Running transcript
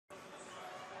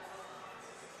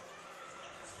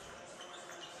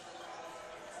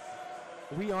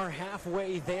We are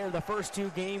halfway there. The first two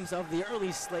games of the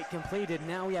early slate completed.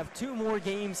 Now we have two more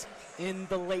games in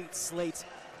the late slate.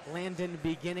 Landon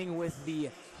beginning with the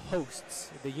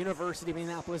hosts, the University of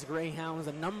Indianapolis Greyhounds,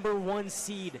 the #1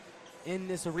 seed in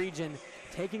this region,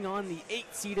 taking on the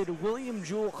 8th-seeded William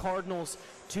Jewell Cardinals,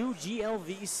 two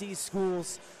GLVC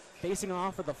schools facing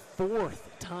off for the 4th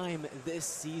time this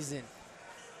season.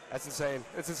 That's insane.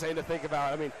 It's insane to think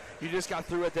about. I mean, you just got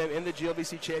through with them in the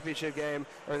GLVC championship game,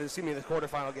 or excuse me, the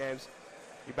quarterfinal games.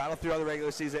 You battled through the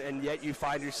regular season, and yet you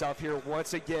find yourself here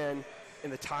once again in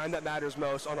the time that matters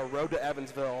most on a road to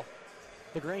Evansville.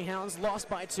 The Greyhounds lost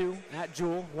by 2 at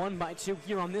Jewell, won by 2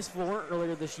 here on this floor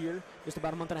earlier this year, just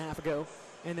about a month and a half ago,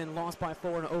 and then lost by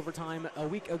 4 in overtime a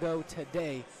week ago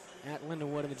today at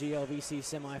Lindenwood in the GLVC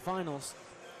semifinals.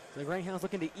 So the Greyhounds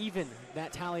looking to even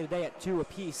that tally today at 2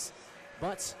 apiece.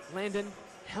 But, Landon,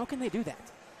 how can they do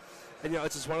that? And, you know,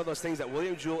 it's just one of those things that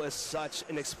William Jewell is such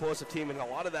an explosive team, and a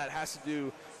lot of that has to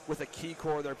do with a key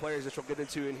core of their players, which we'll get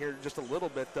into in here just a little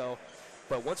bit, though.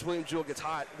 But once William Jewell gets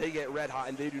hot, they get red hot,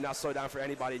 and they do not slow down for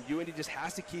anybody. And UIndy just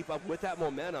has to keep up with that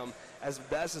momentum as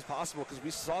best as possible, because we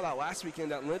saw that last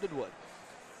weekend at Lindenwood.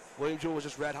 William Jewell was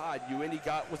just red hot. UIndy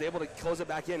was able to close it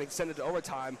back in and send it to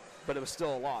overtime, but it was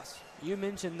still a loss. You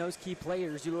mentioned those key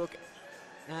players. You look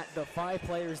at the 5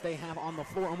 players they have on the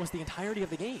floor almost the entirety of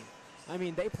the game. I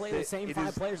mean, they play the same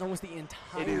 5 players almost the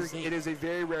entire game. It is a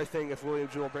very rare thing if William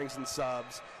Jewell brings in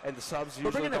subs, and the subs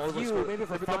usually don't score. Maybe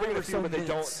for 5 or so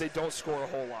minutes. They don't score a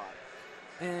whole lot.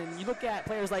 And you look at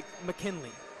players like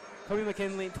McKinley. Kobe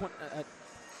McKinley,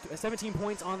 17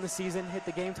 points on the season, hit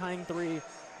the game-tying 3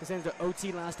 to send it to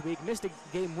OT last week, missed a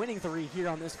game-winning 3 here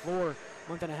on this floor a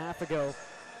month and a half ago.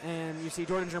 And you see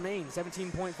Jordan Germain,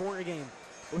 17.4 a game.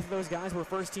 Both of those guys were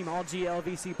first-team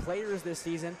all-GLVC players this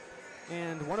season,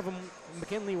 and one of them,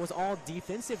 McKinley, was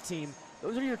all-defensive team.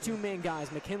 Those are your 2 main guys,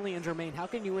 McKinley and Germain. How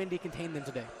can UIndy contain them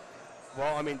today?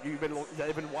 Well, I mean,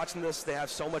 they've been watching this. They have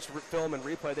so much film and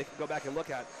replay they can go back and look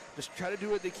at. Just try to do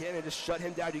what they can and just shut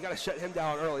him down. You got to shut him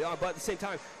down early on, but at the same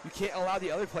time, you can't allow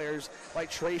the other players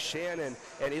like Trey Shannon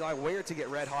and Eli Winger to get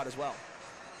red hot as well.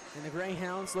 And the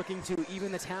Greyhounds looking to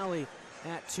even the tally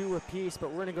at 2 apiece,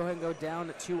 but we're going to go ahead and go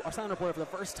down to our sound reporter for the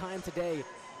first time today,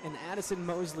 and Addison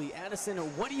Mosley. Addison,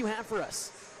 what do you have for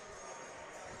us?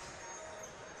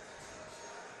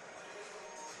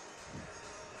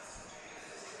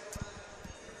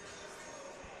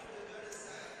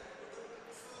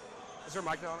 Is there a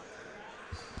mic on it?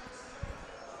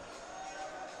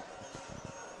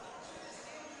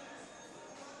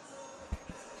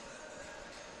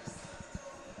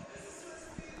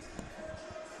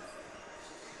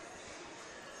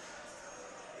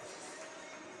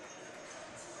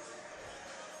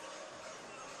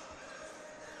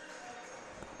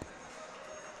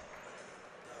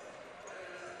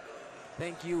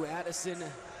 Thank you, Addison.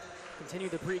 Continue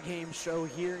the pregame show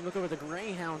here. You look over the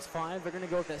Greyhounds 5. They're going to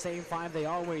go with the same 5 they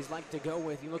always like to go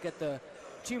with. You look at the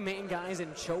 2 main guys in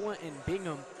Choa and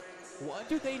Bingham. What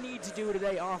do they need to do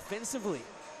today offensively?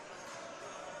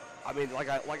 I mean, like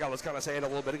I was kind of saying a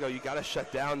little bit ago, you got to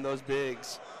shut down those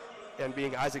bigs, and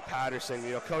being Isaac Patterson,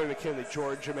 you know, Kobe McKinley,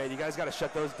 George Jermaine, you guys got to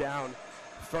shut those down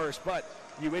first. But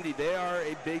UIndy, they are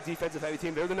a big defensive heavy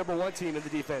team. They're the #1 team in the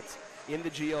defense in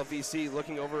the GLVC.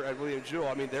 Looking over at William Jewell,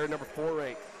 I mean, they're number 4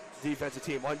 ranked defensive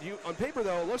team. On paper,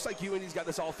 though, it looks like UIndy's got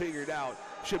this all figured out.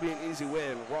 Should be an easy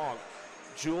win. Wrong.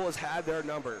 Jewell has had their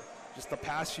number just the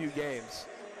past few games.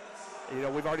 And, you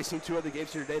know, we've already seen 2 of the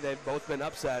games here today. They've both been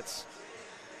upsets.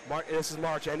 This is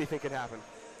March. Anything can happen.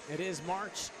 It is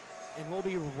March, and we'll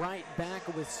be right back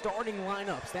with starting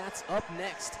lineups. That's up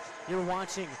next. You're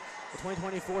watching the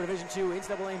 2024 Division II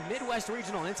NCAA Midwest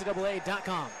Regional,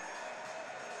 NCAA.com.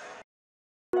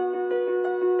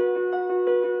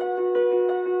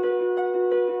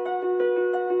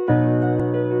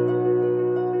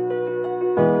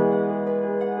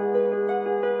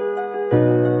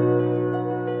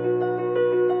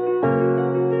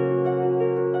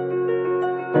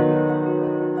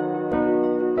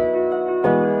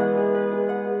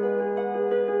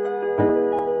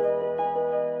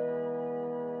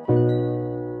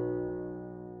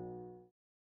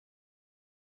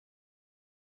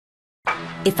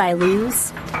 If I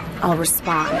lose, I'll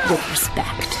respond with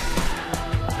respect.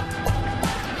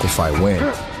 If I win,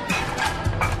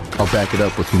 I'll back it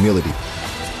up with humility.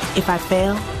 If I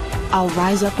fail, I'll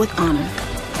rise up with honor.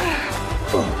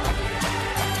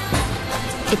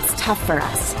 It's tough for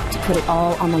us to put it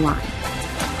all on the line.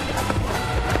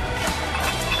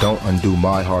 Don't undo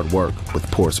my hard work with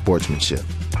poor sportsmanship.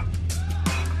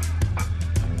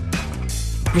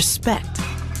 Respect.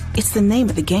 It's the name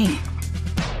of the game.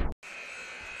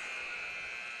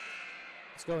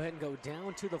 go ahead and go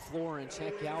down to the floor and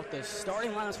check out the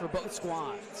starting lineups for both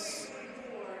squads.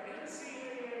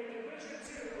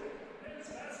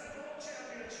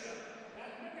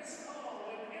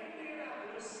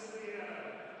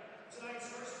 Tonight's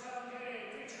first round game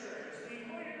features the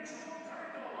William Jewell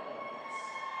College.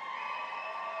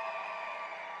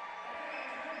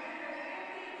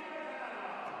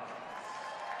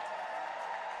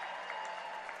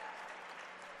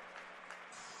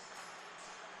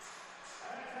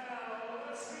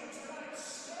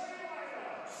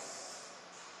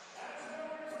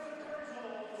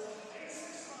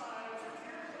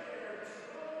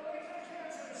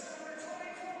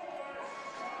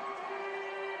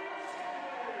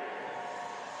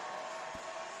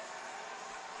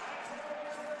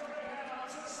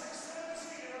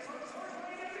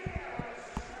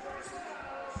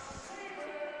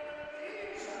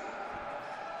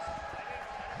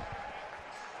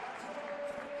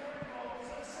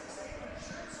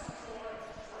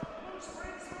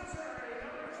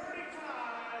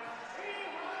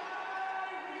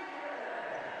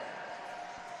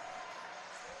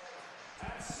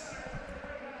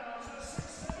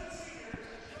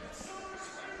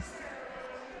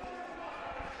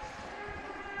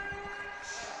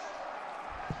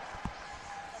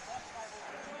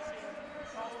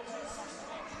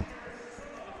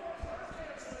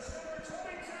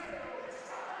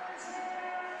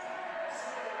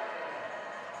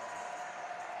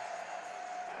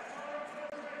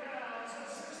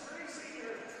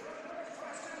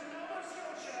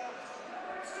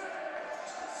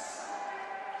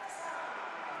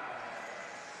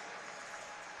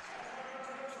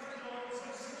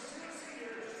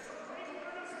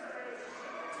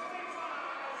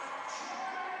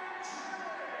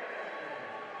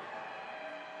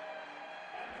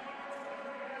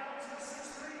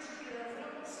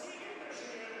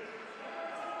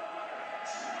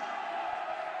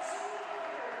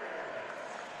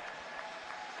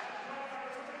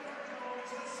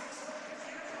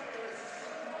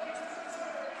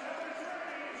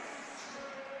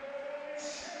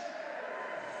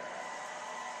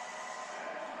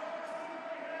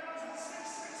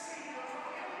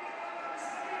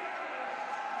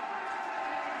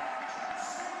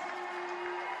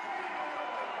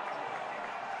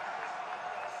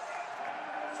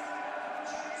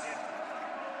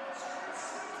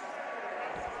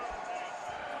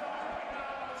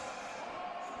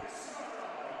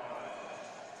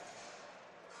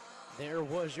 There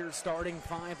was your starting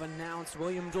five announced.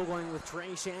 William Jewell going with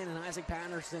Trey Shannon, Isaac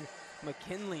Patterson,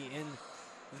 McKinley, and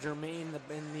Jermaine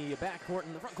in the backcourt.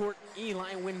 In the front court,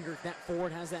 Eli Wingert. That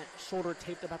forward has that shoulder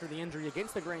taped up after the injury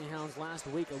against the Greyhounds a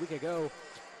week ago,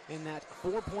 in that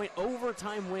 4-point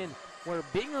overtime win where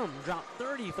Bingham dropped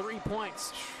 33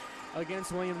 points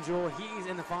against William Jewell. He's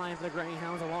in the five for the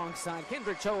Greyhounds alongside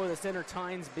Kendrick Choa, the center,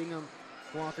 Tynes, Bingham,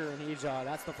 Walker, and Eja.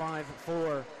 That's the five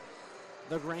for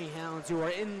the Greyhounds, who are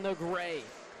in the gray.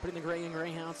 Putting the gray in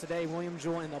Greyhounds today. William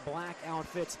Jewell in the black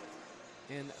outfit.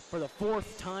 And for the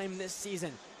fourth time this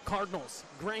season, Cardinals,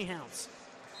 Greyhounds.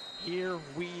 Here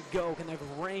we go. Can the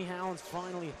Greyhounds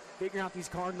finally figure out these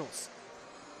Cardinals?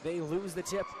 They lose the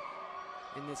tip,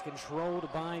 and it's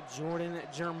controlled by Jordan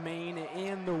Germain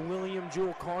and the William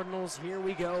Jewell Cardinals. Here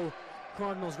we go.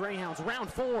 Cardinals, Greyhounds,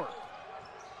 round 4.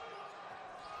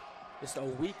 Just a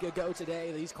week ago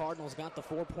today, these Cardinals got the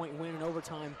 4-point win in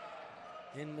overtime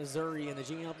in Missouri in the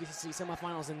GLVC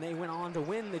semifinals, and they went on to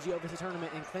win the GLVC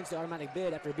tournament and clinch the automatic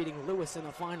bid after beating Lewis in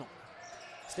the final.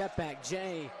 Step back,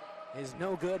 Jay is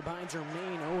no good by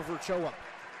Germain over Choa.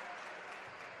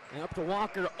 And up to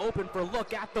Walker, open for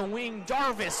look at the wing.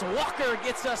 Jarvis Walker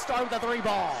gets us started with the 3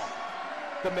 ball.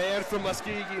 The man from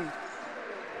Muskegon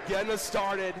getting us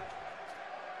started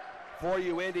for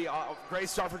UIndy. Great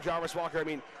start for Jarvis Walker. I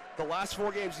mean, the last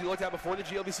 4 games you looked at before the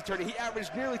GLVC tournament, he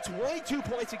averaged nearly 22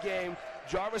 points a game.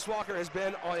 Jarvis Walker has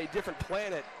been on a different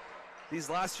planet these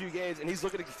last few games, and he's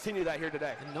looking to continue that here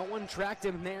today. And no one tracked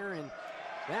him there, and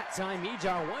that time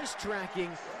Eja was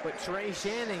tracking, but Trey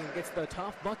Shannon gets the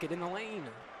tough bucket in the lane.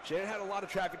 Shannon had a lot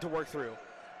of traffic to work through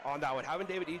on that one. Having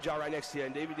David Eja right next to you,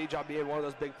 and David Eja being one of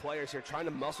those big players here, trying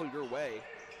to muscle your way.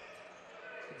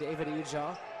 David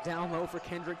Eja down low for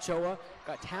Kendrick Choa,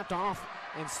 got tapped off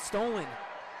and stolen.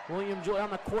 William Jewell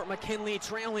on the court, McKinley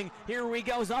trailing. Here he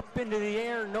goes up into the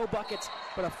air, no buckets,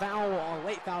 but a foul, a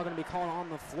late foul going to be called on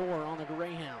the floor on the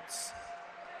Greyhounds.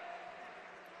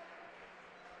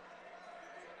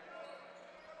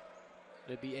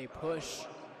 It'd be a push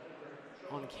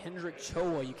on Kendrick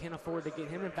Choa. You can't afford to get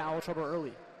him in foul trouble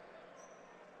early.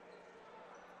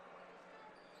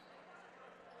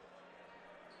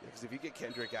 Because if you get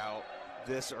Kendrick out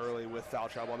this early with foul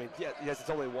trouble, I mean, yes, it's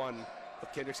only one,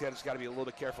 but Kendrick's just got to be a little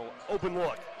bit careful. Open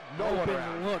look. No one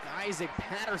around. Open look. Isaac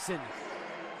Patterson.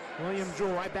 William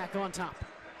Jewell right back on top.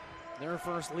 Their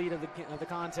first lead of the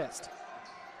contest.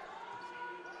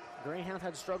 Greyhounds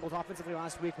had struggled offensively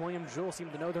last week. William Jewell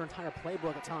seemed to know their entire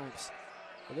playbook at times.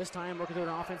 But this time, looking through an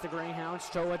offense, the Greyhounds.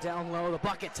 Choa down low. The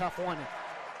bucket, tough one.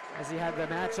 As he had the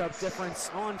matchup difference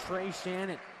on Trey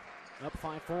Shannon. Up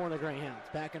 5-4, the Greyhounds.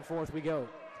 Back and forth we go.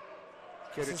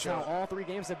 This is how all three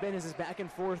games have been, is this back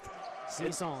and forth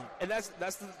seesaw. And that's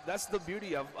the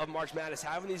beauty of March Madness,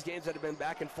 having these games that have been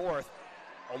back and forth.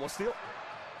 Almost steal.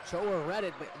 Choa read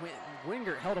it, but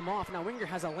Wingert held him off. Now Wingert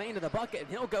has a lane to the bucket, and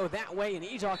he'll go that way, and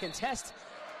Ejaw can test.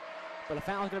 But a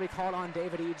foul is going to be called on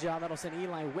David Ejaw. That'll send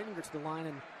Eli Wingert to the line.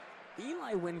 And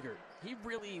Eli Wingert, he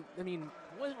really,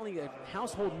 wasn't really a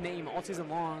household name all season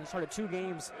long. Started 2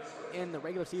 games in the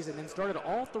regular season, and started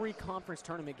all 3 conference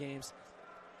tournament games,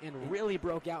 and really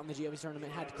broke out in the GLC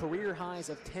tournament. Had career highs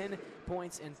of 10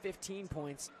 points and 15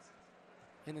 points,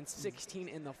 and then 16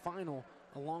 in the final,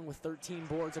 along with 13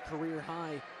 boards, a career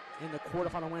high in the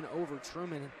quarterfinal win over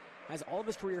Truman. As all of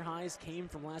his career highs came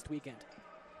from last weekend.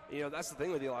 That's the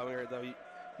thing with Eli Wingert, though.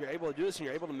 You're able to do this, and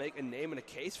you're able to make a name and a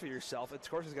case for yourself. Of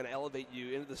course, it's going to elevate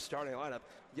you into the starting lineup.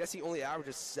 Yes, he only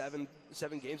averages seven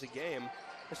games a game.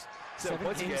 7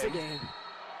 points games a game.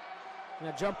 And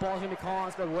that jump ball is going to be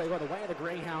called by the way of the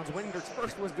Greyhounds. Wingert's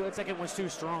first was good, second was too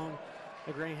strong.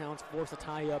 The Greyhounds force a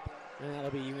tie up, and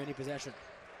that'll be UIndy possession.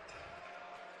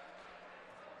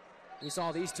 We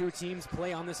saw these two teams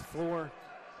play on this floor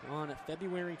on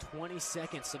February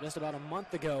 22nd, so just about a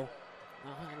month ago.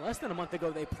 Less than a month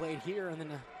ago they played here, and then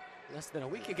less than a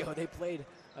week ago they played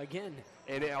again.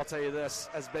 And I'll tell you this,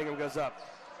 as Bingham goes up.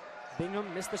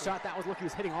 Bingham missed the shot. That was what he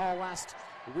was hitting all last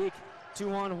week.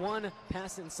 2-on-1,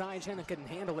 pass inside. Shannon couldn't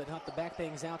handle it. Have to back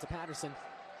things out to Patterson.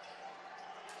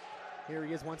 Here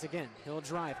he is once again. He'll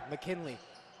drive. McKinley.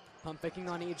 Pump faking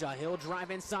on Ejaw. He'll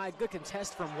drive inside. Good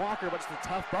contest from Walker, but it's a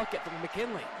tough bucket from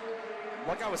McKinley.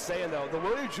 Like I was saying, though, the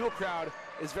William Jewell crowd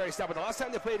is very stout. But the last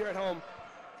time they played here at home,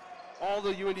 all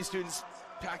the UIndy students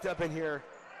packed up in here.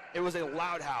 It was a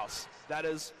loud house. That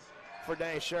is for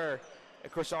dang sure.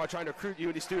 Of course, all trying to recruit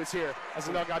UIndy students here as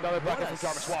got another bucket from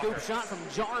Jarvis Walker. Scoop shot from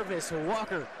Jarvis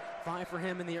Walker. 5 for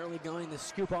him in the early going. The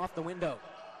scoop off the window.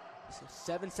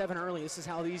 7-7 early. This is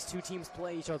how these two teams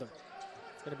play each other.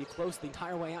 It's going to be close the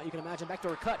entire way out. You can imagine.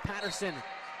 Backdoor cut. Patterson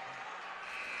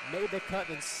made the cut,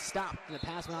 then stopped, and the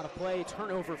pass went out of play.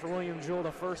 Turnover for William Jewell,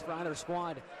 the first for either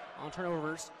squad on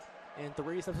turnovers. And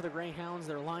 3 steps for the Greyhounds.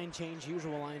 Their line change,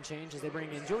 usual line change, as they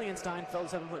bring in Julian Steinfeld,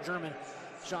 7-foot German,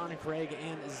 Sean Craig,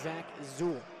 and Zach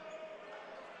Zuhl.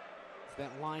 That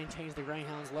line change the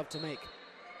Greyhounds love to make.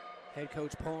 Head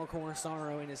coach Paul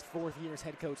Corsaro in his 4th year as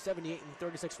head coach,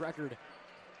 78-36 record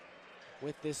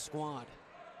with this squad.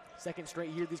 2nd straight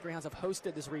year these Greyhounds have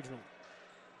hosted this regional.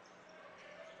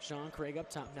 Sean Craig up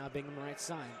top, now Bingham right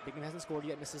side. Bingham hasn't scored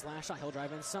yet, misses last shot, he'll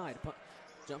drive inside.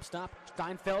 Jump stop,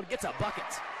 Steinfeld gets a bucket.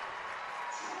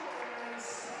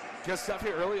 Good stuff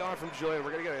here early on from Julian.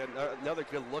 We're going to get another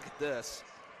good look at this.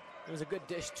 It was a good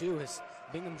dish, too, as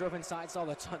Bingham drove inside, saw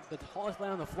the tallest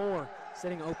man on the floor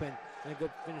sitting open, and a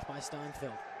good finish by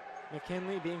Steinfeld.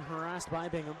 McKinley being harassed by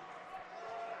Bingham.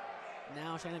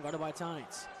 Now Shannon guarded by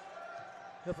Tynes.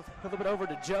 He'll flip it over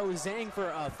to Joe Zhang for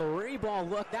a 3-ball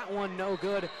look. That one no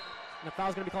good. And the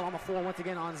foul's going to be called on the floor once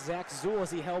again on Zach Zuhl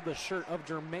as he held the shirt of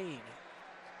Jermaine.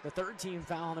 The 3rd team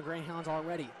foul on the Greyhounds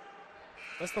already.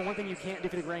 That's the one thing you can't do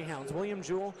for the Greyhounds. William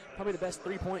Jewell, probably the best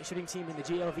 3-point shooting team in the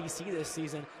GLVC this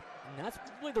season. And that's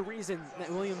really the reason that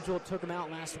William Jewell took them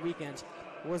out last weekend,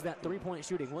 was that 3-point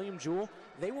shooting. William Jewell,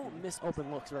 they won't miss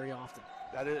open looks very often.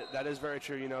 That is very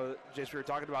true. Jace, we were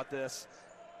talking about this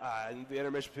in the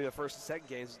intermission between the first and second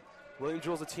games. William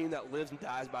Jewell's a team that lives and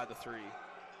dies by the 3.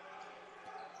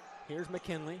 Here's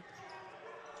McKinley.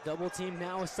 Double team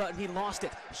now with Sutton. He lost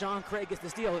it. Sean Craig gets the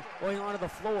steal, going onto the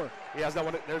floor. He has that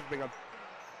one. There's Bingham.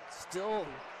 Still,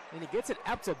 and he gets it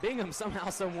up to Bingham somehow,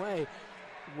 some way.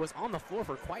 Was on the floor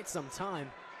for quite some time.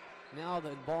 Now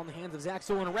the ball in the hands of Zach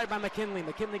Zuhl, and right by McKinley.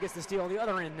 McKinley gets the steal on the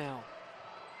other end now.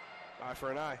 Eye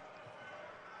for an eye.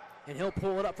 And he'll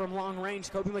pull it up from long range.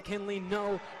 Kobe McKinley,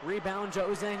 no. Rebound, Joe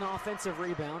Zhang, offensive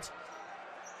rebound.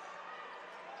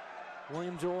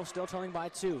 William Jewell still trailing by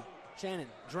 2. Shannon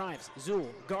drives, Zuhl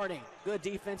guarding, good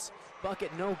defense, bucket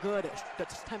no good.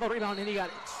 Time of rebound, and he got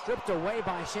stripped away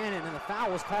by Shannon, and the foul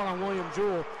was called on William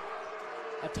Jewell.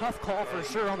 A tough call for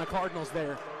sure on the Cardinals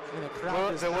there. And the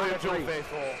crowd is the not William agree. Jewell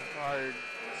faithful are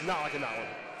not liking that one.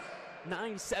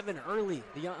 9-7 early,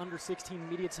 the under 16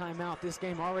 media timeout. This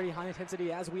game already high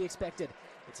intensity as we expected.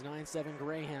 It's 9-7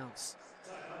 Greyhounds.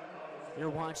 You're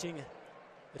watching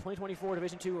the 2024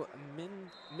 Division II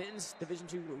Men's Division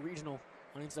II Regional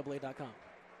on NCAA.com.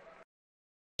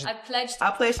 I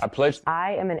pledged.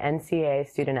 I am an NCAA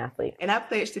student athlete. And I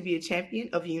pledge to be a champion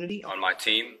of unity on my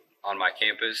team, on my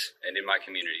campus, and in my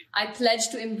community. I pledge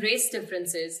to embrace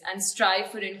differences and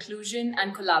strive for inclusion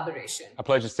and collaboration. I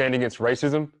pledge to stand against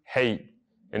racism, hate,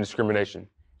 and discrimination.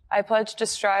 I pledge to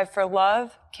strive for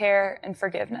love, care, and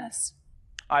forgiveness.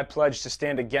 I pledge to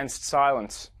stand against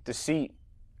silence, deceit,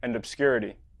 and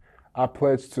obscurity. I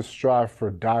pledge to strive for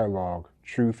dialogue,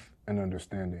 truth, and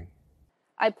understanding.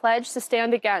 I pledge to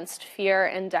stand against fear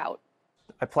and doubt.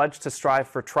 I pledge to strive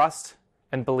for trust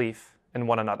and belief in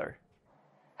one another.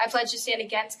 I pledge to stand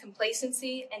against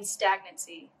complacency and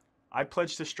stagnancy. I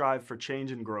pledge to strive for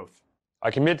change and growth. I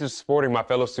commit to supporting my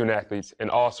fellow student athletes in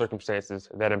all circumstances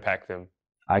that impact them.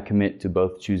 I commit to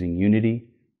both choosing unity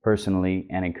personally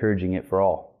and encouraging it for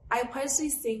all. I pledge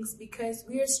these things because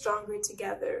we are stronger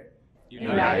together.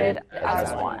 United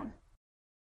as one.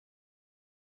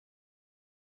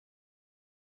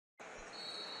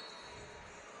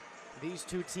 These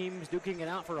two teams duking it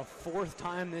out for a fourth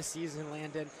time this season,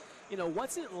 Landon. You know,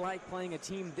 what's it like playing a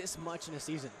team this much in a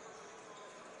season?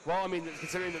 Well, I mean,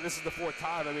 considering that this is the fourth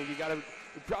time, I mean, you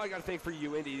probably got to think for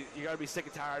UIndy, you got to be sick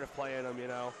and tired of playing them, you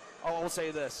know. I will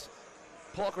say this.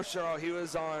 Paul Crucero, he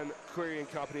was on Query and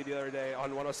Company the other day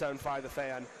on 107.5 The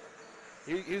Fan.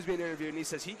 He was being interviewed, and he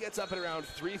says he gets up at around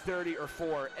 3:30 or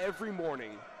 4 every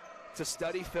morning to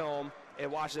study film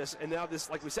and watch this. And now this,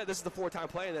 like we said, this is the fourth time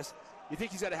playing this. You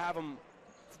think he's got to have him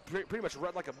pretty much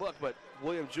read like a book, but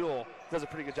William Jewell does a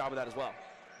pretty good job of that as well.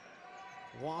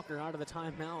 Walker out of the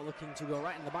timeout, looking to go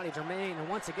right in the body of Jermaine, and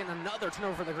once again another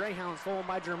turnover for the Greyhounds, stolen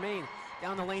by Jermaine.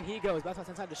 Down the lane he goes, bounce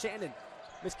inside to Shandon.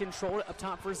 Miscontrolled up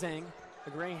top for Zhang.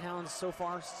 The Greyhounds so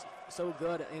far so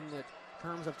good in the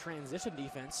terms of transition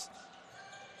defense.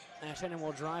 And Shandon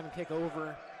will drive and kick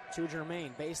over to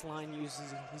Jermaine. Baseline he's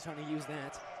trying to use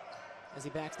that. As he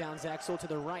backs down, Zach Soule to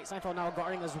the right. Seinfeld now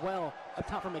guarding as well. Up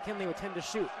top for McKinley with 10 to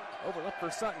shoot. Over left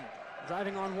for Sutton.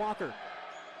 Driving on Walker.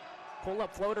 Pull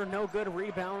up floater, no good.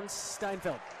 Rebounds,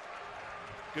 Steinfeld.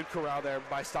 Good corral there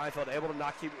by Steinfeld, able to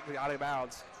not keep it out of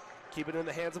bounds. Keep it in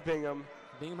the hands of Bingham.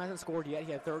 Bingham hasn't scored yet.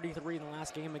 He had 33 in the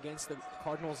last game against the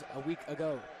Cardinals a week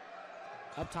ago.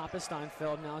 Up top is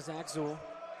Steinfeld, now Zach Soule.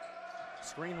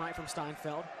 Screen right from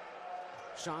Steinfeld.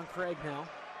 Sean Craig now.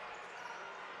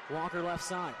 Walker left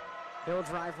side. He'll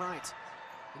drive right.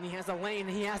 And he has the lane,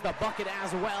 and he has the bucket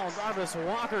as well. Jarvis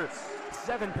Walker,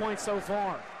 7 points so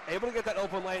far. Able to get that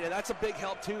open lane, and that's a big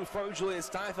help too from Julian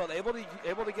Steinfeld. Able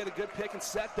to get a good pick and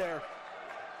set there.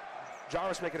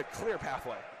 Jarvis making a clear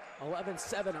pathway.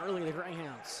 11-7 early, the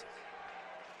Greyhounds.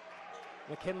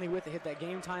 McKinley with it, hit that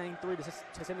game-tying three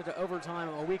to send it to overtime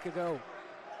a week ago.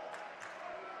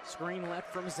 Screen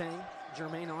left from Zhang.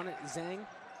 Jermaine on it. Zhang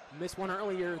missed one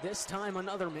earlier. This time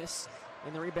another miss.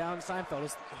 And the rebound, Steinfeld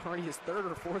is already his third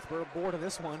or fourth board of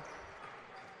this one.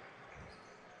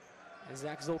 And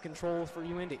Zach Zoll controls for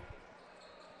UIndy.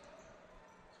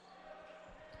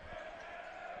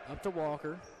 Up to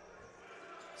Walker.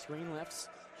 Screen left,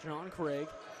 Sean Craig.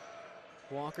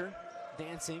 Walker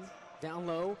dancing, down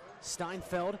low.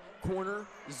 Steinfeld, corner,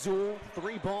 Zool,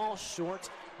 3-ball, short.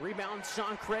 Rebound,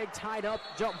 Sean Craig tied up.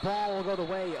 Jump ball will go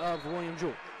the way of William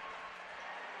Jewell.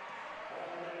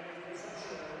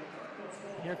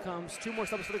 Here comes two more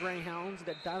subs for the Greyhounds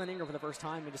that dial in Ingram for the first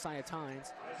time in Josiah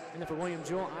Tynes. And then for William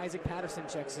Jewell, Isaac Patterson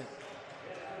checks in.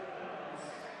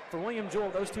 For William Jewell,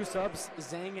 those two subs,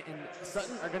 Zhang and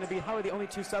Sutton, are going to be probably the only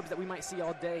two subs that we might see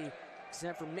all day,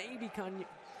 except for maybe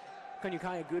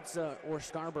Kanyukaya Gutsa or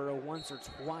Scarborough once or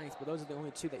twice, but those are the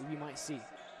only two that we might see.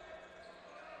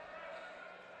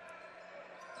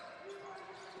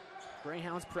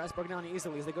 Greyhounds press, broken down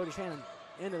easily as they go to Shannon.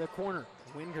 Into the corner,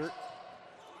 Wingert.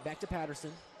 Back to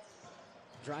Patterson.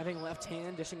 Driving left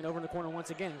hand, dishing it over in the corner once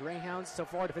again. Greyhounds so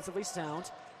far defensively sound.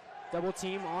 Double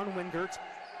team on Wingert.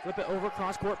 Flip it over,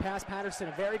 cross court pass Patterson.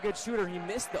 A very good shooter. He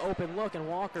missed the open look, and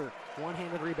Walker,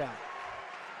 one-handed rebound.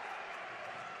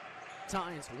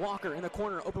 Tynes, Walker in the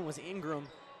corner. Open was Ingram,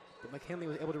 but McKinley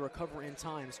was able to recover in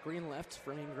time. Screen left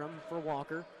for Ingram for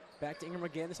Walker. Back to Ingram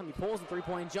again. This time he pulls the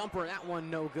three-point jumper. That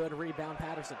one no good. Rebound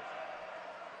Patterson.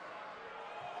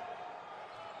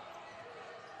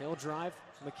 He'll drive.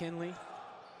 McKinley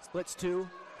splits two.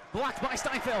 Blocked by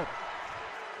Steinfeld.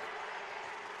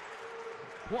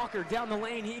 Walker down the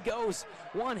lane. He goes.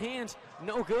 One hand.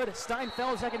 No good.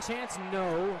 Steinfeld, second chance.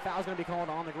 No. Foul's going to be called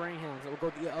on the Greyhounds. It will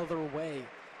go the other way.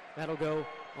 That'll go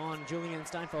on Julian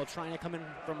Steinfeld, trying to come in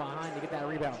from behind to get that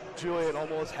rebound. Julian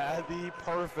almost had the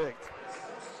perfect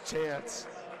chance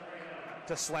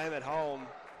to slam it home.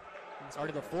 It's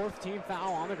already the 4th team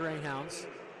foul on the Greyhounds.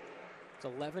 It's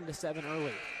 11-7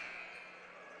 early.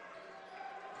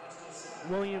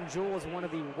 William Jewell is one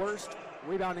of the worst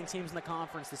rebounding teams in the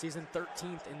conference this season,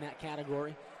 13th in that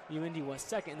category. UIndy was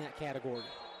 2nd in that category.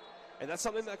 And that's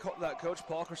something that Coach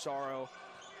Paul Crisaro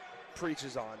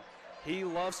preaches on. He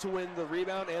loves to win the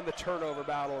rebound and the turnover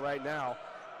battle right now.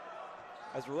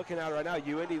 As we're looking at it right now,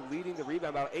 UIndy leading the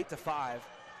rebound battle 8-5.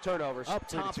 Turnovers. Up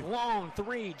top, long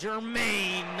three.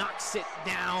 Jermaine knocks it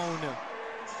down.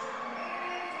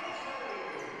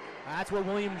 That's what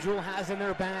William Jewell has in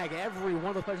their bag. Every one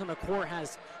of the players on the court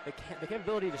has the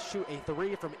capability to shoot a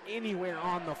 3 from anywhere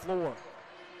on the floor.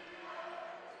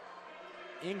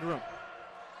 Ingram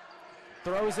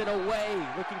throws it away,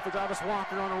 looking for Jarvis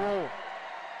Walker on a roll.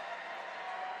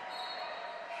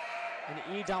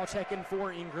 And Eda will check in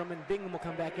for Ingram, and Bingham will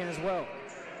come back in as well.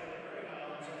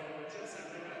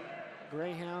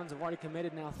 Greyhounds have already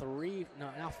committed now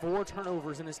 4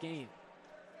 turnovers in this game.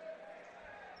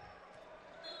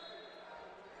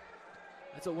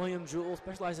 That's what William Jewell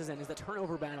specializes in, is the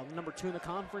turnover battle. Number 2 in the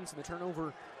conference in the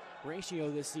turnover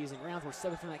ratio this season. Greyhounds were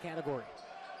 7th in that category.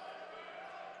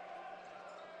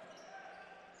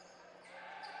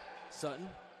 Sutton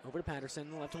over to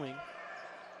Patterson, the left wing.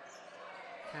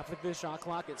 Halfway through the shot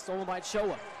clock, it's stolen by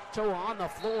Choa. Choa on the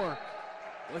floor.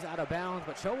 Goes out of bounds,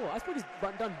 but Choa, that's what he's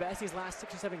done best these last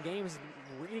 6 or 7 games,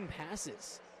 reading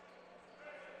passes.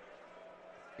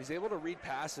 He's able to read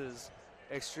passes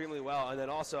extremely well. And then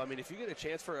also, I mean, if you get a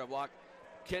chance for a block,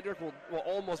 Kendrick will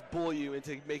almost bull you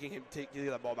into making him give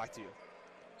that ball back to you.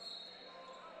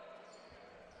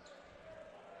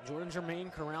 Jordan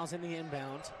Jermaine corrals in the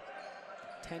inbound.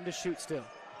 10 to shoot still.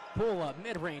 Pull up,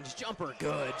 mid-range, jumper,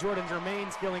 good. Jordan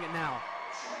Jermaine's feeling it now.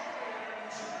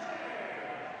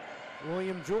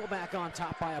 William Jewell back on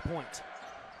top by a point.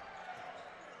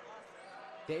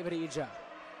 David Ija.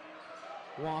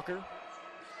 Walker,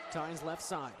 Tynes left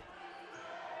side.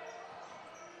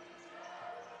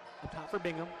 Up top for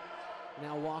Bingham.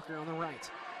 Now Walker on the right.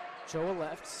 Choa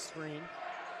left, screen.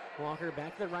 Walker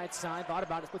back to the right side. Thought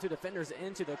about it, split 2 defenders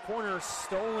into the corner.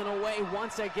 Stolen away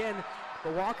once again.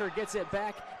 But Walker gets it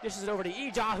back, dishes it over to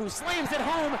Ija, who slams it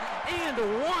home and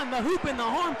won. The hoop in the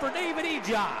horn for David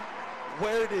Ija.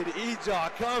 Where did Ija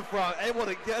come from? Able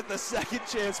to get the second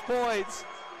chance points.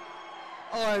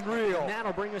 Unreal. And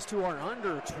that'll bring us to our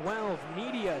under 12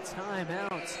 media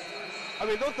timeout. I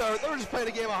mean, look, they were just playing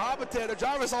a game of hot potato.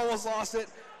 Jarvis almost lost it.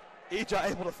 Ija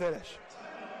able to finish.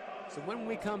 So when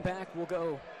we come back, we'll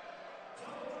go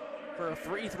for a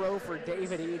free throw for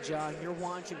David Ija. You're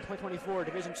watching 2024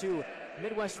 Division II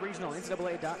Midwest Regional,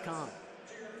 NCAA.com.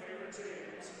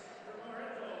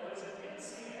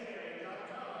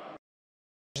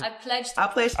 I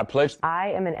pledged. I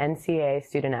am an NCAA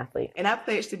student athlete. And I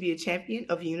pledge to be a champion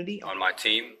of unity on my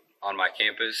team, on my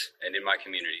campus, and in my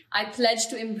community. I pledge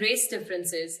to embrace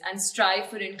differences and strive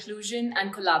for inclusion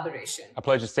and collaboration. I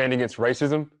pledge to stand against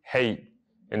racism, hate,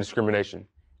 and discrimination.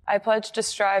 I pledge to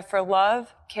strive for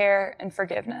love, care, and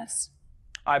forgiveness.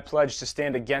 I pledge to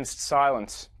stand against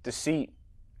silence, deceit,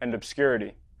 and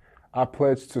obscurity. I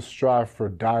pledge to strive for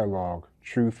dialogue,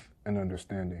 truth, and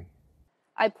understanding.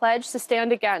 I pledge to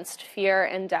stand against fear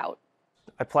and doubt.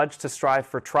 I pledge to strive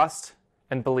for trust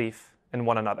and belief in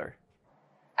one another.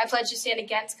 I pledge to stand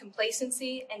against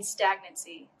complacency and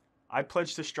stagnancy. I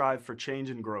pledge to strive for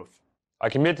change and growth. I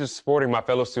commit to supporting my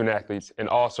fellow student athletes in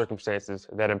all circumstances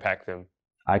that impact them.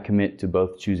 I commit to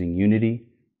both choosing unity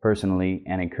personally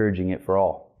and encouraging it for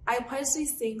all. I pledge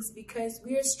these things because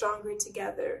we are stronger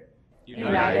together.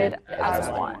 United as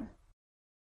one.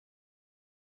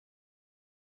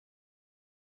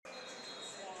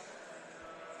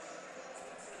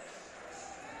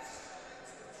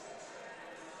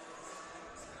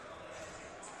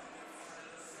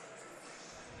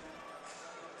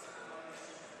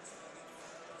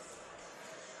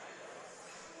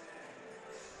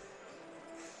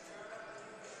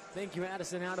 Thank you,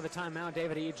 Addison. Out of the timeout,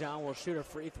 David Ija will shoot a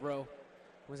free throw.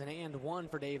 It was an and one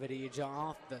for David Ija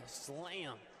off the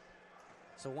slam.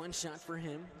 So one shot for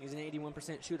him. He's an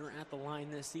 81% shooter at the line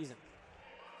this season.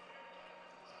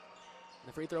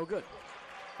 The free throw good.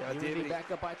 Yeah, UIndy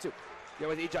back up by 2. Yeah,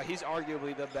 with Ija, he's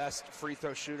arguably the best free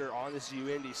throw shooter on this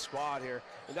UIndy squad here,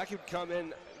 and that could come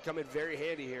in very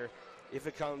handy here if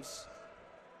it comes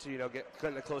to get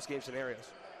into close game scenarios.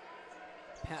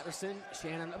 Patterson,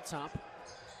 Shannon up top.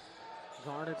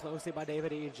 Guarded closely by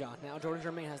David Ija. Now Jordan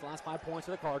Jermaine has the last 5 points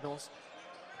for the Cardinals.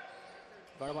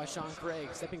 Guarded by Sean Craig.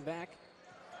 Stepping back.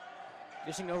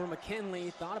 Dishing over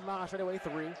McKinley, thought about a straightaway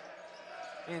three.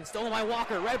 And stolen by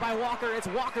Walker, read by Walker. It's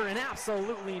Walker and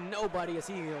absolutely nobody as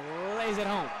he lays it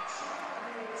home.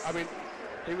 I mean,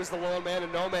 he was the lone man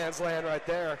in no man's land right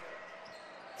there.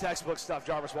 Textbook stuff,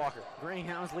 Jarvis Walker.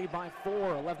 Greyhounds lead by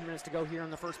 4, 11 minutes to go here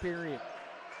in the first period.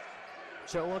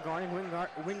 Choa guarding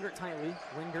Wingert tightly.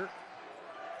 Wingert.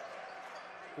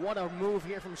 What a move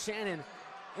here from Shannon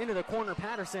into the corner.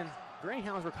 Patterson.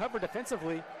 Greyhounds recover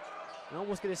defensively and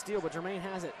almost get a steal, but Jermaine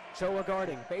has it. Choa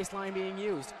guarding. Baseline being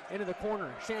used. Into the corner.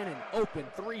 Shannon open.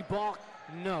 3 ball.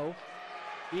 No.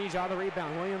 Eja the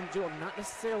rebound. William Jewell not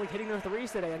necessarily hitting their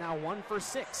threes today, and now 1 for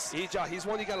 6. Eja, he's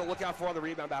one you got to look out for on the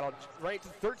rebound battle. Ranked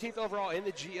 13th overall in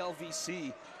the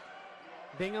GLVC.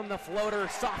 Bingham the floater.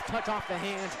 Soft touch off the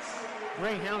hand.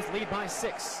 Greyhounds lead by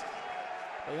 6.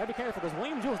 But you have to be careful because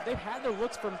William Jewell, they've had their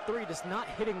looks from 3, just not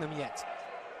hitting them yet.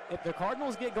 If the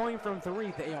Cardinals get going from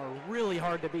 3, they are really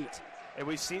hard to beat. And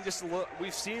we've seen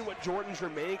what Jordan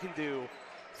Jermaine can do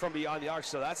from beyond the arc,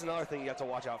 so that's another thing you have to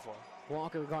watch out for.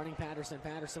 Walker guarding Patterson.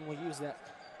 Patterson will use that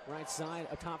right side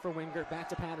up top for Wingert. Back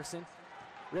to Patterson.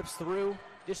 Rips through,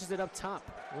 dishes it up top.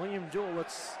 William Jewell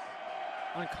looks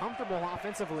uncomfortable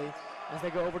offensively as they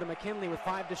go over to McKinley with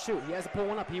 5 to shoot. He has to pull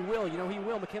one up. He will. You know he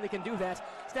will. McKinley can do that.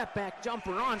 Step back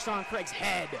jumper on Sean Craig's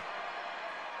head.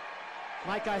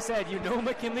 Like I said, you know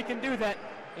McKinley can do that,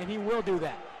 and he will do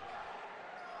that.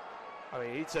 I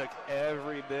mean, he took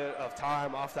every bit of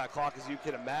time off that clock, as you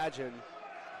can imagine.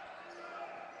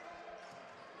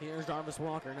 Here's Jarvis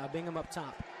Walker. Now Bingham up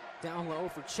top. Down low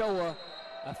for Choa.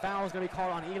 A foul is going to be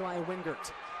called on Eli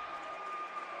Wingert.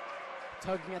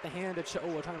 Tugging at the hand of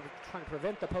Choa, trying to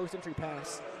prevent the post-entry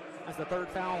pass. That's the 3rd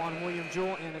foul on William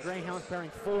Jewell, and the Greyhounds preparing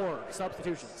 4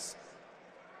 substitutions.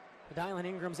 Dylan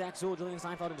Ingram, Zach Zool, Julian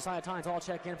Steinfeld, and Josiah Tynes all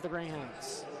check in for the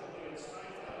Greyhounds.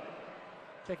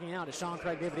 Checking out is Sean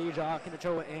Craig, David Eja, Kendra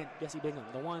Choa, and Jesse Bingham.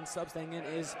 The one sub staying in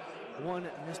is one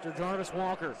Mr. Jarvis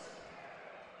Walker.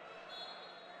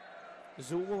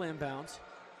 Zool will inbound,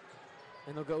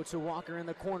 and they'll go to Walker in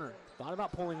the corner. Thought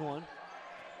about pulling one.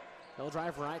 He'll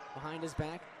drive right behind his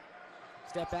back.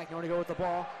 Step back, nowhere to go with the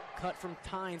ball. Cut from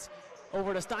Tynes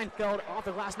over to Steinfeld. Off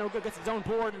the glass, no good. Gets his own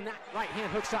board, and that right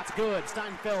hand hook shot's good.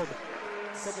 Steinfeld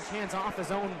took his hands off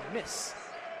his own miss.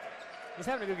 He's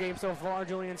having a good game so far,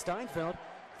 Julian Steinfeld.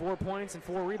 4 points and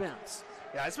 4 rebounds.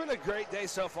 Yeah, it's been a great day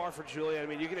so far for Julian. I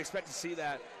mean, you can expect to see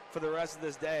that for the rest of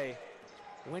this day.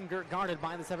 Wingert guarded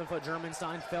by the 7-foot German.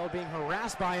 Steinfeld being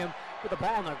harassed by him with the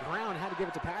ball on the ground. Had to give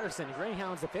it to Patterson.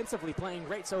 Greyhounds defensively playing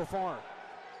great so far.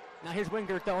 Now here's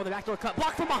Wingert though, the backdoor cut.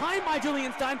 Blocked from behind by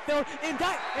Julian Steinfeld. And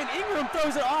Ingram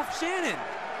throws it off Shannon.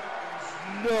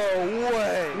 No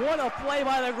way. What a play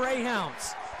by the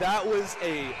Greyhounds. That was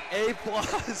A+.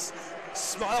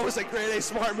 That was a grade A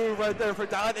smart move right there for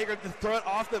Dylan Ingram to throw it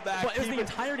off the back. But it was the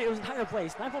entire play.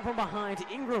 Steinfeld from behind.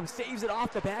 Ingram saves it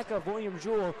off the back of William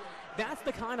Jewell. That's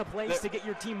the kind of plays to get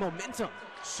your team momentum.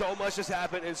 So much has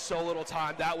happened in so little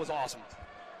time. That was awesome.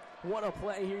 What a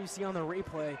play here you see on the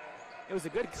replay. It was a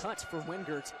good cut for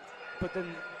Wingert, but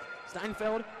then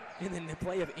Steinfeld and then the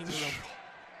play of Ingram.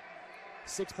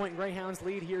 6-point Greyhounds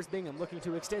lead. Here's Bingham looking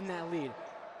to extend that lead.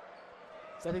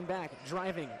 Stepping back,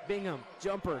 driving, Bingham,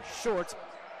 jumper, short,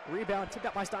 rebound, tipped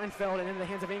up by Steinfeld and into the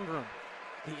hands of Ingram.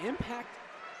 The impact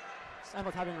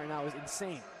Steinfeld's having right now is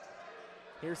insane.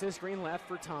 Here's his screen left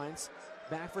for Tynes,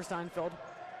 back for Steinfeld.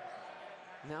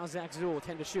 Now Zach Zool,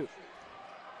 10 to shoot.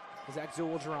 Zach Zool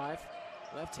will drive,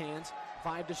 left hand,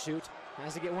 5 to shoot,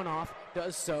 has to get one off,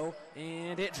 does so,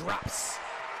 and it drops.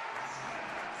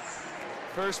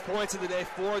 First points of the day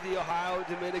for the Ohio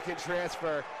Dominican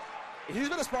transfer. He's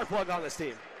been a spark plug on this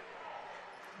team.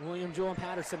 William Jewell and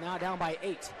Patterson now down by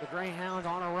 8. The Greyhounds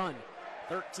on a run.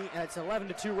 It's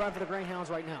 11-2 run for the Greyhounds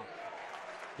right now.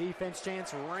 Defense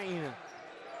chance, rain.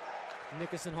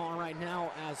 Nicoson Hall right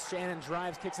now as Shannon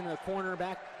drives, kicks into the corner,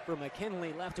 back for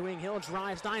McKinley. Left wing, Hill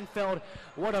drives, Steinfeld.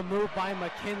 What a move by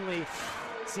McKinley.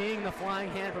 Seeing the flying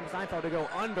hand from Steinfeld to go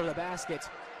under the basket.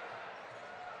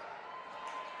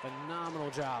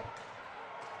 Phenomenal job.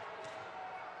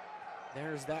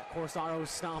 There's that Corsaro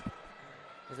stomp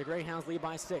as the Greyhounds lead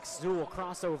by 6. Zool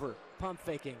crossover, pump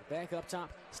faking, back up top.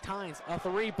 It's Tynes, a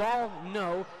 3 ball,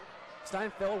 no.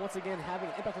 Steinfeld once again having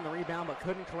an impact on the rebound but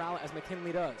couldn't corral it as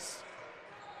McKinley does.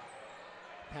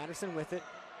 Patterson with it.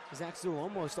 Zach Zool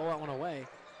almost stole that one away,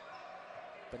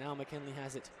 but now McKinley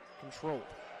has it controlled.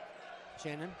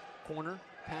 Shannon, corner,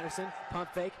 Patterson,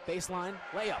 pump fake, baseline,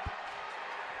 layup.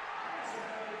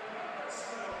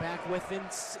 Back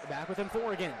within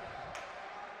 4 again.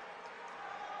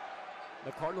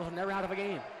 The Cardinals are never out of a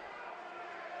game.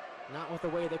 Not with the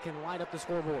way they can light up the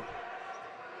scoreboard.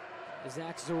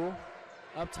 Zach Zool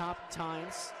Up top,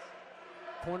 Tynes.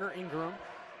 Corner, Ingram.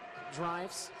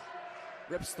 Drives.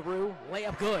 Rips through.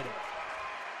 Layup good.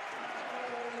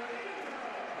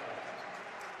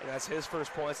 And that's his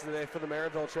first points of the day for the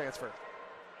Maryville transfer.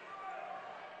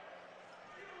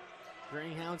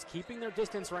 Greyhounds keeping their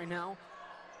distance right now.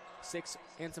 6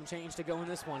 and some change to go in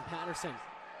this one. Patterson,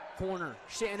 corner,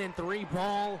 Shannon, 3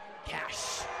 ball,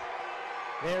 cash.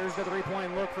 There's the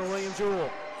 3-point look for William Jewell.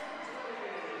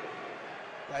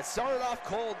 That started off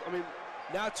cold. I mean,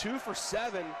 now 2 for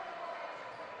 7.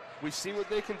 We've seen what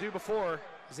they can do before.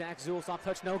 Zach Zool, soft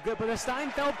touch, no good, but a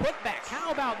Steinfeld putback.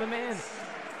 How about the man?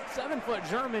 7-foot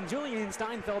German, Julian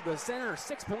Steinfeld, the center,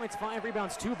 6 points, 5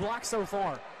 rebounds, 2 blocks so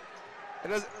far.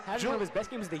 Has one of his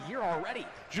best games of the year already.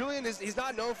 Julian, he's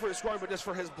not known for his scoring, but just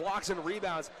for his blocks and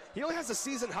rebounds. He only has a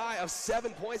season high of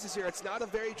 7 points this year. It's not a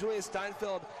very Julian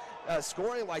Steinfeld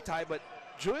scoring like type, but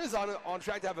Julian's on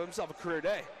track to have himself a career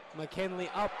day. McKinley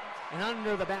up and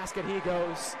under the basket he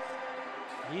goes.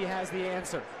 He has the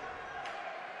answer.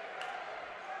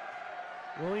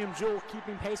 William Jewell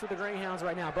keeping pace with the Greyhounds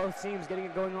right now. Both teams getting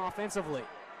it going offensively.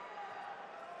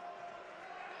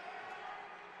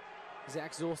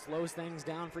 Zach Zool slows things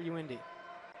down for UIndy.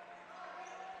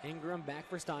 Ingram back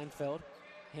for Steinfeld.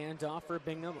 Hand off for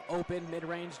Bingham. Open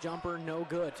mid-range jumper, no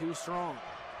good. Too strong.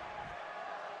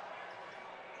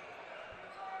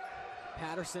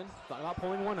 Patterson thought about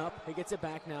pulling one up. He gets it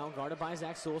back now. Guarded by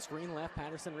Zach Zool. Screen left.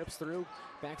 Patterson rips through.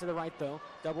 Back to the right though.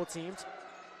 Double teamed.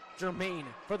 Jermaine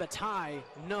for the tie.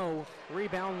 No.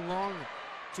 Rebound long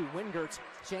to Wingert.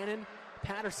 Shannon.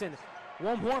 Patterson.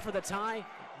 One more for the tie.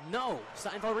 No.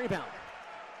 Steinfeld rebound.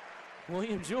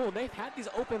 William Jewell, they've had these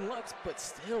open looks, but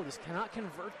still just cannot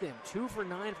convert them. 2 for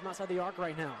 9 from outside the arc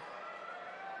right now.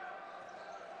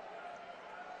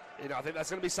 You know, I think that's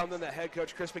going to be something that head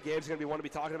coach Chris McGabe is going to want to be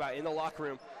talking about in the locker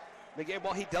room. McGabe,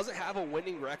 while he doesn't have a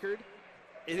winning record,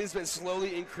 it has been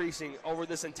slowly increasing over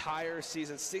this entire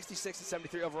season.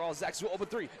 66-73 overall. Zach Zool open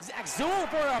 3. Zach Zool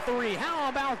for a 3. How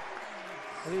about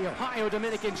the Ohio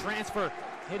Dominican transfer?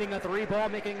 Hitting a 3 ball,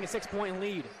 making a 6-point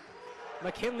lead.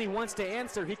 McKinley wants to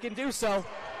answer. He can do so.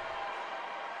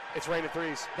 It's raining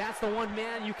threes. That's the one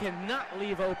man you cannot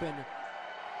leave open.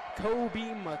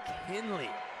 Kobe McKinley.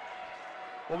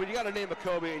 Well, when you got a name of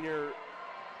Kobe and you're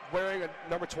wearing a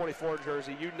number 24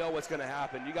 jersey, you know what's going to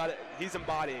happen. You got it. He's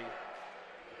embodying.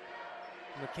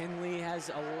 McKinley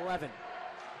has 11.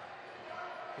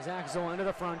 Zach Zoll into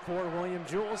the front court. William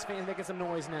Jewell's fans making some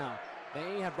noise now.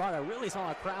 They have brought a really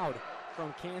solid crowd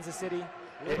from Kansas City,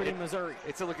 Liberty, Missouri.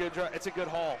 It's a good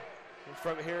haul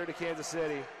from here to Kansas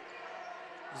City.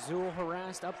 Zool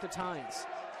harassed up to Tynes.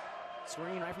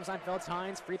 Screen right from Steinfeld.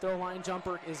 Tynes, free throw line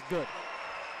jumper is good.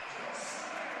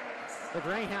 The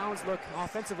Greyhounds look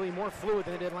offensively more fluid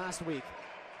than they did last week.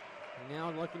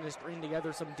 Now looking to string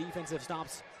together some defensive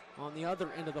stops on the other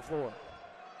end of the floor.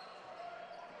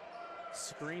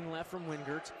 Screen left from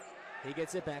Wingert. He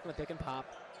gets it back on the pick and pop.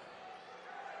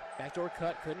 Backdoor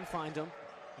cut, couldn't find him.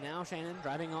 Now Shannon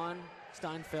driving on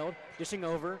Steinfeld, dishing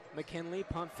over. McKinley,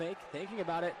 pump fake, thinking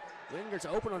about it. Wingert's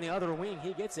open on the other wing,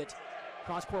 he gets it.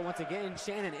 Cross court once again,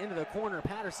 Shannon into the corner.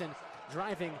 Patterson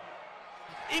driving.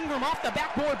 Ingram off the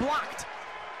backboard, blocked.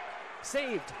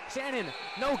 Saved. Shannon,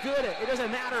 no good. It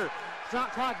doesn't matter.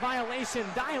 Shot clock violation.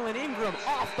 Dylan Ingram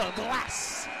off the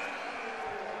glass.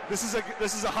 This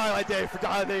is a highlight day for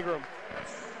Dylan Ingram.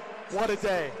 What a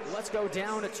day. Let's go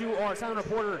down to our sound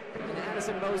reporter,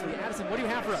 Addison Mosley. Addison, what do you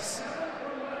have for us?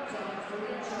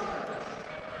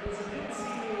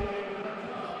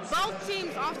 Both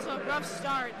teams off to a rough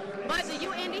start, but the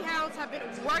UIndy Hounds have been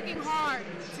working hard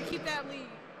to keep that lead.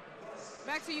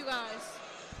 Back to you guys.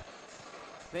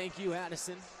 Thank you,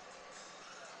 Addison.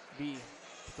 Be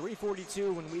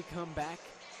 3:42 when we come back.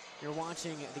 You're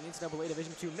watching the NCAA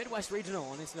Division II Midwest Regional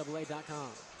on NCAA.com.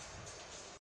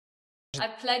 I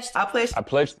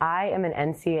pledged. I am an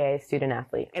NCAA student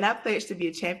athlete. And I pledge to be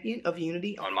a champion of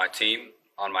unity on my team,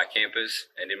 on my campus,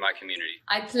 and in my community.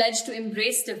 I pledge to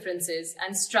embrace differences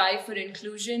and strive for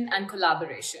inclusion and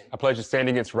collaboration. I pledge to stand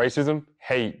against racism,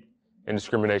 hate, and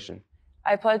discrimination.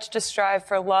 I pledge to strive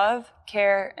for love,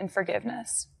 care, and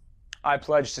forgiveness. I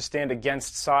pledge to stand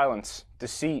against silence,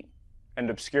 deceit, and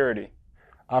obscurity.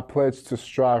 I pledge to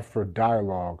strive for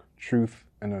dialogue, truth,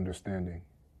 and understanding.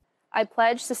 I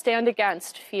pledge to stand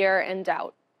against fear and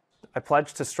doubt. I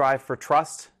pledge to strive for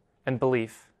trust and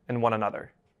belief in one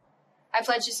another. I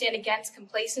pledge to stand against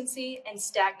complacency and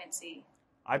stagnancy.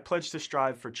 I pledge to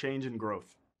strive for change and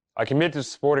growth. I commit to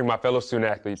supporting my fellow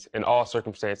student athletes in all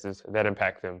circumstances that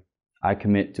impact them. I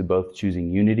commit to both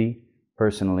choosing unity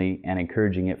personally and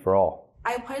encouraging it for all.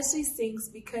 I pledge these things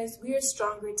because we are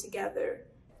stronger together.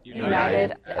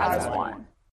 United as one.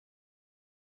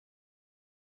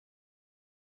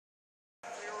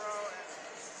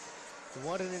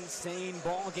 What an insane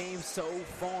ball game so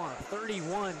far.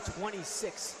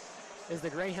 31-26 is the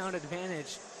Greyhound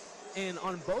advantage. And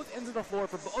on both ends of the floor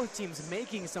for both teams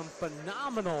making some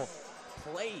phenomenal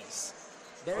plays.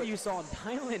 There you saw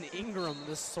Dylan Ingram,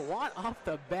 the swat off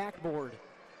the backboard.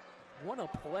 What a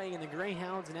play, and the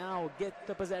Greyhounds now get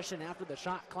the possession after the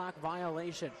shot clock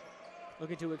violation.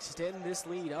 Looking to extend this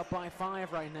lead, up by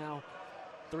 5 right now.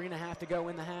 3.5 to go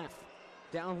in the half.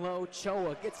 Down low,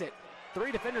 Choa gets it. 3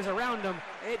 defenders around him.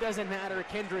 It doesn't matter.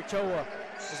 Kendrick Choa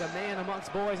is a man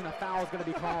amongst boys, and a foul is going to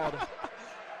be called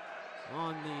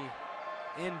on the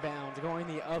inbound, going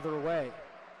the other way.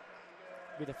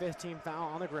 Be the 15th foul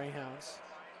on the Greyhounds.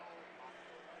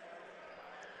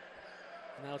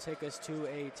 And that'll take us to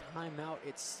a timeout,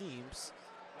 it seems,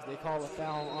 as they call a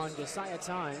foul on Josiah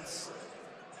Tynes.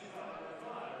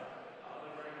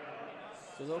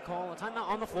 So they'll call a timeout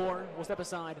on the floor. We'll step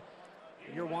aside.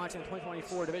 You're watching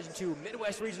 2024 Division II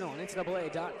Midwest Regional on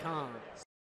NCAA.com.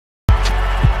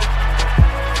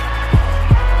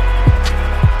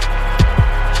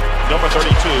 Number 32,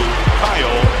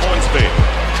 Kyle Hornsby.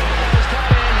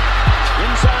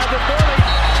 Inside the 30,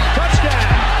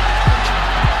 touchdown.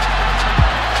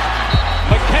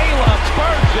 Michaela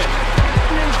burns it.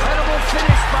 An incredible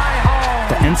finish by Hall.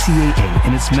 The NCAA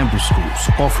and its member schools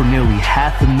offer nearly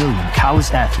 500,000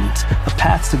 college athletes a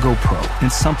path to go pro in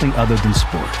something other than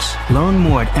sports. Learn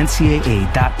more at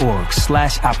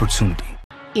ncaa.org/opportunity.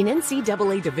 In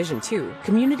NCAA Division II,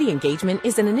 community engagement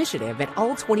is an initiative at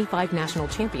all 25 national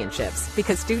championships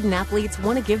because student athletes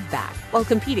want to give back while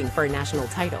competing for a national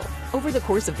title. Over the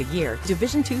course of the year,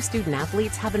 Division II student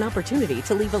athletes have an opportunity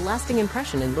to leave a lasting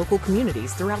impression in local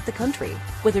communities throughout the country.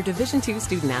 Whether Division II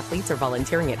student athletes are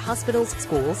volunteering at hospitals,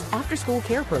 schools, after-school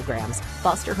care programs,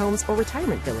 foster homes, or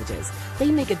retirement villages,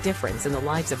 they make a difference in the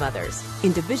lives of others.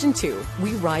 In Division II,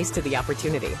 we rise to the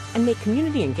opportunity and make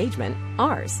community engagement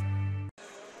ours.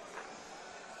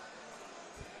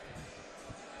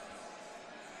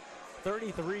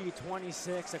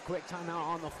 33-26, a quick timeout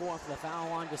on the floor for the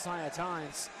foul on Josiah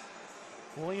Tynes.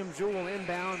 William Jewell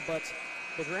inbound, but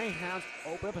the Greyhounds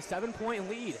open up a 7-point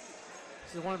lead.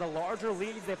 This is one of the larger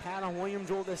leads they've had on William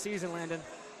Jewell this season, Landon.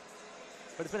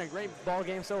 But it's been a great ball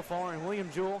game so far, and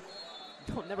William Jewell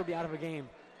don't never be out of a game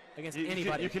against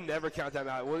anybody. You can never count them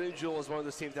out. William Jewell is one of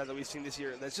those teams that we've seen this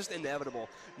year. That's just inevitable.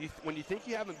 When you think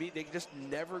you haven't beat, they just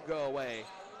never go away.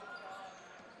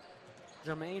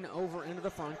 Jermaine over into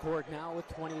the front court now with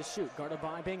 20 to shoot. Guarded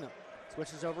by Bingham.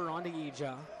 Switches over onto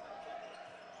Eja.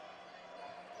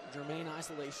 Jermaine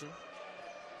isolation.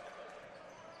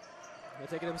 He'll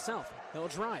take it himself. He'll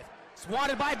drive.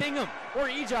 Swatted by Bingham or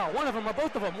Eja. One of them or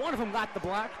both of them. One of them got the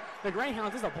block. The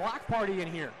Greyhounds, there's a block party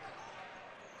in here.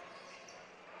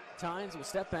 Tynes will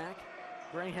step back.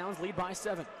 Greyhounds lead by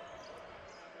 7.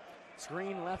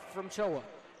 Screen left from Choa.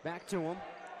 Back to him.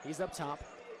 He's up top.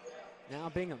 Now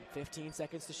Bingham, 15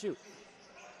 seconds to shoot.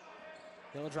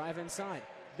 He'll drive inside.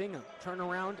 Bingham, turn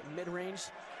around, mid-range.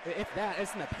 If that,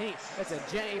 it's in the paint. That's a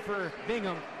J for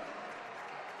Bingham.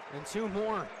 And 2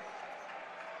 more.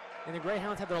 And the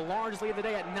Greyhounds have their largest lead of the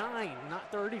day at 9,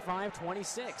 not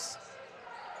 35-26.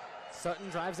 Sutton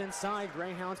drives inside.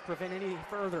 Greyhounds prevent any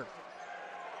further.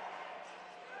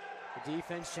 The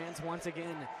defense chants once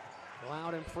again.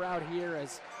 Loud and proud here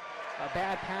as a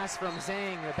bad pass from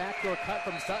Zhang. The backdoor cut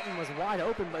from Sutton was wide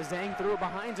open, but Zhang threw it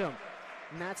behind him.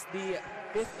 And that's the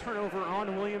 5th turnover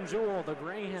on William Jewell. The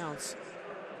Greyhounds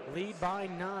lead by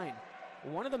 9.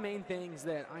 One of the main things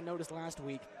that I noticed last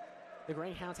week, the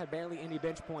Greyhounds had barely any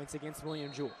bench points against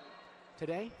William Jewell.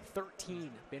 Today,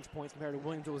 13 bench points compared to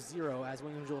William Jewell's 0, as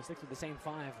William Jewell sticks with the same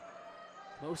 5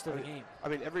 most of the game. I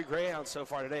mean, every Greyhound so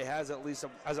far today has at least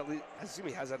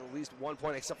 1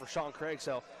 point, except for Sean Craig.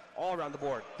 So all around the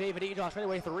board. David Eja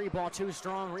straightaway 3, ball too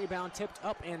strong, rebound tipped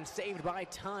up and saved by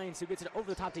Tynes, who gets it over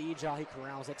the top to Eja. He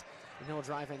corrals it, and he'll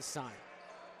drive inside.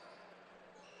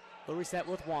 He'll reset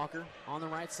with Walker on the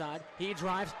right side. He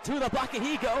drives to the bucket.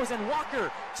 He goes, and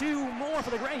Walker 2 more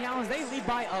for the Greyhounds. They lead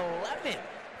by 11.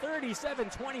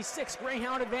 37-26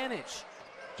 Greyhound advantage.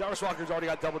 Jarvis Walker's already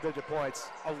got double-digit points.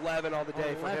 11 on the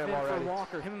day for him already. 11 for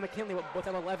Walker. Him and McKinley both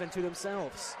have 11 to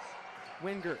themselves.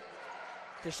 Wingert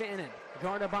to Shannon.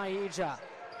 Guarded by Eja.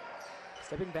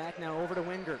 Stepping back now over to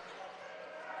Wingert.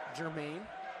 Jermaine.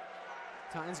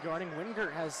 Tynes guarding.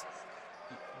 Wingert has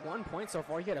 1 point so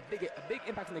far. He had a big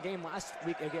impact in the game last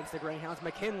week against the Greyhounds.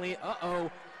 McKinley,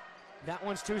 that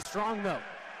one's too strong though.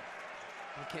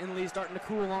 McKinley starting to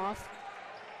cool off.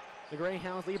 The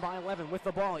Greyhounds lead by 11 with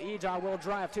the ball. Eja will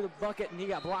drive to the bucket, and he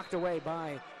got blocked away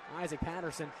by Isaac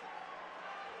Patterson.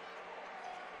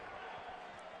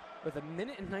 With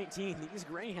 1:19, these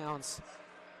Greyhounds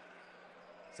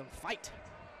some fight.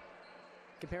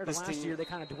 Compared to last year, they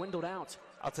kind of dwindled out.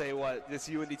 I'll tell you what, this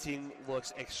UIndy team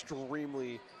looks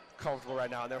extremely comfortable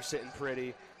right now. They're sitting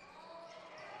pretty.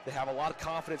 They have a lot of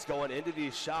confidence going into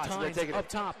these shots. Tynes up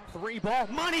top, 3-ball,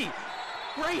 money!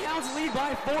 Greyhounds lead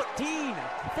by 14,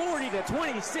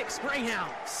 40-26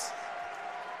 Greyhounds.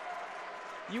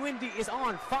 UIndy is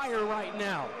on fire right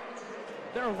now.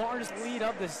 Their largest lead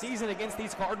of the season against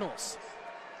these Cardinals.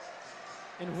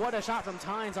 And what a shot from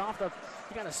Tynes off the,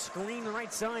 he got a screen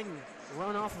right side and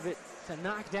run off of it to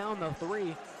knock down the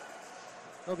 3.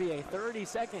 There'll be a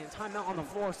 30-second timeout on the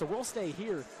floor, so we'll stay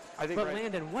here. But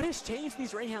Landon, what has changed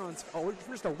these Greyhounds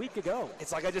just a week ago?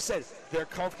 It's like I just said, they're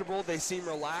comfortable, they seem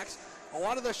relaxed. A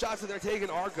lot of the shots that they're taking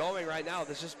are going right now.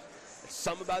 There's just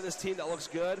something about this team that looks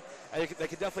good. And they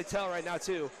can definitely tell right now,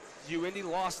 too. UIndy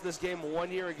lost this game 1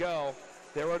 year ago.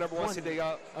 They were number 1 seed. They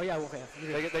got. Oh yeah, okay.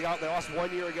 They lost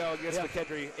 1 year ago against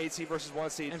McKendree, 8 seed versus 1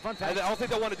 seed. And fun fact, I don't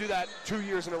think they want to do that 2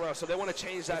 years in a row. So they want to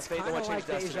change that fate. They want to change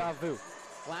destiny. Deja vu.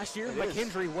 Last year,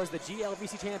 McKendree was the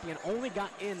GLVC champion. Only got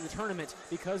in the tournament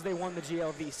because they won the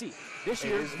GLVC. This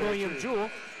year, William Jewell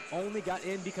only got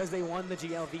in because they won the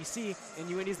GLVC, and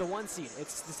UIndy's the 1 seed.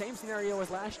 It's the same scenario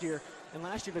as last year. And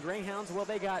last year, the Greyhounds, well,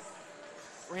 they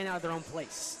ran out of their own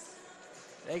place.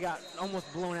 They got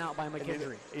almost blown out by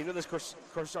McKendree. You know this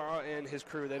Corsara and his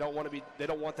crew. They don't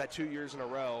want that 2 years in a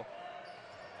row.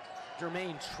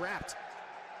 Jermaine trapped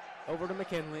over to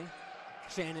McKinley.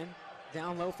 Shannon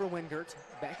down low for Wingert.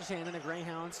 Back to Shannon. The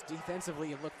Greyhounds defensively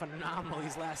have looked phenomenal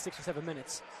these last 6 or 7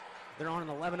 minutes. They're on an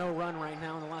 11-0 run right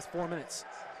now in the last 4 minutes.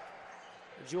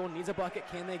 Jewell needs a bucket.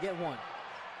 Can they get one?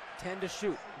 10 to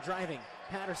shoot. Driving.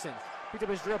 Patterson picked up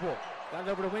his dribble. Got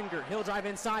it over to Wingert. He'll drive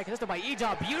inside. Contested by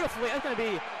Ejab beautifully. That's going to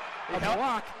be a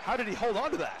block. How did he hold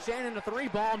on to that? Shannon, a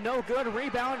 3-ball. No good.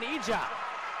 Rebound, Ejab.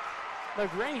 The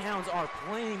Greyhounds are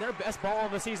playing their best ball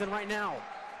of the season right now.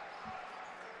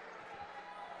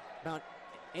 About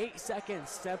 8 seconds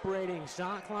separating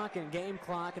shot clock and game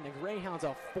clock, and the Greyhounds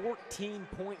a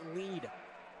 14-point lead.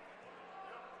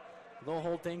 They'll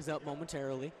hold things up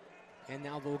momentarily, and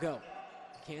now they'll go.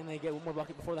 Can they get one more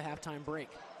bucket before the halftime break?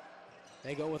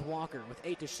 They go with Walker with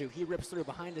 8 to shoot. He rips through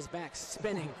behind his back,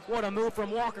 spinning. What a move from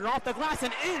Walker off the glass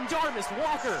and in Jarvis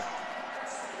Walker.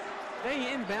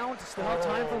 They inbound, still have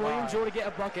time for William Jewell to get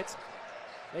a bucket.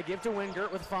 They give to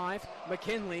Wingert with 5.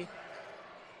 McKinley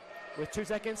with 2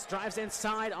 seconds, drives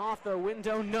inside off the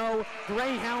window. No.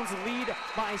 Greyhounds lead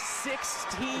by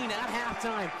 16 at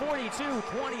halftime.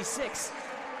 42-26.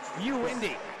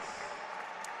 UIndy.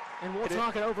 And we'll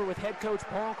talk it over with head coach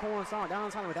Paul Colasar. Down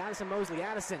on time with Addison Mosley.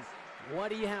 Addison, what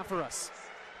do you have for us?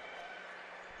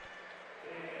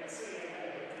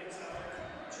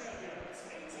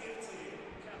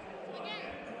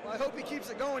 I hope he keeps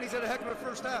it going. He's had a heck of a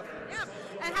first half. Yeah.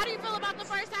 And how do you feel about the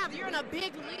first half? You're in a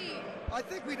big lead. I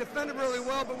think we defended really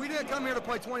well, but we didn't come here to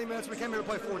play 20 minutes. We came here to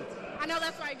play 40. I know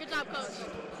that's right. Good job, Coach.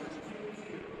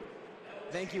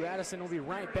 Thank you, Addison. We'll be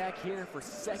right back here for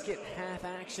second half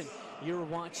action. You're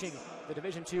watching the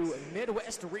Division II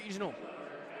Midwest Regional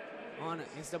on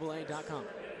NCAA.com.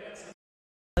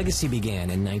 Legacy began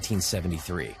in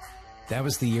 1973. That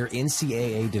was the year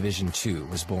NCAA Division II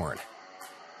was born.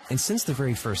 And since the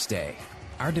very first day,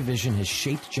 our division has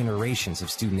shaped generations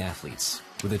of student athletes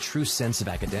with a true sense of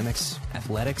academics,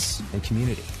 athletics, and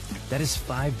community. That is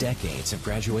 5 decades of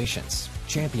graduations,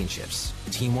 championships,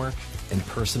 teamwork, and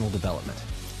personal development.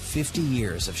 50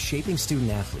 years of shaping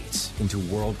student athletes into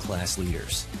world-class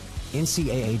leaders.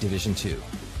 NCAA Division II.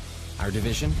 Our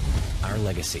division, our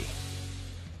legacy.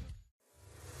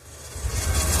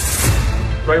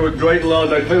 Play with great love.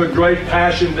 They play with great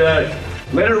passion.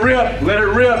 Let it rip, let it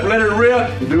rip, let it rip.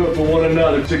 And do it for one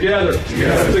another. Together,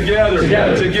 together, together,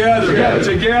 together, together, together,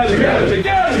 together,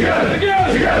 together,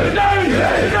 together, together.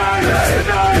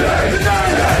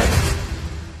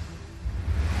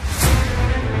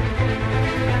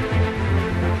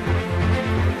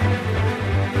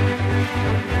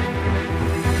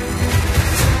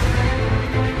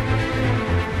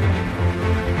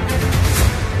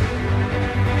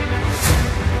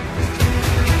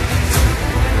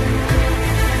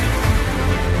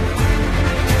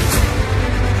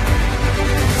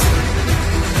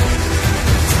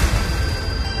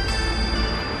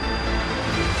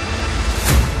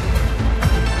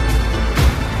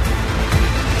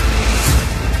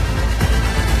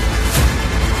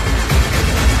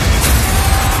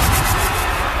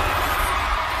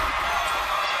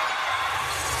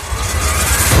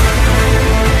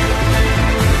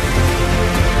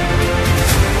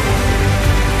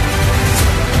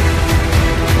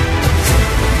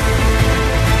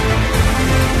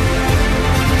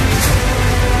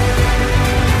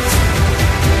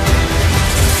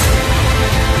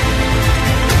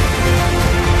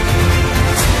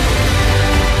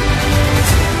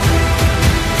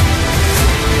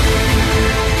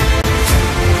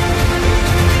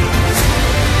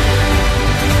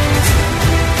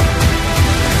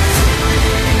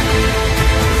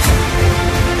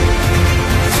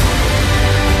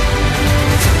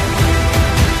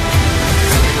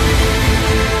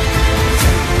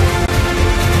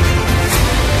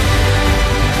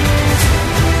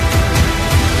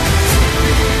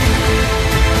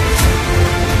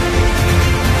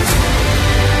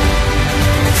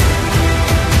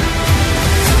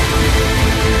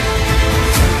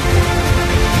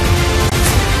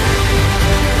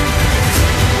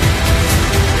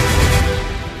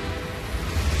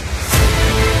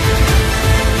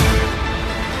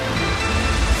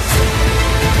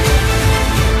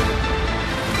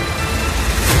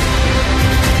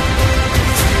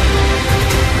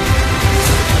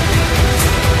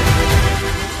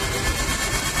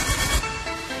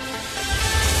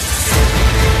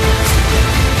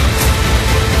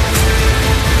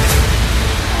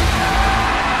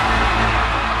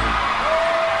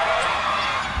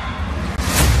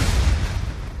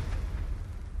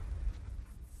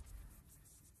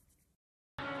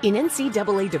 In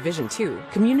NCAA Division II,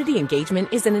 community engagement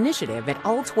is an initiative at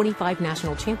all 25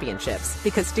 national championships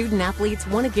because student-athletes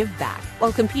want to give back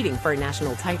while competing for a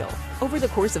national title. Over the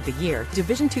course of the year,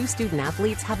 Division II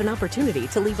student-athletes have an opportunity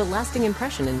to leave a lasting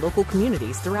impression in local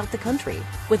communities throughout the country.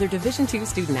 Whether Division II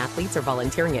student-athletes are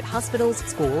volunteering at hospitals,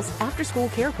 schools, after-school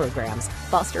care programs,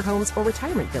 foster homes, or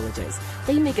retirement villages,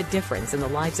 they make a difference in the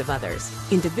lives of others.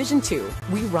 In Division II,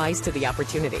 we rise to the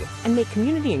opportunity and make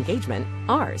community engagement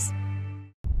ours.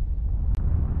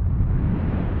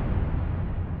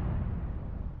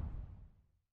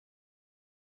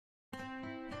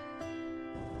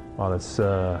 Well, it's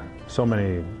so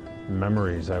many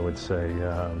memories, I would say.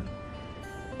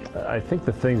 I think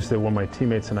the things that when my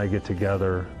teammates and I get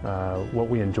together, what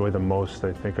we enjoy the most,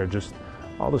 I think, are just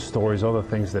all the stories, all the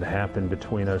things that happen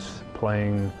between us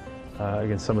playing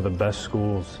against some of the best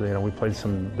schools. You know, we played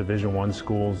some Division I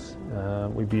schools.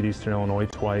 We beat Eastern Illinois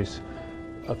twice.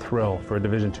 A thrill for a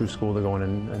Division II school to go in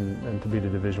and to beat a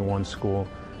Division I school.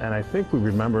 And I think we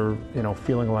remember, you know,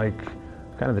 feeling like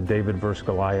kind of the David versus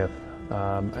Goliath.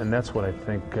 And that's what I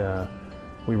think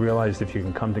we realized, if you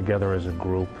can come together as a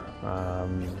group,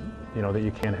 you know, that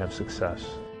you can have success.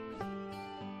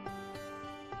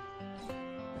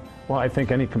 Well, I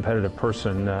think any competitive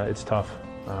person, it's tough.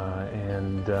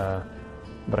 But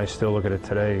I still look at it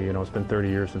today. You know, it's been 30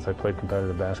 years since I played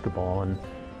competitive basketball, and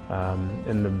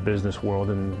in the business world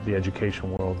and the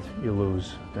education world, you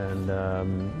lose, and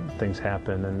things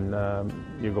happen, and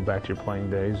you go back to your playing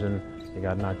days, and you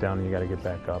got knocked down, and you got to get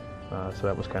back up. So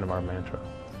that was kind of our mantra.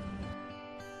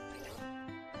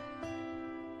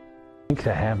 I think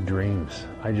to have dreams.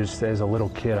 As a little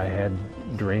kid, I had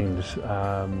dreams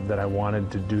that I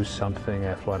wanted to do something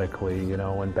athletically, you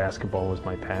know, and basketball was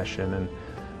my passion. And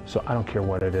so I don't care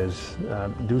what it is,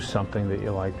 do something that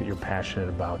you like, that you're passionate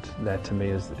about. That to me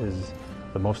is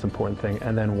the most important thing,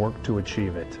 and then work to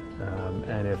achieve it.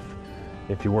 And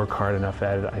if you work hard enough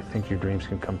at it, I think your dreams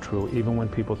can come true, even when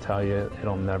people tell you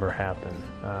it'll never happen.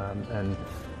 And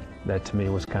that to me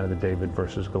was kind of the David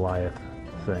versus Goliath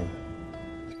thing.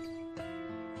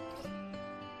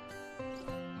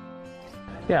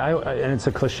 Yeah, and it's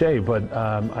a cliche, but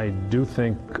I do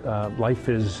think life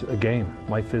is a game.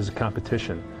 Life is a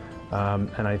competition.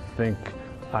 And I think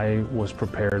I was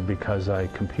prepared because I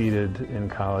competed in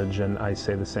college, and I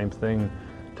say the same thing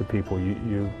to people.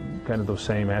 You kind of those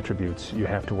same attributes. You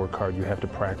have to work hard, you have to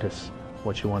practice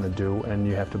what you want to do, and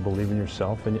you have to believe in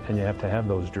yourself, and you have to have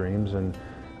those dreams, and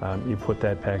you put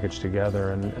that package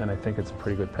together, and I think it's a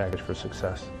pretty good package for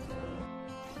success.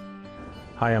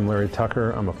 Hi, I'm Larry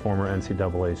Tucker. I'm a former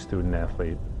NCAA student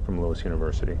athlete from Lewis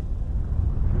University.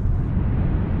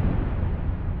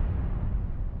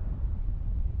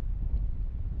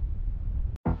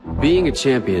 Being a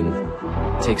champion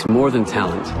takes more than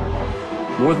talent,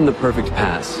 more than the perfect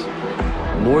pass,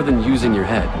 more than using your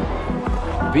head.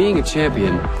 Being a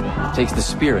champion takes the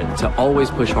spirit to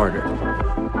always push harder,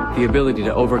 the ability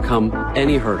to overcome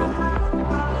any hurdle,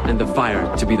 and the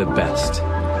fire to be the best.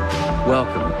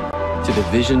 Welcome to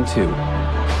Division II,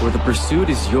 where the pursuit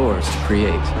is yours to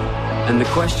create. And the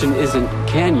question isn't,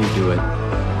 can you do it?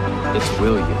 It's,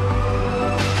 will you?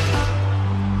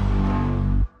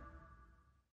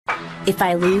 If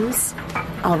I lose,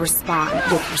 I'll respond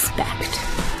with respect.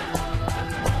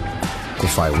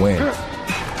 If I win,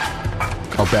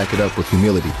 I'll back it up with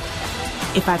humility.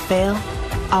 If I fail,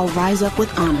 I'll rise up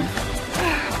with honor.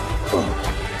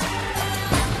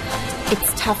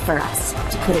 It's tough for us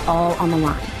to put it all on the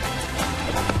line.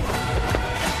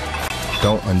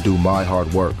 Don't undo my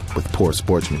hard work with poor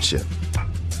sportsmanship.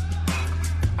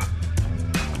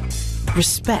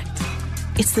 Respect.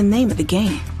 It's the name of the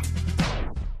game.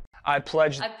 I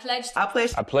pledge.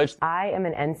 I am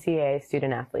an NCAA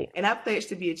student athlete. And I pledge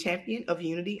to be a champion of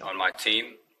unity on my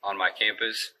team, on my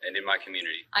campus, and in my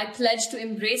community. I pledge to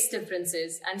embrace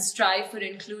differences and strive for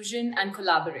inclusion and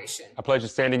collaboration. I pledge to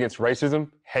stand against racism,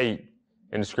 hate,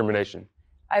 and discrimination.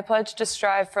 I pledge to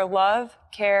strive for love,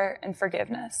 care, and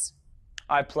forgiveness.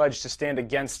 I pledge to stand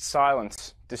against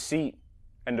silence, deceit,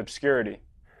 and obscurity.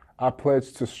 I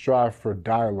pledge to strive for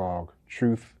dialogue,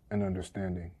 truth, and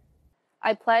understanding.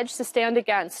 I pledge to stand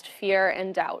against fear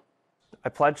and doubt. I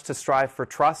pledge to strive for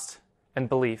trust and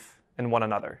belief in one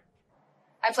another.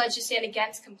 I pledge to stand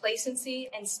against complacency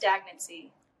and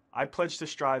stagnancy. I pledge to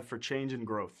strive for change and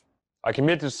growth. I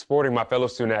commit to supporting my fellow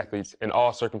student athletes in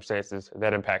all circumstances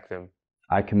that impact them.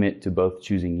 I commit to both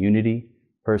choosing unity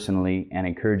personally and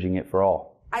encouraging it for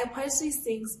all. I pledge these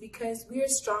things because we are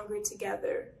stronger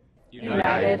together.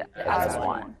 United as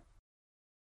one.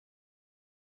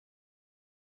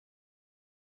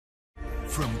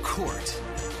 From court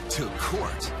to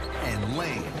court and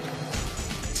lane,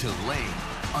 to lane,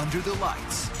 under the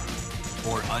lights,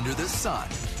 or under the sun.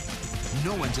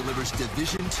 No one delivers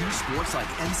Division II sports like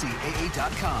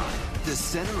NCAA.com. The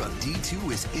center of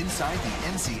D2 is inside the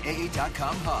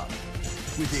NCAA.com hub,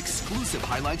 with exclusive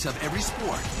highlights of every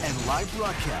sport and live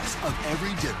broadcasts of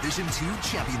every Division II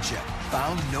championship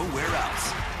found nowhere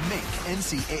else. Make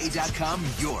NCAA.com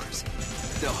yours,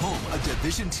 the home of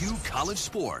Division II college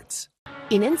sports.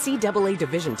 In NCAA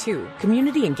Division II,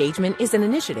 community engagement is an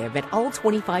initiative at all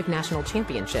 25 national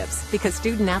championships because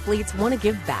student athletes want to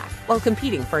give back while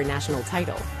competing for a national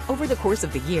title. Over the course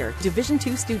of the year, Division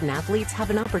II student athletes have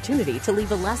an opportunity to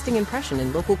leave a lasting impression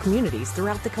in local communities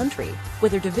throughout the country.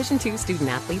 Whether Division II student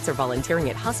athletes are volunteering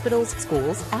at hospitals,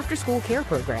 schools, after-school care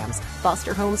programs,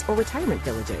 foster homes, or retirement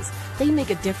villages, they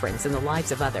make a difference in the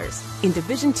lives of others. In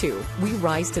Division II, we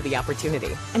rise to the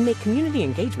opportunity and make community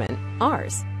engagement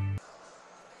ours.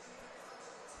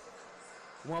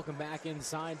 Welcome back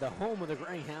inside the home of the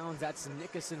Greyhounds. That's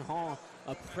Nicoson Hall.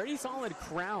 A pretty solid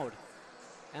crowd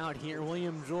out here.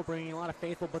 William Jewell bringing a lot of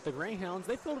faithful, but the Greyhounds,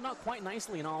 they filled it out quite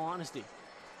nicely in all honesty.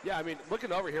 Yeah, I mean,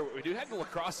 looking over here, we do have the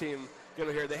lacrosse team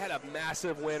over here. They had a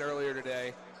massive win earlier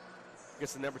today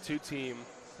against the number 2 team.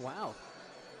 Wow.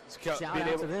 Shout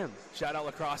out to them. Shout out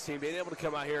lacrosse team, being able to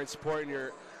come out here and support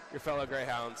your fellow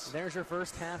Greyhounds. There's your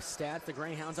first half stats. The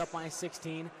Greyhounds up by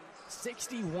 16,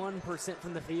 61%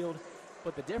 from the field.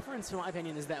 But the difference, in my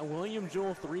opinion, is that William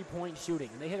Jewell three-point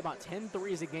shooting. They hit about 10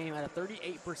 threes a game at a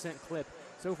 38% clip.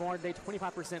 So far today,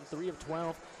 25%, 3 of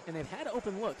 12. And they've had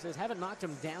open looks. They just haven't knocked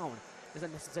them down.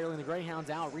 Isn't necessarily the Greyhounds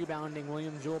out, rebounding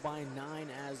William Jewell by 9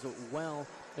 as well.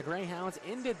 The Greyhounds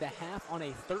ended the half on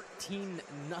a 13-0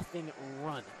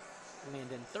 run.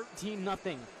 Landon,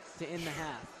 13-0 to end the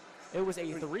half. It was a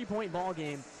three-point ball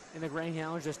game, and the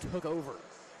Greyhounds just took over.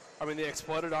 I mean, they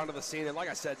exploded onto the scene, and like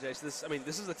I said, Jason,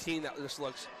 this is a team that just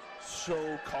looks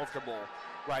so comfortable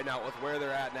right now with where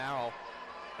they're at now.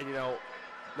 And, you know,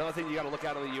 another thing you got to look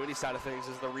at on the UIndy side of things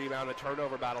is the rebound and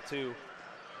turnover battle, too.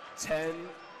 10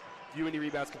 UIndy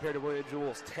rebounds compared to William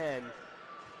Jewell's 10,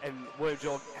 and William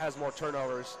Jewell has more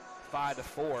turnovers,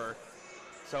 5-4.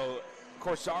 So,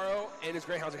 Corsaro and his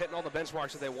Greyhounds are hitting all the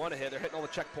benchmarks that they want to hit. They're hitting all the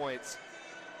checkpoints.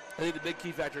 I think the big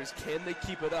key factor is, can they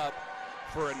keep it up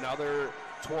for another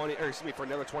 20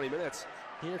 minutes?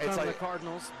 Here come the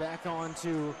Cardinals back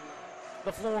onto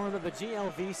the floor of the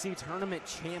GLVC tournament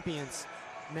champions.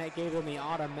 Matt gave them the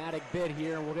automatic bid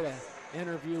here, and we'll get an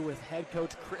interview with head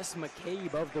coach Chris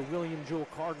McCabe of the William Jewell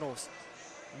Cardinals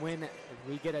when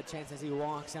we get a chance as he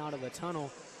walks out of the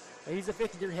tunnel. He's a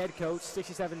fifth-year head coach,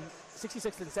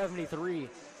 66 and 73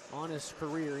 on his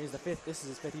career. He's the fifth. This is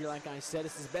his 5th year, like I said.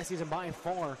 This is his best season by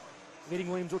far, leading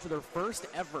William Jewell to their first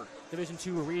ever Division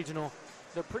II regional.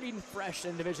 They're pretty fresh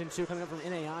in Division II, coming up from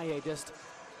NAIA just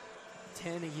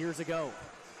 10 years ago.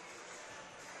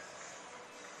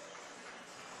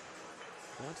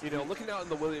 You know, looking out in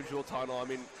the William Jewell tunnel, I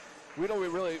mean, we don't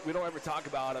ever talk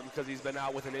about him because he's been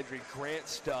out with an injury. Grant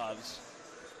Stubbs,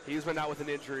 he's been out with an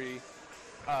injury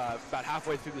about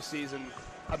halfway through the season.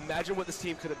 Imagine what this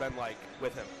team could have been like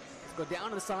with him. Let's go down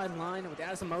to the sideline with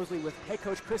Addison Mosley with head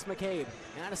coach Chris McCabe.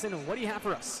 Addison, what do you have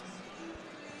for us?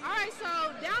 All right, so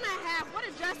down at half, what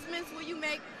adjustments will you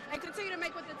make and continue to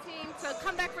make with the team to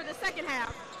come back for the second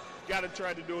half? Got to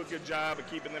try to do a good job of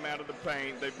keeping them out of the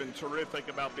paint. They've been terrific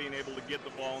about being able to get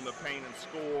the ball in the paint and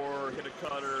score, hit a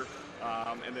cutter,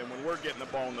 and then when we're getting the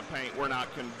ball in the paint, we're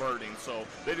not converting. So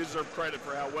they deserve credit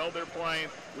for how well they're playing.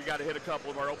 We got to hit a couple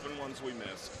of our open ones we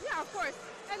missed. Yeah, of course.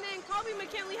 And then Colby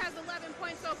McKinley has 11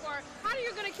 points so far. How are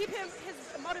you going to keep his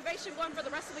motivation going for the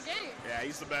rest of the game? Yeah,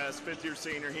 he's the best. 5th-year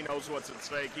senior. He knows what's at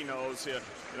stake. He knows,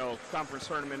 conference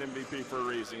tournament MVP for a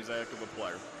reason. He's a heck of a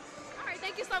player. All right,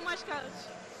 thank you so much, Coach.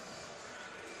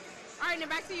 All right, now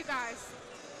back to you guys.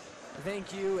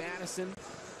 Thank you, Addison.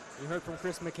 You heard from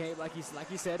Chris McCabe. Like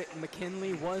he said,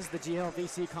 McKinley was the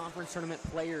GLVC Conference Tournament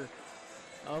Player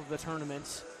of the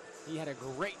tournament. He had a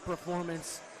great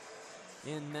performance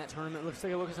in that tournament. Let's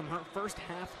take a look at some first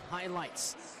half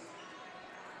highlights.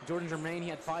 Jordan Germain, he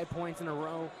had 5 points in a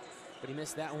row, but he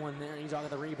missed that one there. He's got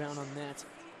the rebound on that.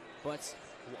 But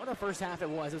what a first half it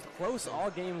was. It was close all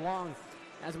game long,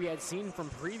 as we had seen from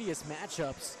previous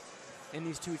matchups in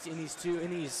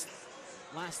these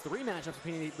last 3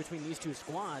 matchups between these two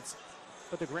squads.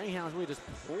 But the Greyhounds really just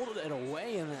pulled it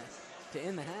away to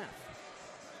end the half.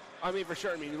 I mean, for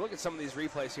sure. I mean, you look at some of these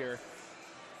replays here.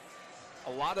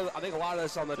 I think a lot of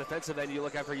this on the defensive end you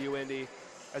look at for UIndy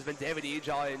has been David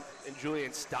Ejala and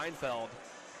Julian Steinfeld.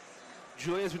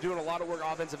 Julian's been doing a lot of work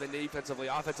offensively and defensively.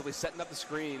 Offensively, setting up the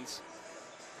screens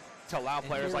to allow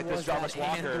players like this Jarvis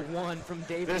Walker. One from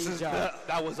David Ejala.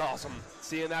 That was awesome.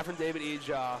 Seeing that from David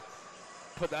Ejala.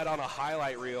 put that on a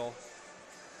highlight reel.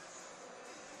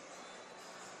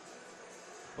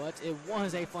 But it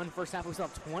was a fun first half. We still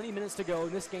have 20 minutes to go.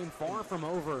 This game far from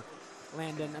over,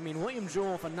 Landon. I mean, William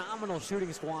Jewell, phenomenal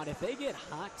shooting squad. If they get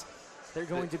hot, they're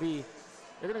going to be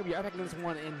right back in this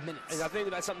one in minutes. And I think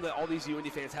that's something that all these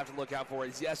UIndy fans have to look out for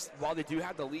is, yes, while they do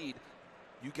have the lead,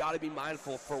 you got to be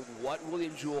mindful for what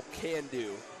William Jewell can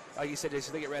do. Like you said,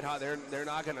 Jason, they get red hot, they're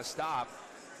not going to stop.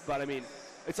 But, I mean,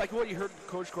 it's like what you heard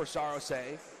Coach Corsaro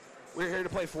say. We're here to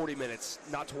play 40 minutes,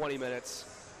 not 20 minutes.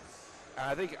 And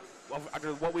I think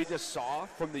after what we just saw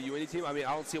from the UIndy team, I mean,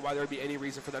 I don't see why there would be any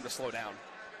reason for them to slow down.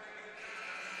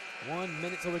 1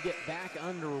 minute till we get back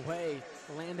underway.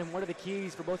 Landon, what are the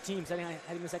keys for both teams heading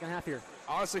the second half here?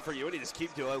 Honestly, for UIndy, just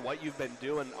keep doing what you've been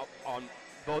doing on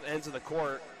both ends of the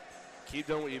court. Keep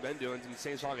doing what you've been doing, the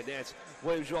same song and dance.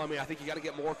 William Jewell, I mean, I think you got to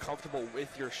get more comfortable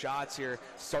with your shots here.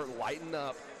 Start lighting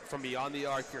up from beyond the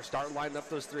arc here. Start lighting up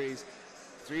those threes.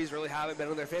 Threes really haven't been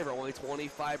in their favor, only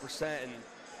 25%. And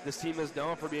this team is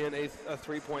known for being a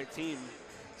three-point team,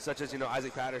 such as,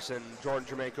 Isaac Patterson, Jordan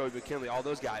Jermaine, Kobe McKinley, all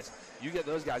those guys. You get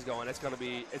those guys going, it's going to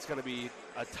be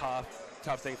a tough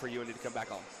thing for UIndy to come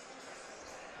back on.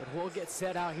 But we'll get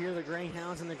set out here. The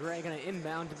Greyhounds and the Grey going to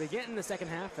inbound to begin the second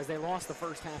half as they lost the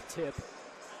first half tip.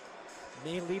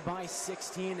 They lead by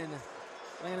 16, and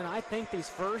Landon, I think these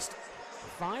first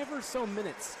 5 or so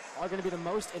minutes are going to be the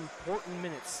most important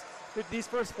minutes. These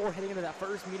first 4 heading into that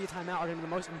first media timeout are going to be the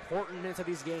most important minutes of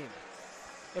these games.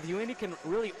 If UIndy can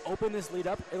really open this lead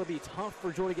up, it'll be tough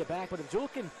for Jewell to get back. But if Jewell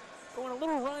can go on a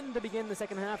little run to begin the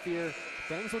second half here,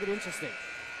 things will get interesting.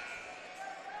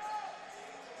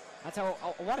 That's how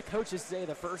a lot of coaches say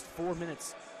the first 4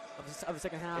 minutes of the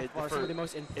second half are some of the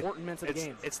most important minutes of the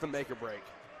game. It's the make or break.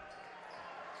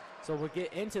 So we'll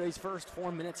get into these first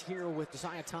 4 minutes here with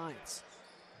Josiah Tynes.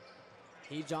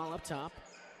 Ejal up top.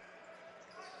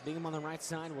 Bingham on the right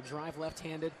side will drive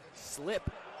left-handed, slip,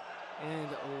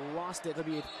 and lost it. It'll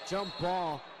be a jump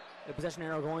ball. The possession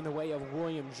arrow going the way of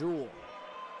William Jewell.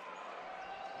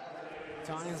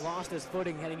 Tynes lost his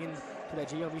footing heading into that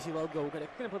GLVC logo. We're going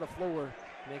to put the floor,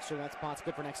 make sure that spot's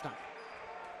good for next time.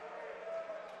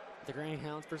 The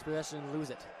Greyhounds first possession lose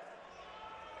it.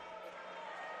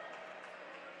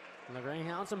 And the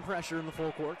Greyhounds some pressure in the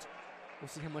full court. We'll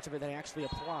see how much of it they actually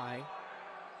apply.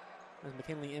 As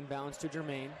McKinley inbounds to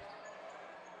Jermaine.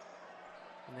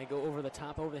 And they go over the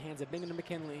top, over the hands of Bingham to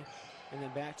McKinley. And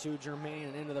then back to Jermaine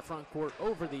and into the front court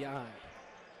over the eye.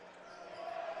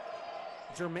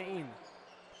 Jermaine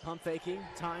pump faking.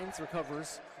 Tynes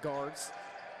recovers, guards.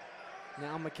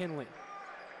 Now McKinley.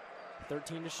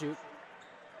 13 to shoot.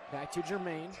 Back to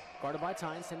Jermaine. Guarded by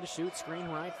Tynes, 10 to shoot. Screen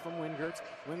right from Wingert.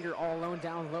 Wingert all alone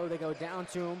down low. They go down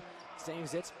to him.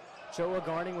 Saves it. Choa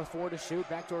guarding with 4 to shoot.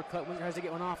 Backdoor cut. Wingert has to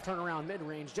get one off. Turnaround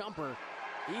mid-range jumper.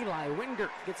 Eli Wingert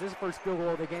gets his first field goal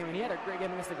of the game, and he had a great game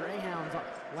against the Greyhounds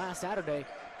last Saturday,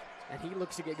 and he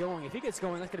looks to get going. If he gets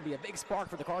going, that's going to be a big spark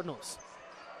for the Cardinals.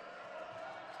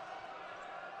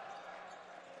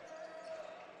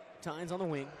 Tynes on the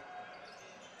wing.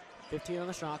 15 on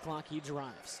the shot clock. He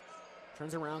drives.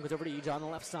 Turns around, goes over to Ejal on the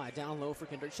left side. Down low for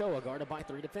Kendrick Choa, guarded by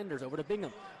 3 defenders. Over to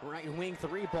Bingham. Right wing,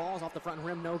 3 balls off the front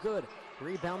rim, no good.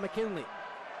 Rebound McKinley.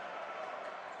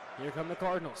 Here come the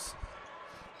Cardinals.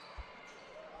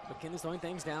 McKinley slowing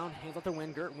things down, hands off to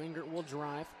Wingert. Wingert will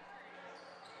drive.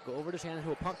 Go over to Shannon, who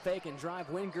will pump fake and drive.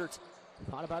 Wingert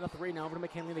thought about a 3, now over to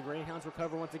McKinley. The Greyhounds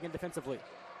recover once again defensively.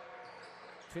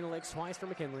 Between the legs twice for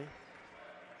McKinley.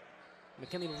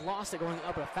 McKinley lost it going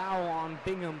up. A foul on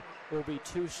Bingham will be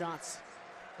 2 shots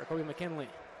for Kobe McKinley.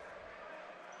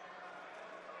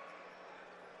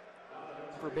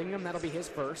 For Bingham, that'll be his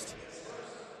first.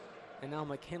 And now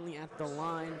McKinley at the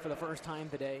line for the first time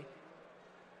today.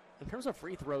 In terms of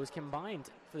free throws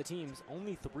combined for the teams,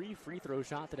 only 3 free throws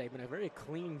shot today, but a very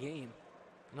clean game,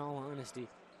 in all honesty.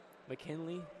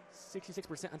 McKinley,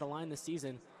 66% at the line this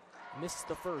season. Missed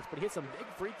the first, but he hit some big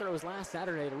free throws last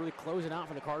Saturday to really close it out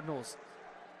for the Cardinals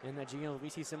in that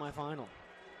GLVC semifinal.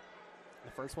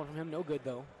 The first one from him, no good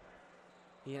though.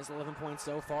 He has 11 points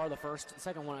so far. The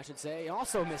second one I should say,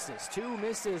 also misses. 2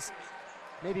 misses,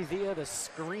 maybe via the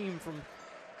scream from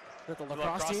the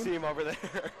lacrosse team over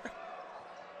there.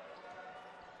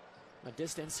 A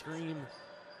distant scream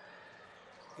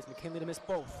gets McKinley to miss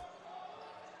both.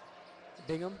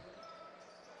 Bingham.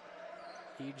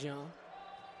 Ejal.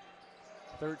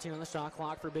 13 on the shot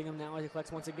clock for Bingham now as he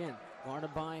collects once again.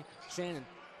 Guarded by Shannon.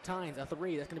 Tynes, a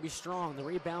 3. That's going to be strong. The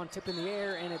rebound tipped in the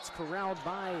air, and it's corralled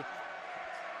by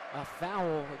a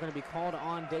foul. They're going to be called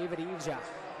on David Ejal.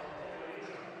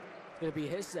 It's going to be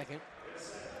his second.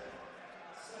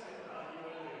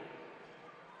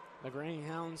 The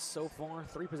Greyhounds so far,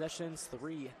 3 possessions,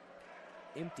 3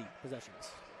 empty possessions.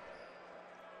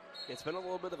 It's been a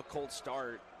little bit of a cold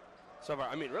start so far.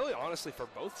 I mean, really, honestly, for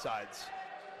both sides.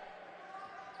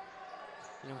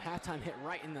 You know, halftime hit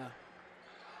right in the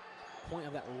point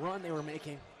of that run they were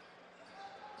making.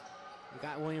 We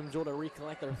got William Jewell to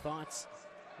recollect their thoughts,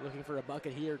 looking for a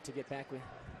bucket here to get back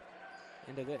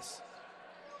into this.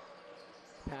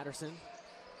 Patterson,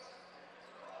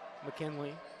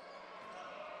 McKinley.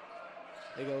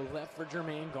 They go left for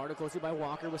Jermaine, guarded closely by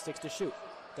Walker with 6 to shoot.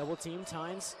 Double team,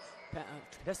 Tynes,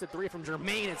 contested 3 from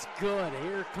Jermaine, it's good.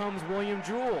 Here comes William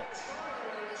Jewell.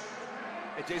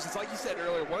 And Jason, it's like you said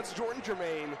earlier, once Jordan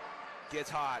Jermaine gets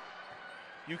hot,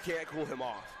 you can't cool him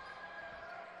off.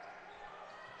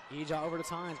 Eja over to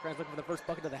Tynes, Grant's looking for the first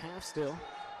bucket of the half still.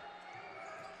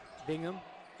 Bingham,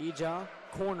 Eja,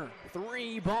 corner,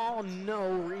 3 ball, no.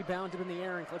 Rebound up in the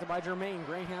air and collected by Jermaine.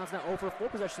 Greyhounds now 0 for 4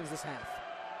 possessions this half.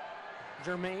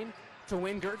 Jermaine to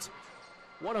Wingert.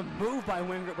 What a move by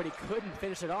Wingert, but he couldn't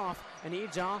finish it off. And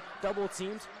Eja, double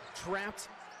teamed, trapped,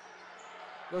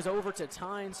 goes over to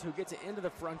Tynes, who gets it into the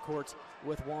front court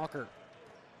with Walker.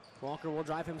 Walker will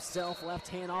drive himself, left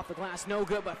hand off the glass, no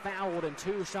good, but fouled, and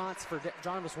 2 shots for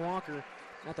Jarvis Walker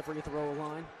at the free throw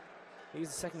line. He's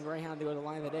the second Greyhound to go to the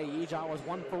line of the day. Eja was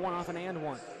 1 for 1 off an and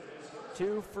one.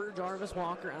 2 for Jarvis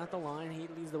Walker at the line. He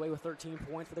leads the way with 13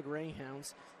 points for the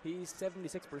Greyhounds. He's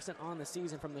 76% on the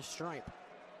season from the stripe.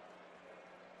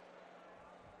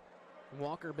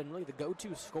 Walker been really the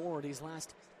go-to scorer these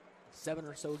last 7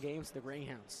 or so games to the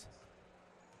Greyhounds.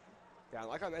 Yeah,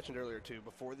 like I mentioned earlier too,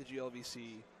 before the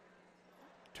GLVC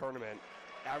tournament,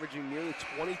 averaging nearly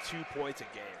 22 points a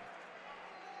game.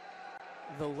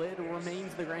 The lid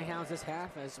remains the Greyhounds this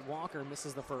half as Walker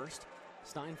misses the first.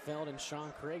 Steinfeld and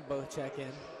Sean Craig both check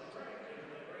in.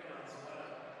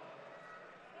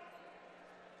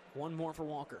 1 more for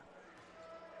Walker.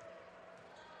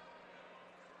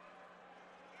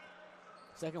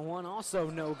 Second one also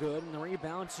no good, and the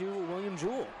rebound to William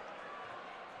Jewell.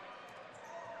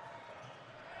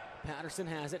 Patterson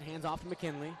has it, hands off to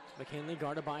McKinley. McKinley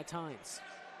guarded by Tynes.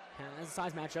 Has a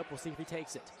size matchup, we'll see if he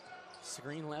takes it.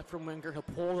 Screen left from Winger, he'll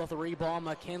pull the 3 ball.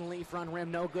 McKinley, front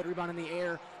rim, no good, rebound in the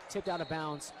air. Tipped out of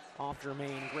bounds off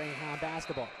Jermaine. Greyhound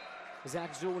basketball.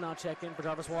 Zach Jewell now check in for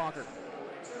Jarvis Walker.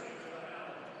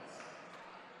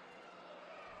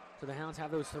 So the Hounds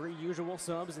have those 3 usual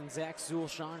subs, and Zach Jewell,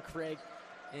 Sean Craig,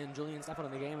 and Julian Steinfeld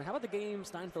in the game. And how about the game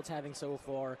Steinfeld's having so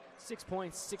far? 6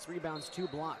 points, 6 rebounds, 2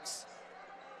 blocks.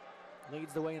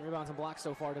 Leads the way in rebounds and blocks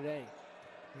so far today.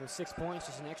 And with 6 points,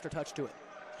 just an extra touch to it.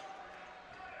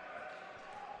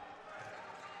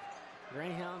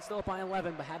 Greyhounds still up by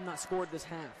 11, but have not scored this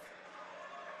half.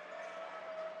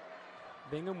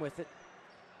 Bingham with it.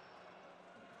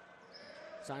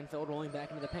 Steinfeld rolling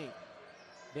back into the paint.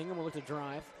 Bingham will look to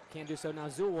drive. Can't do so now.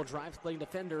 Jewell will drive, splitting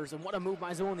defenders, and what a move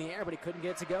by Jewell in the air, but he couldn't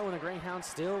get it to go, and the Greyhounds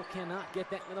still cannot get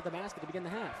that into the basket to begin the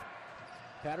half.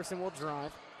 Patterson will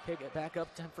drive, pick it back up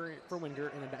for Winger,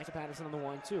 and then back to Patterson on the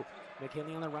 1-2.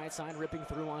 McKinley on the right side, ripping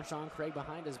through on Sean Craig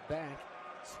behind his back.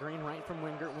 Screen right from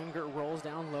Wingert. Wingert rolls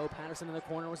down low. Patterson in the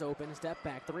corner was open. Step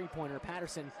back, 3-pointer.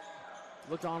 Patterson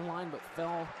looked online but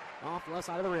fell off the left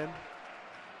side of the rim.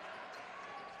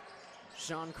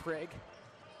 Sean Craig.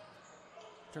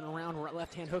 Turn around,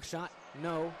 left-hand hook shot.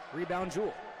 No. Rebound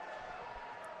Jewell.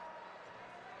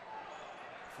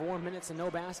 4 minutes and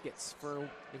no baskets for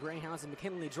the Greyhounds. And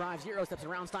McKinley drives, Euro steps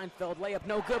around Steinfeld. Layup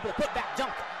no good, but a putback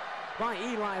dunk by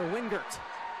Eli Wingert.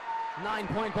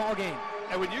 9-point ball game.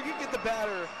 And when you can get the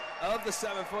better of the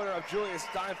 7-footer of Julian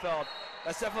Steinfeld,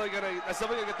 that's definitely gonna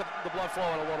get the blood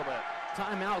flowing a little bit.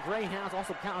 Timeout. Greyhounds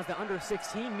also counts the under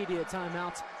 16 media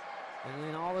timeout. And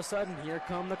then all of a sudden, here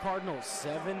come the Cardinals.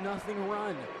 7-0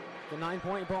 run. The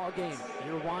 9-point ball game.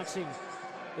 You're watching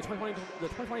the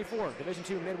 2024 Division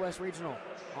II Midwest Regional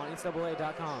on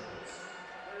NCAA.com.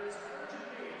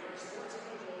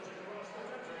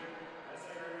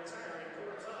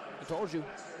 I told you.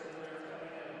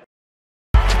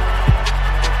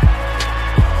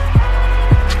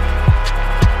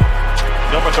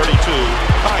 Number 32,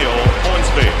 Kyle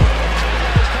Hornsby.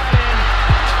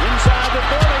 Inside the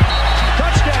 30.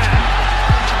 Touchdown.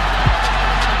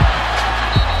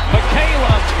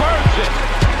 Michaela burns it.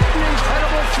 An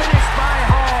incredible finish by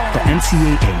Hall. The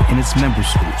NCAA and its member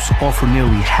schools offer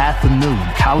nearly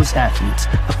 500,000 college athletes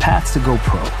a path to go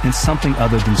pro in something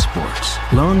other than sports.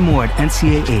 Learn more at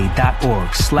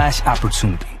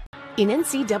ncaa.org/opportunity. In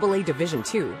NCAA Division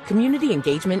II, community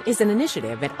engagement is an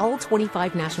initiative at all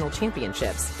 25 national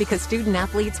championships because student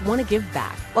athletes want to give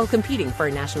back while competing for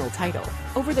a national title.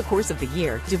 Over the course of the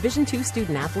year, Division II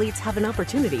student athletes have an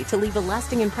opportunity to leave a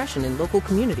lasting impression in local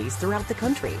communities throughout the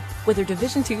country. Whether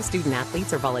Division II student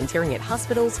athletes are volunteering at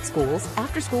hospitals, schools,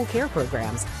 after-school care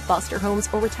programs, foster homes,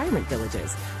 or retirement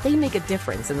villages, they make a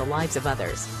difference in the lives of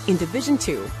others. In Division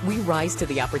II, we rise to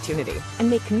the opportunity and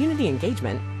make community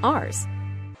engagement ours.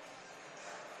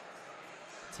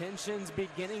 Tensions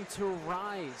beginning to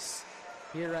rise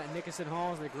here at Nicoson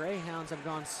Hall as the Greyhounds have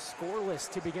gone scoreless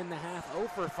to begin the half, 0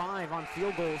 for 5 on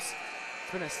field goals.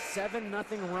 It's been a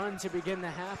 7-0 run to begin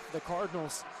the half for the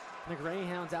Cardinals. The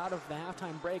Greyhounds out of the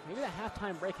halftime break. Maybe the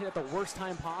halftime break hit at the worst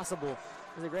time possible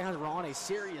as the Greyhounds were on a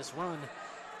serious run.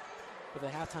 But the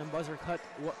halftime buzzer cut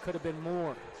what could have been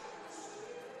more.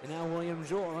 And now William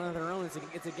Jewell, one of their own.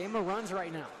 It's a game of runs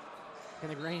right now. Can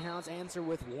the Greyhounds answer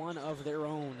with one of their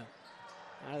own?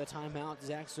 Out of the timeout,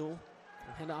 Zach Zool will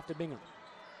hand off to Bingham.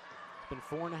 It's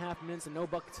been 4.5 minutes and no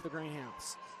buckets for the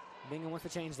Greyhounds. Bingham wants to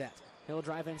change that. He'll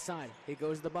drive inside. He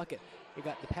goes to the bucket. He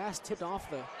got the pass tipped off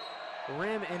the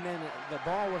rim, and then the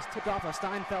ball was tipped off of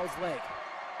Steinfeld's leg.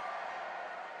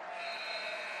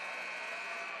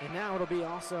 And now it'll be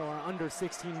also our under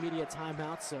 16 media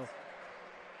timeout, so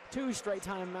 2 straight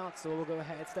timeouts, so we'll go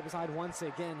ahead, step aside once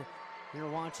again. You're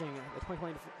watching the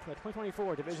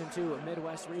 2024 Division II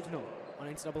Midwest Regional on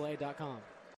NCAA.com.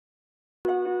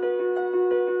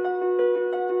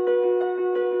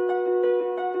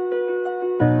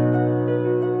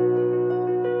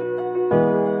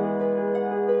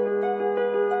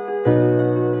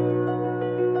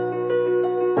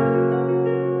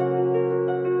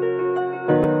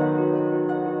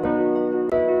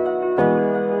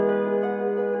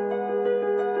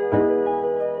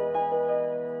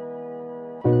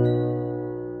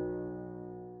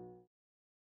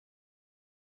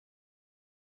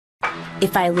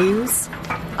 If I lose,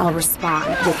 I'll respond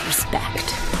with respect.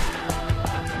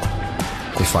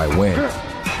 If I win,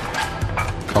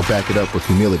 I'll back it up with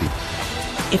humility.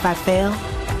 If I fail,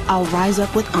 I'll rise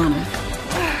up with honor.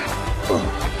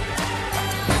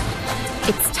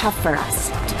 It's tough for us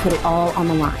to put it all on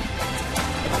the line.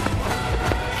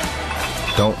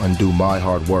 Don't undo my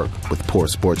hard work with poor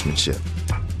sportsmanship.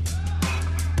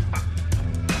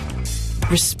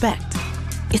 Respect.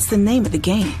 It's the name of the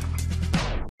game.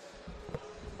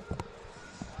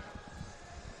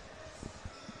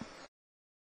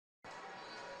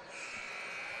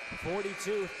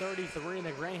 42-33, and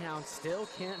the Greyhounds still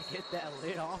can't get that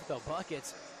lid off the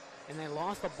buckets. And they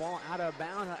lost the ball out of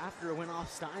bounds after it went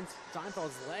off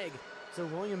Steinfeld's leg. So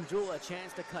William Jewell a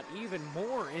chance to cut even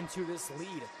more into this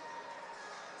lead.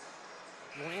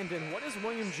 Landon, what has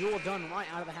William Jewell done right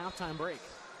out of the halftime break?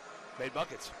 Made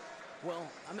buckets. Well,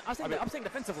 I'm saying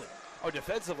defensively. Oh,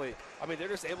 defensively. I mean, they're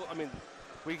just able,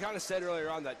 we kind of said earlier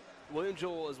on that William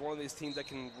Jewell is one of these teams that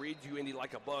can read UIndy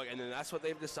like a bug, and then that's what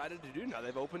they've decided to do now.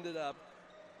 They've opened it up.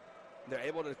 They're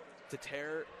able to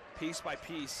tear piece by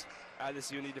piece out of this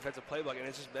UIndy defensive playbook, and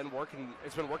it's just been working.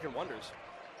 It's been working wonders.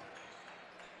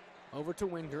 Over to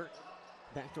Wingert.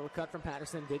 Backdoor cut from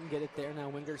Patterson. Didn't get it there. Now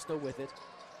Wingert still with it.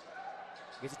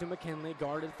 Gets it to McKinley.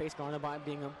 Guarded, face guarded by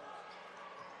Bingham.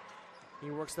 He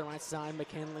works the right side.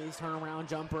 McKinley's turnaround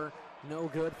jumper. No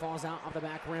good. Falls out off the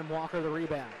back rim. Walker the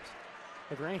rebound.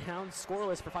 The Greyhounds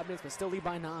scoreless for 5 minutes, but still lead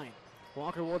by 9.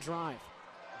 Walker will drive.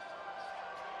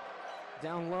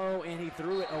 Down low, and he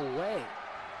threw it away.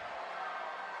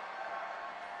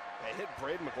 They hit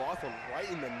Braden McLaughlin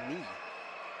right in the knee.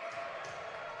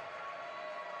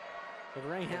 The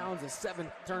Greyhounds, the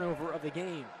 7th turnover of the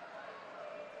game.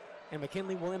 And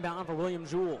McKinley will inbound for William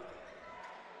Jewell.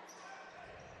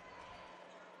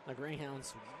 The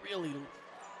Greyhounds really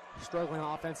struggling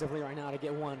offensively right now to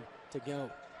get one to go.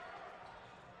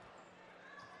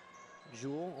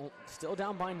 Jewell still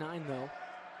down by 9 though.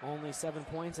 Only 7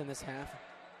 points in this half.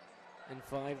 And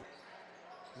 5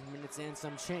 minutes and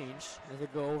some change as they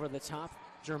go over the top.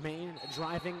 Jermaine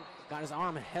driving, got his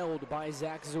arm held by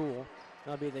Zach Zool.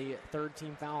 That'll be the 3rd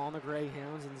team foul on the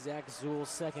Greyhounds, and Zach Zool's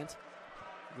 2nd.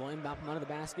 Will inbound from under the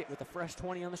basket with a fresh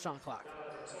 20 on the shot clock.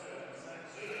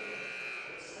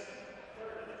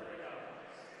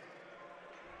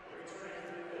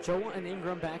 Choa and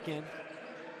Ingram back in.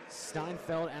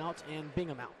 Steinfeld out and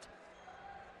Bingham out.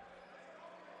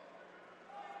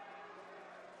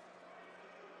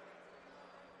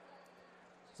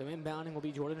 So inbounding will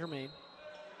be Jordan Jermaine.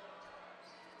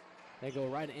 They go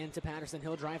right into Patterson.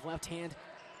 He'll drive left hand.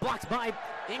 Blocked by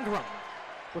Ingram.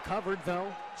 Recovered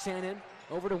though. Shannon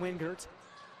over to Wingert.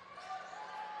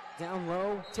 Down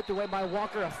low. Tipped away by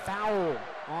Walker. A foul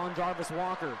on Jarvis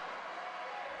Walker.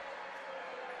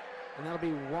 And that'll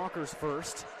be Walker's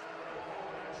first.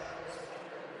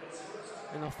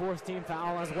 And the 4th team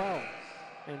foul as well.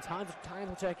 And time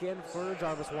will check in for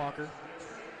Jarvis Walker.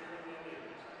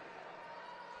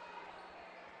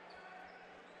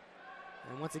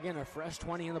 And once again, a fresh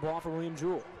 20 in the ball for William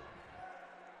Jewell.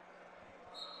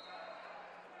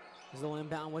 They'll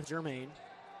inbound with Jermaine.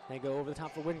 They go over the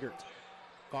top for Wingert.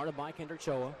 Guarded by Kendrick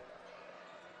Choa.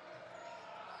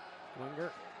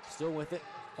 Wingert still with it.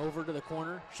 Over to the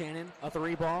corner. Shannon, a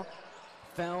 3 ball.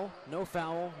 Fell, no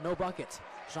foul, no bucket.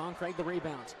 Sean Craig the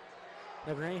rebound.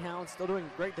 The Greyhounds still doing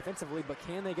great defensively, but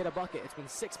can they get a bucket? It's been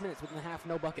 6 minutes within the half,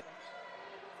 no bucket.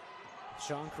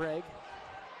 Sean Craig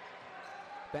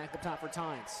back up top for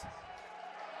Tynes.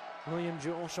 William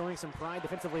Jewell showing some pride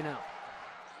defensively now.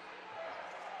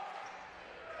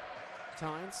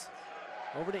 Tynes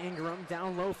over to Ingram,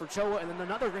 down low for Choa, and then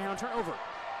another Greyhound turnover.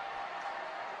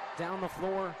 Down the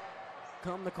floor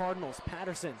come the Cardinals.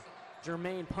 Patterson,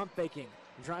 Jermaine pump faking,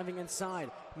 driving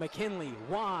inside. McKinley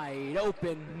wide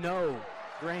open, no.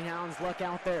 Greyhounds luck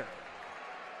out there.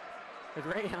 The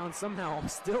Greyhounds somehow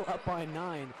still up by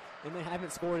 9, and they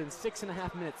haven't scored in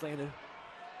 6.5 minutes, Landon.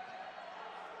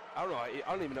 I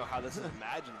don't even know how this is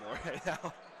imaginable right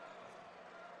now.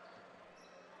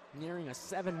 Nearing a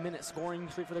 7-minute scoring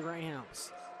streak for the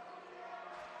Greyhounds.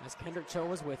 As Kendrick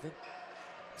Cho is with it.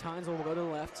 Tynes will go to the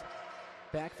left.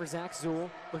 Back for Zach Zool,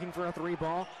 looking for a 3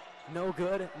 ball. No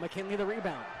good. McKinley the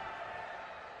rebound.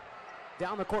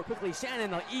 Down the court quickly.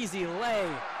 Shannon, the easy lay.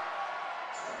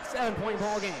 7-point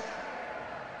ball game.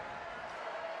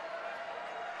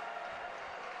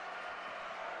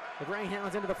 The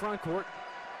Greyhounds into the front court.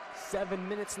 7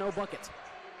 minutes, no bucket.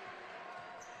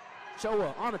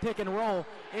 Choa on the pick and roll,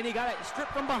 and he got it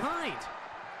stripped from behind.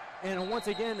 And once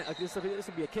again, this will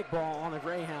be a kickball on the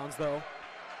Greyhounds, though.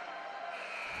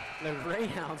 The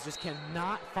Greyhounds just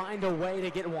cannot find a way to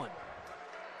get one.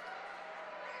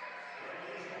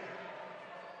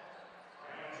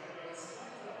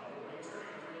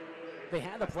 They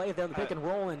had the play there on the pick and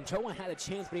roll, and Choa had a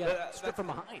chance, but he got stripped from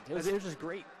behind. It was just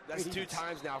great. That's great 2 defense.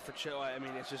 times now for Choa. I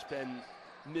mean, it's just been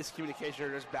miscommunication or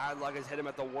just bad luck has hit him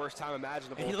at the worst time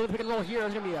imaginable. And he looked pick and roll here.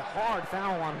 There's going to be a hard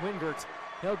foul on Wingert.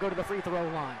 He'll go to the free throw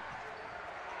line.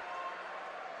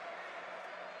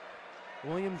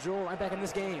 William Jewell right back in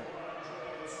this game.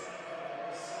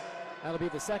 That'll be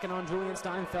the second on Julian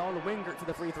Steinfeld. Wingert to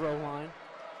the free throw line.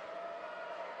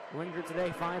 Wingert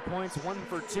today, 5 points, 1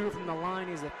 for 2 from the line.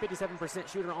 He's a 57%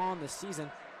 shooter on the season.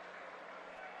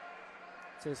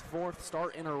 It's his 4th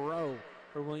start in a row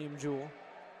for William Jewell.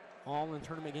 All in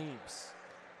tournament games.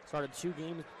 Started 2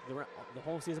 games the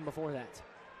whole season before that.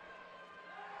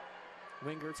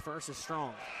 Wingert's first is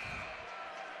strong.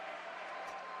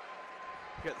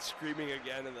 Got screaming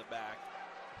again in the back.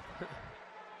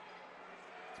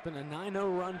 It's been a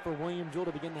 9-0 run for William Jewell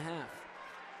to begin the half.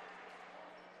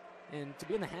 And to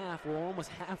be in the half, we're almost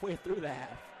halfway through the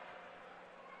half.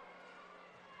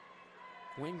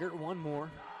 Wingert one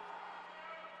more.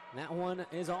 That one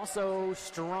is also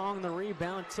strong. The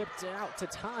rebound tipped out to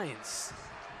Tynes.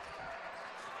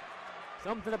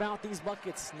 Something about these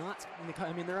buckets,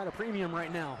 they're at a premium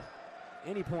right now.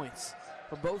 Any points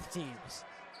for both teams.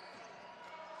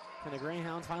 Can the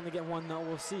Greyhounds finally get one, though?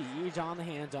 We'll see. Eej on the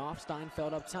handoff.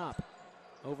 Steinfeld up top.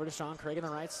 Over to Sean Craig on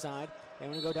the right side. They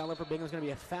want to go down low for Bingham. It's going to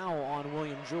be a foul on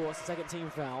William Jewell. It's the second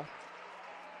team foul.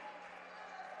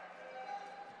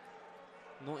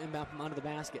 No inbound from under the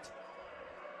basket.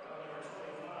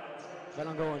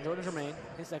 That'll go on Jordan Jermaine.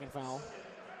 His second foul.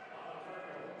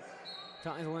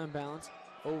 Tynes will inbounds.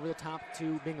 Over the top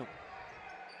to Bingham.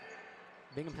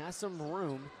 Bingham has some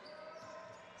room.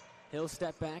 He'll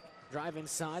step back. Drive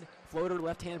inside. Floater,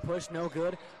 left-hand push, no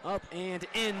good. Up and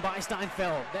in by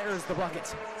Steinfeld. There's the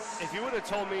bucket. If you would have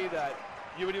told me that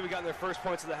you would have gotten their first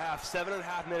points of the half,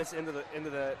 7.5 minutes into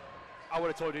the, I would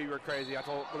have told you you were crazy. I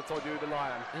would have told you to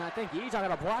lie on. And I think Eej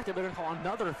got a block. They're going to call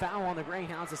another foul on the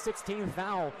Greyhounds. The 16th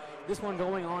foul. This one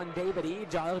going on David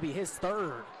Eej. That'll be his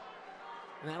 3rd.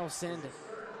 And that'll send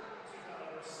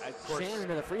Shannon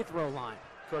to the free throw line.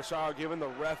 Corsaro giving the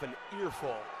ref an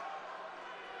earful.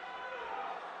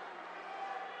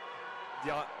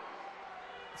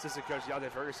 Assistant coach Deontay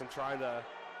Ferguson trying to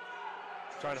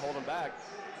hold him back.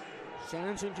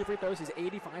 Shannon shooting 2 free throws. He's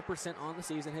 85% on the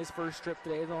season. His first trip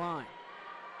today to the line.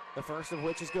 The first of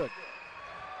which is good.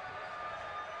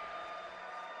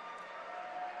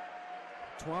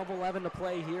 12-11 to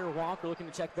play here. Walker looking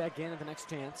to check back in at the next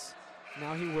chance.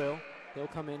 Now he will. He'll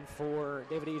come in for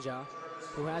David Eja,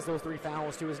 who has those 3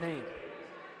 fouls to his name.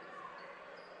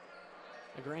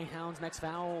 The Greyhounds' next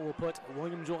foul will put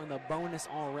William Jewell in the bonus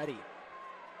already.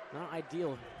 Not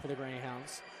ideal for the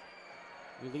Greyhounds.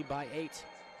 We lead by 8.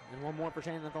 And one more for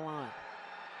Shannon at the line.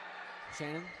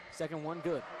 Shannon, second one,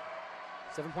 good.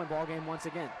 7-point ball game once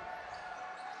again.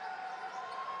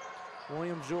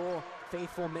 William Jewell,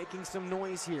 faithful, making some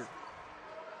noise here.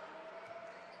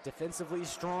 Defensively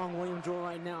strong, William Jewell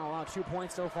right now. Allowed 2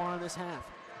 points so far in this half.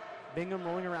 Bingham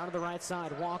rolling around to the right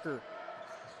side. Walker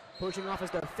pushing off his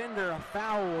defender. A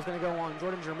foul is going to go on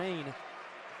Jordan Germain.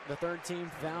 The third team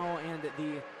foul and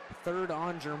the third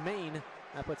on Germain.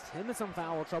 That puts him in some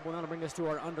foul trouble. Now to bring us to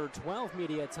our under 12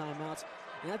 media timeouts.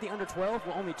 And at the under 12,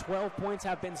 well, only 12 points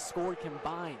have been scored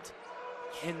combined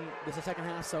in the second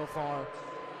half so far.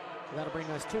 That'll bring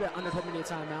us to that under 12 media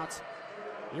timeouts.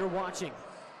 You're watching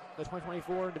the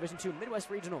 2024 Division II Midwest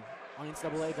Regional on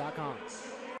NCAA.com.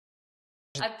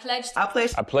 I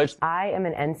pledged. I am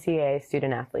an NCAA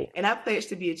student athlete. And I pledge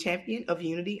to be a champion of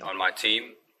unity on my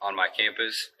team, on my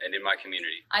campus, and in my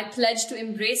community. I pledge to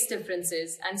embrace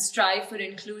differences and strive for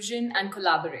inclusion and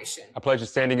collaboration. I pledge to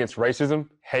stand against racism,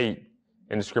 hate,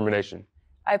 and discrimination.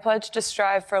 I pledge to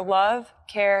strive for love,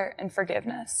 care, and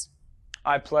forgiveness.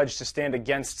 I pledge to stand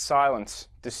against silence,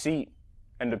 deceit,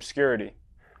 and obscurity.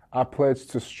 I pledge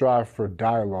to strive for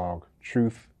dialogue,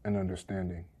 truth, and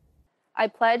understanding. I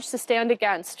pledge to stand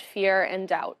against fear and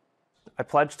doubt. I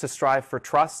pledge to strive for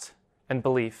trust and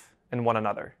belief in one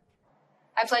another.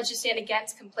 I pledge to stand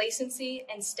against complacency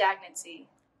and stagnancy.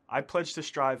 I pledge to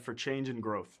strive for change and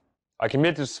growth. I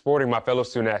commit to supporting my fellow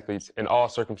student athletes in all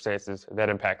circumstances that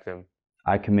impact them.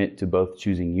 I commit to both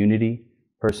choosing unity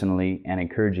personally and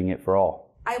encouraging it for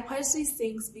all. I pledge these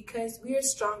things because we are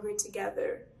stronger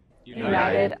together.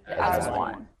 United as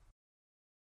one.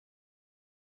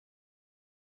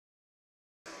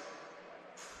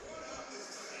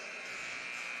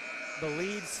 The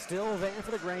lead's still there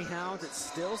for the Greyhounds. It's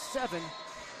still 7,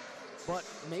 but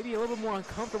maybe a little bit more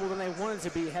uncomfortable than they wanted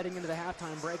to be heading into the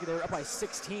halftime break. They were up by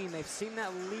 16. They've seen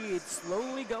that lead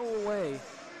slowly go away,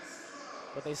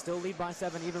 but they still lead by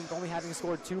 7, even only having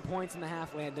scored 2 points in the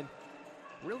half, Landon.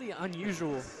 Really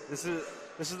unusual. This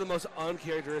is the most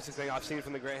uncharacteristic thing I've seen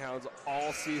from the Greyhounds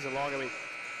all season long.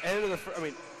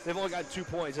 They've only got 2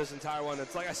 points this entire one.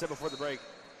 It's like I said before the break.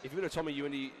 If you would have told me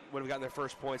UIndy would have gotten their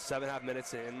first points 7.5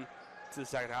 minutes in to the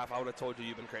second half, I would have told you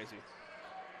you've been crazy.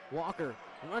 Walker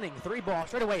running 3 ball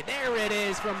straight away. There it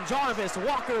is from Jarvis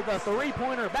Walker, the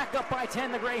 3-pointer, back up by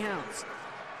 10, the Greyhounds.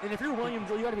 And if you're William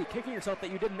Jewell, you got to be kicking yourself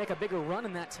that you didn't make a bigger run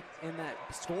in that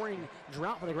scoring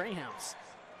drought for the Greyhounds.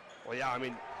 Well, yeah,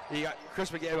 you got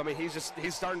Chris McGabe.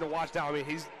 He's starting to watch down.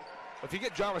 If you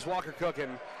get Jarvis Walker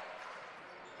cooking,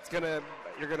 you're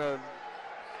gonna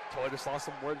totally just lost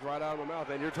some words right out of my mouth,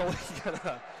 and you're totally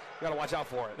gotta watch out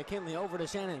for it. McKinley over to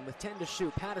Shannon with 10 to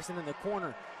shoot. Patterson in the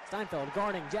corner. Steinfeld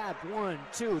guarding, jab, 1,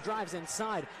 2, drives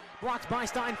inside. Blocked by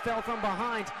Steinfeld from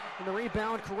behind. And the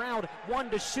rebound corralled, 1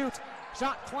 to shoot.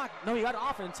 Shot clock, no, he got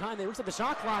off in time. They reset the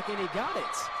shot clock, and he got it.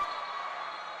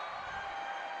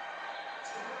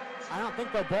 I don't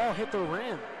think the ball hit the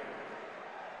rim.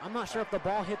 I'm not sure if the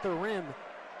ball hit the rim.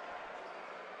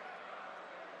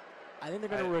 I think they're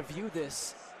going to review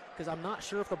this because I'm not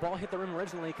sure if the ball hit the rim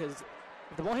originally, because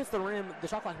if the ball hits the rim, the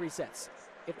shot clock resets.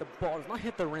 If the ball does not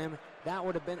hit the rim, that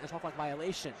would have been a shot clock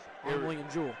violation on William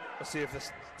Jewell. Let's see if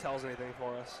this tells anything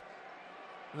for us.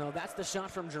 No, that's the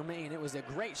shot from Germain. It was a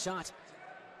great shot,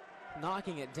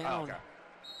 knocking it down. Oh, okay.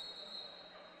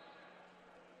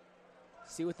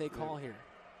 See what they call here.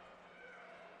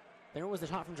 There was the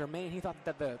shot from Germain. He thought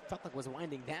that the shot clock was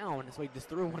winding down, so he just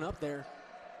threw one up there.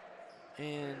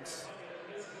 And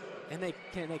they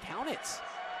count it.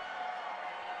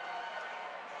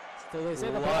 So they say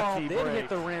the ball did hit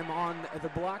the rim on the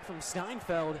block from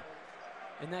Steinfeld,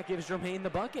 and that gives Germain the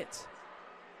bucket.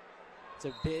 It's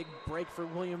a big break for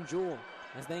William Jewell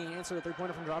as they answer the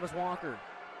 3-pointer from Jarvis Walker.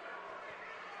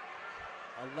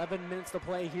 11 minutes to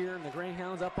play here, and the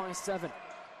Greyhounds up by 7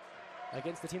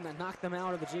 against the team that knocked them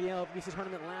out of the GLVC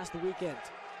tournament last weekend.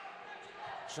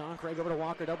 Sean Craig over to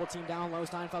Walker, double team down low.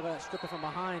 Steinfeld got a stripper from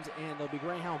behind, and there'll be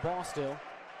Greyhound ball still.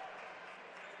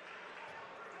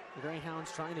 The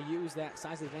Greyhounds trying to use that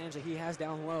size advantage that he has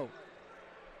down low.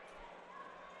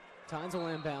 Tynes will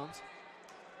inbound.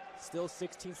 Still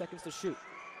 16 seconds to shoot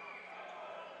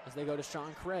as they go to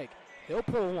Sean Craig. He'll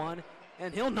pull one,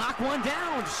 and he'll knock one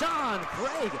down. Sean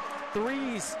Craig,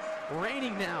 threes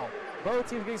raining now. Both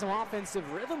teams getting some offensive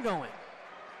rhythm going.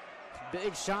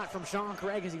 Big shot from Sean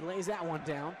Craig as he lays that one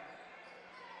down.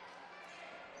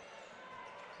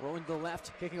 Rolling to the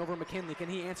left, kicking over McKinley. Can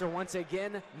he answer once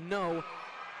again? No.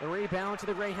 The rebound to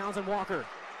the Greyhounds and Walker.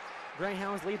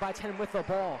 Greyhounds lead by 10 with the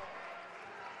ball.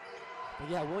 But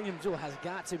yeah, William Jewell has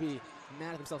got to be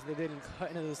mad at themselves. They didn't cut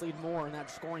into this lead more in that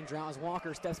scoring drought as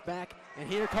Walker steps back. And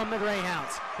here come the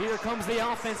Greyhounds. Here comes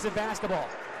the offensive basketball.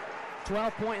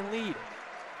 12-point lead.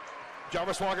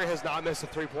 Jarvis Walker has not missed a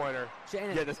three-pointer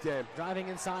yet this game. Driving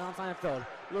inside on Seinfeld.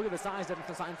 Look at the size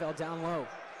difference from Seinfeld down low.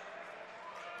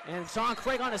 And Sean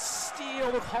Craig on a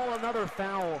steal will call another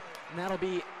foul. And that'll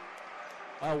be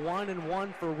a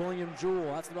 1-and-1 for William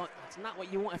Jewell. That's not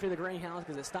what you want if you're the Greyhounds,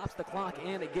 because it stops the clock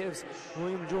and it gives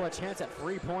William Jewell a chance at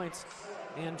 3 points.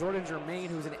 And Jordan Germain,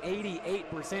 who's an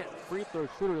 88% free throw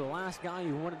shooter, the last guy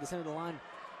who wanted to send to the line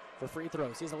for free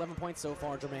throws. He has 11 points so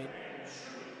far, Germain.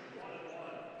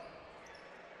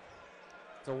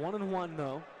 It's a 1-and-1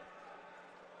 though.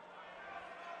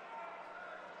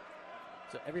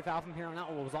 So every foul from here on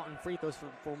out will result in free throws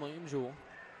for William Jewell.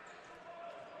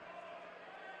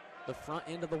 The front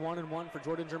end of the 1-and-1 for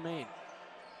Jordan Germain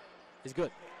is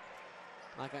good.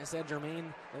 Like I said,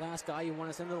 Germain, the last guy you want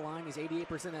to send to the line. He's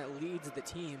 88% that leads the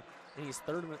team, and he's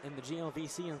third in the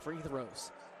GLVC in free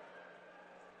throws.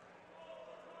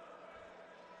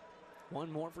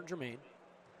 One more for Germain.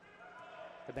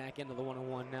 The back end of the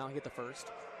 1-and-1 now. He hit the first.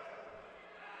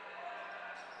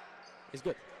 Is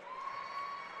good.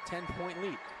 10-point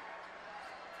lead.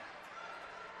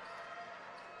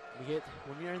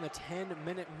 When you're in the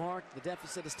 10-minute mark, the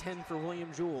deficit is 10 for William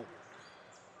Jewell.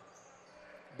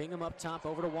 Bingham up top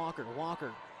over to Walker.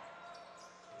 Walker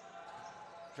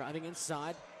driving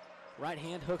inside. Right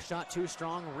hand hook shot too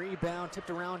strong. Rebound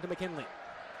tipped around to McKinley.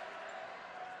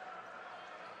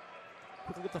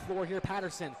 Quickly get the floor here.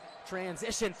 Patterson.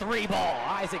 Transition 3-ball.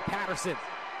 Isaac Patterson.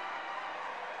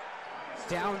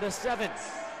 Down to 7.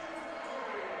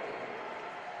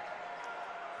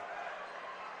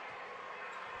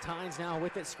 Tynes now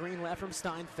with it. Screen left from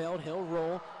Steinfeld. He'll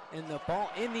roll. And the ball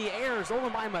in the air is over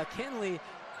by McKinley.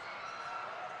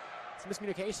 Some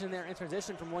miscommunication there in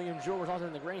transition from William Jewell, resulting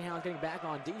in the Greyhounds getting back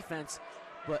on defense.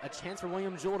 But a chance for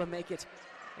William Jewell to make it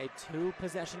a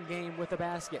 2-possession game with a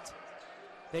basket.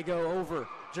 They go over.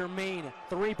 Germain,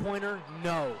 3-pointer,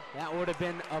 no. That would have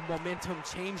been a momentum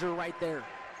changer right there.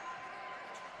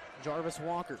 Jarvis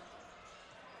Walker.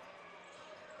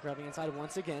 Driving inside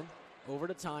once again. Over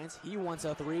to Tynes. He wants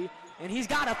a 3, and he's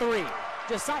got a 3.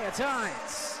 Josiah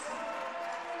Tynes.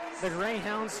 The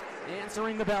Greyhounds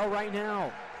answering the bell right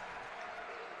now.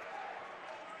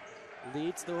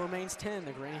 Lead still remains 10.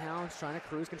 The Greyhounds trying to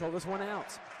cruise control this one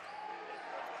out.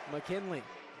 McKinley.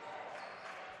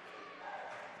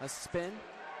 A spin.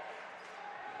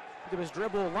 Look at his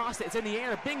dribble, lost it. It's in the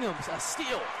air. Bingham's a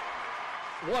steal.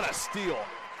 What a steal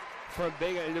from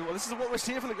Bingham. This is what we're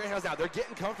seeing from the Greyhounds now. They're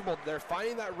getting comfortable. They're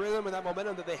finding that rhythm and that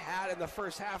momentum that they had in the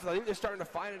first half. I think they're starting to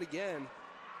find it again.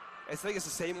 I think it's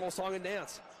the same old song and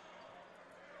dance.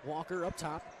 Walker up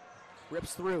top.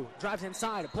 Rips through. Drives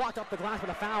inside. Blocked up the glass, but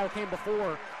a foul came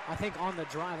before, I think, on the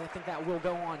drive. I think that will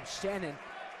go on Shannon,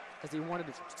 as he wanted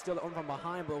to steal the one from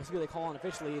behind, but we'll see what they call on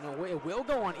officially. You know, it will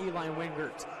go on Eli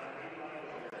Wingert.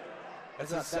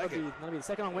 That'll be the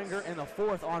second on Wingert and the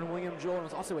fourth on William Jewell. It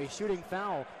was also a shooting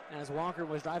foul as Walker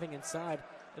was driving inside.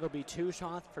 It'll be 2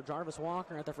 shots for Jarvis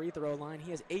Walker at the free throw line.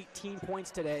 He has 18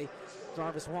 points today,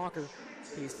 Jarvis Walker.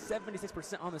 He's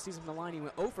 76% on the season from the line. He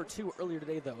went 0 for 2 earlier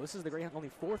today, though. This is the Greyhounds' only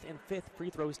 4th and 5th free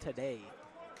throws today.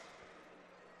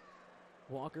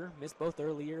 Walker missed both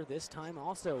earlier. This time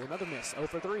also another miss, 0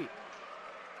 for 3.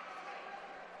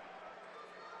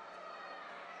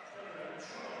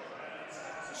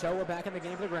 Showa back in the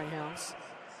game for the Greyhounds.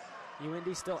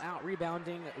 UIndy still out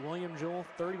rebounding William Jewell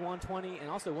 31-20, and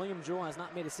also William Jewell has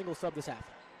not made a single sub this half.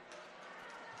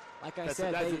 Like I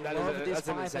said, they love this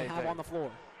 5 they have on the floor.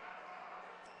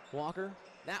 Walker,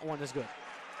 that one is good.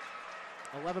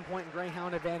 11-point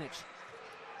Greyhound advantage.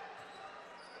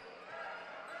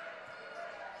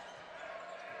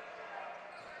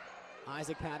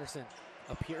 Isaac Patterson,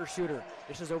 a pure shooter.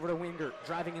 Dishes over to Wingert,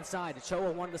 driving inside.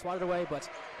 Choa wanted to swat it away, but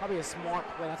probably a smart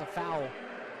play. That's a foul.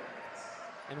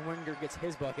 And Wingert gets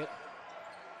his bucket.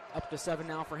 Up to 7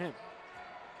 now for him.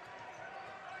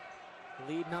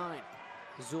 Lead 9.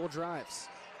 Zool drives.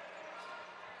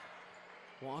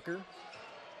 Walker.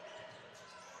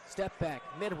 Step back,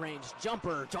 mid-range,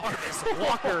 jumper. Jarvis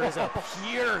Walker is a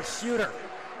pure shooter.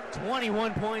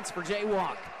 21 points for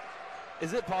Jaywalk.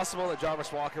 Is it possible that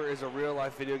Jarvis Walker is a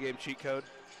real-life video game cheat code?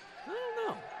 I don't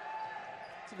know.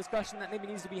 It's a discussion that maybe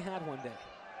needs to be had one day.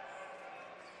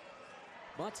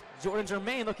 But Jordan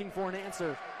Germain looking for an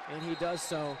answer, and he does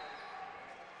so.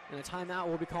 And a timeout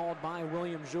will be called by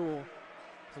William Jewell.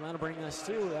 So that'll bring us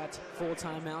to that full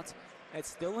timeout. It's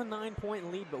still a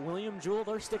 9-point lead, but William Jewell,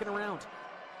 they're sticking around.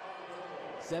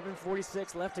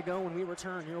 7:46 left to go when we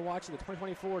return. You're watching the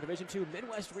 2024 Division II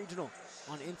Midwest Regional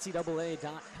on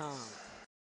NCAA.com.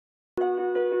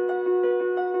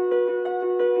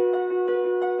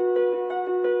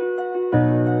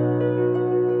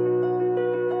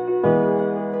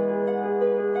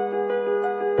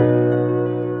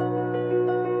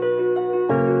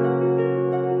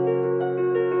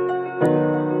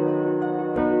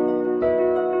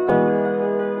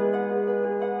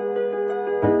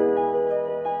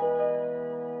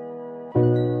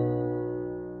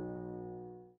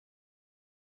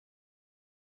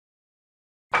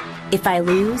 If I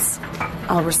lose,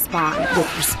 I'll respond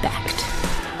with respect.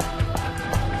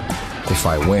 If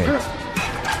I win,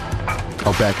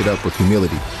 I'll back it up with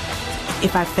humility.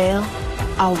 If I fail,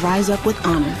 I'll rise up with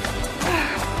honor.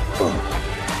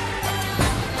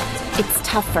 It's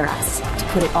tough for us to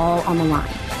put it all on the line.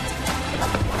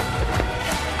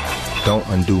 Don't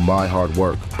undo my hard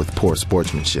work with poor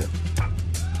sportsmanship.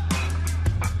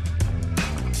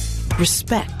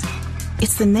 Respect.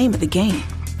 It's the name of the game.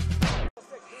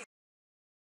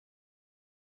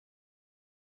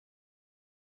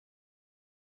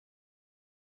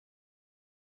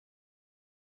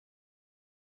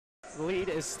 The lead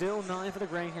is still 9 for the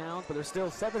Greyhounds, but there's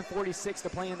still 7:46 to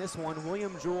play in this one.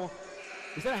 William Jewell,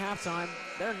 we said at halftime,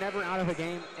 they're never out of a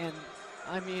game, and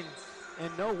I mean, in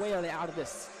no way are they out of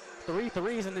this. 3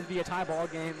 threes and it'd be a tie ball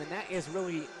game, and that is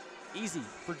really easy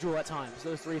for Jewell at times,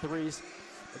 those 3 threes.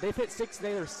 But they've hit 6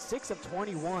 today. They're 6 of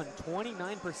 21,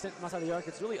 29% from outside the arc.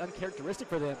 It's really uncharacteristic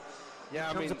for them in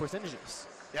terms of percentages.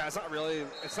 Yeah, it's not really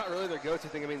their go-to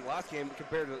thing. I mean, last game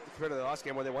compared to the last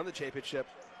game where they won the championship,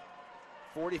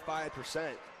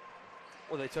 45%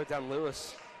 when they took down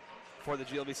Lewis for the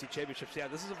GLVC championships. Yeah,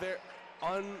 this is a very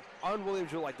un-William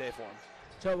Jewell-like day for him.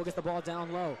 Choa gets the ball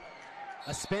down low.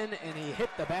 A spin, and he hit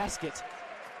the basket.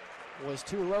 Was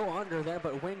too low under there,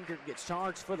 but Winger gets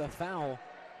charged for the foul.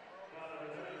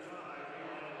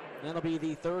 That'll be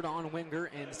the third on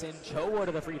Winger, and send Choa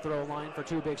to the free throw line for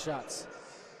 2 big shots.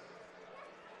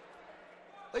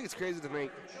 I think it's crazy to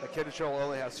think that Kendra Choa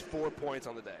only has 4 points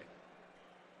on the day.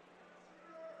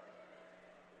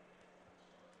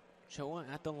 Choa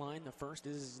at the line. The first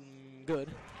is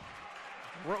good.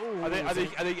 I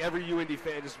think every UIndy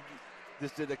fan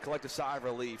just did a collective sigh of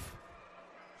relief.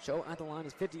 Choa at the line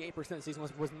is 58% this season.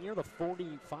 Was near the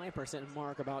 45%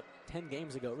 mark about 10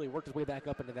 games ago. Really worked his way back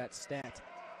up into that stat.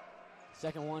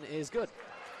 Second one is good.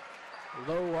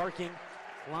 Low arcing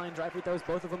line drive free throws,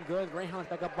 both of them good. Greyhounds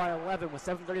back up by 11 with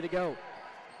 7:30 to go.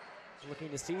 Looking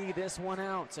to see this one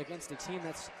out against a team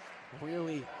that's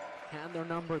really had their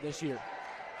number this year.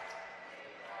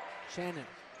 Shannon.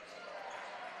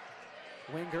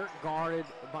 Winger guarded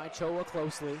by Choa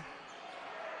closely.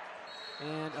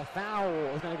 And a foul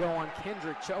is going to go on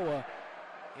Kendrick Choa.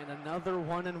 And another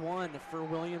 1-and-1 for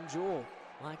William Jewell.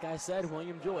 Like I said,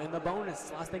 William Jewell in the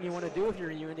bonus. Last thing you want to do if you're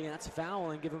UIndy, and that's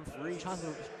foul and give him free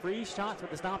shots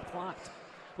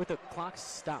with the clock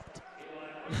stopped.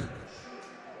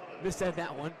 Missaid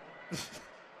that one.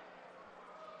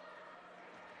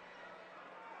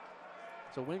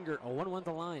 So Winger, a 1-1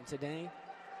 the line today.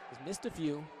 He's missed a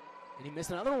few, and he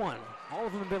missed another one. All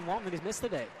of them have been long that he's missed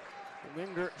today.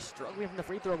 Winger struggling from the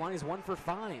free throw line. He's 1 for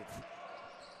 5.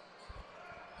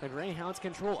 The Greyhounds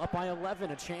control up by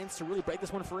 11. A chance to really break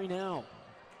this one free now.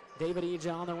 David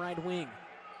Eja on the right wing.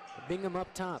 Bingham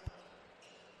up top.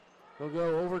 We'll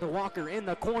go over to Walker in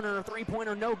the corner.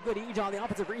 3-pointer, no good. Eja on the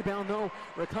offensive rebound, though.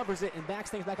 Recovers it and backs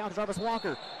things back out to Jarvis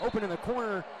Walker. Open in the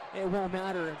corner. It won't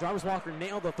matter. Jarvis Walker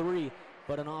nailed the 3,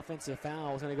 but an offensive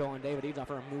foul is going to go on David Eja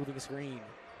for a moving screen.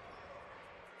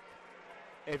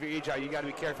 If you're Eja, you got to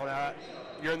be careful now.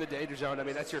 You're in the danger zone. I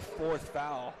mean, that's your 4th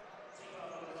foul.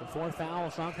 So 4th foul.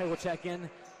 Shante will check in.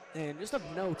 And just of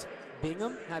note,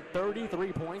 Bingham had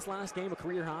 33 points last game, a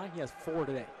career high. He has 4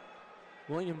 today.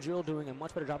 William Jewell doing a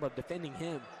much better job of defending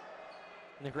him.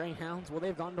 And the Greyhounds, well,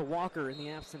 they've gone to Walker in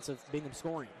the absence of Bingham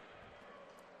scoring.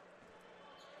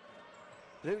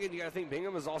 Then again, you got to think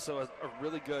Bingham is also a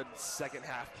really good second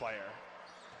half player.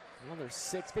 Well, there's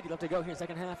 6:50 left to go here in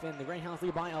second half, and the Greyhounds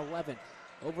lead by 11.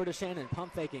 Over to Shannon,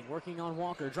 pump faking, working on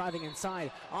Walker, driving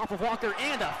inside, off of Walker,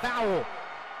 and a foul.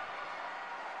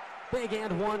 Big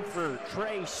and 1 for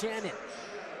Trey Shannon.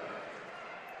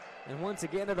 And once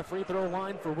again to the free throw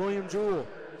line for William Jewell.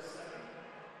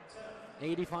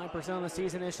 85% on the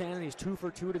season is Shannon. He's 2 for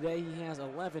 2 today. He has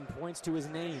 11 points to his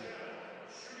name.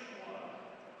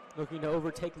 Looking to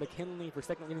overtake McKinley for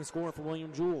second leading scorer for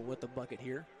William Jewell with the bucket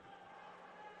here.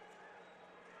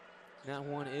 That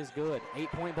one is good.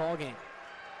 8-point ball game.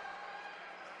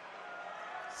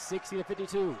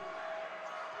 60-52.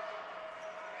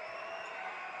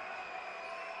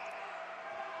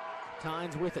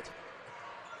 Tynes with it.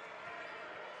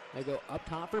 They go up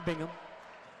top for Bingham.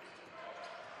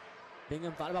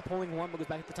 Bingham thought about pulling one, but goes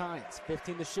back at the Tynes.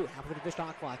 15 to shoot, halfway through the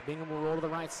shot clock. Bingham will roll to the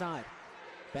right side.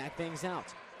 Back things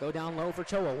out. Go down low for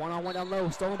Choa. One-on-one down low,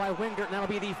 stolen by Wingert, and that'll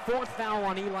be the 4th foul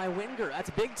on Eli Wingert. That's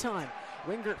big time.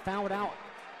 Wingert fouled out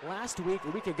last week, a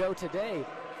week ago today,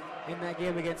 in that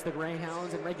game against the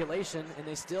Greyhounds in regulation, and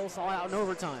they still saw it out in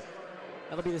overtime.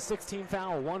 That'll be the 16th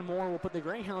foul. One more will put the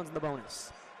Greyhounds in the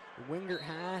bonus. Wingert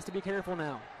has to be careful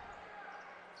now.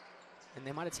 And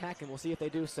they might attack him. We'll see if they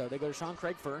do so. They go to Sean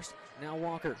Craig first. Now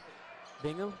Walker.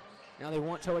 Bingham. Now they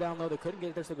want Choa down low. They couldn't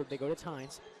get it there, so they go to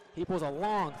Tynes. He pulls a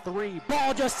long three.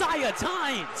 Ball, Josiah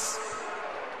Tynes!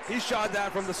 He shot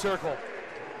that from the circle.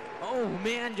 Oh,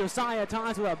 man, Josiah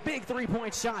Tynes with a big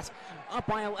three-point shot. Up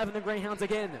by 11, the Greyhounds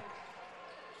again.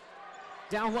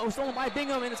 Down low, stolen by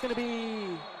Bingham, and it's going to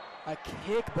be a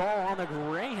kick ball on the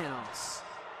Greyhounds.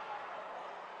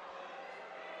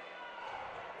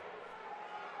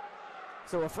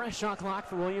 So a fresh shot clock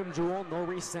for William Jewell. No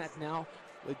reset now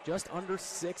with just under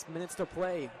 6 minutes to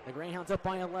play. The Greyhounds up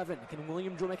by 11. Can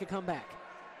William Jewell make a comeback?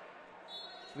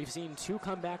 We've seen 2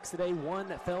 comebacks today. One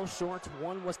that fell short.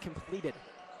 One was completed.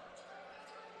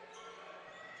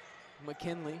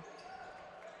 McKinley.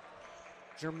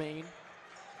 Germain.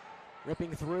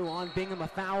 Ripping through on Bingham. A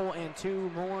foul and 2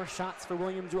 more shots for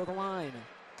William Jewell at the line.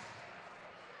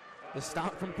 The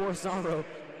stop from Corsaro.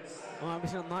 Well,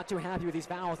 obviously I'm not too happy with these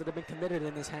fouls that have been committed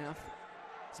in this half.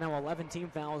 It's now 11 team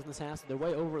fouls in this half, so they're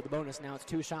way over the bonus now. It's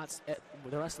 2 shots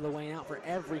the rest of the way out for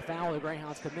every foul the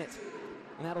Greyhounds commit.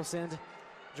 And that'll send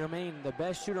Germain, the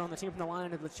best shooter on the team from the line,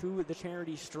 to the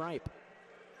charity stripe.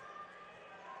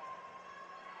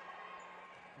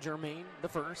 Germain, the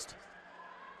first,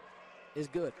 is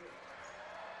good.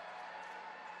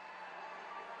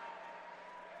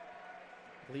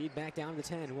 Lead back down to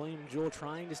 10. William Jewell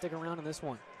trying to stick around in this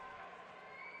one.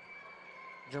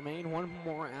 Germain, one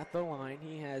more at the line.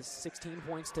 He has 16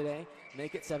 points today,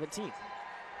 make it 17.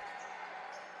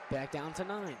 Back down to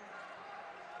 9.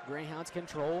 Greyhounds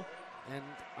control, and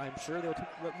I'm sure they'll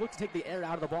look to take the air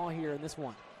out of the ball here in this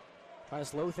one. Try to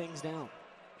slow things down.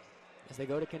 As they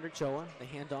go to Kendrick Choa, they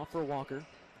hand off for Walker.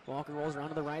 Walker rolls around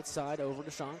to the right side over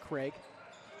to Sean Craig.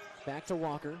 Back to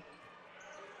Walker.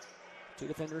 2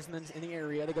 defenders in the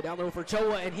area. They go down low for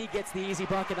Choa, and he gets the easy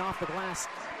bucket off the glass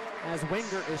as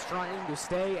Wingert is trying to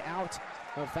stay out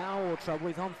of foul trouble.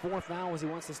 He's on 4 fouls. He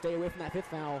wants to stay away from that 5th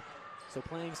foul. So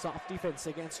playing soft defense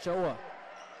against Choa.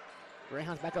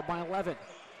 Greyhounds back up by 11.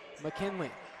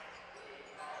 McKinley.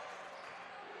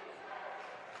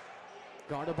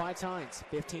 Guarded by Tynes.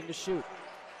 15 to shoot.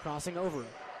 Crossing over.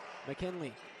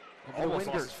 McKinley. Almost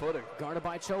lost his footing. Guarded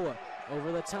by Choa.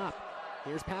 Over the top.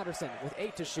 Here's Patterson with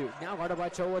 8 to shoot. Now guarded by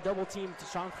Choa. Double team to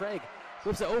Sean Craig.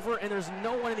 Flips it over, and there's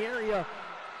no one in the area.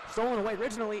 Stolen away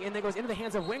originally, and then goes into the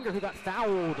hands of Wingert, who got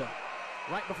fouled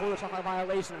right before the shot clock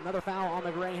violation. Another foul on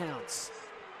the Greyhounds.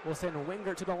 We'll send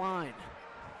Wingert to the line.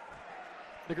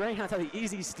 The Greyhounds had the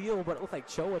easy steal, but it looked like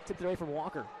Choa tipped it away from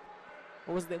Walker.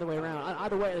 Or was it the other way around?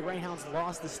 Either way, the Greyhounds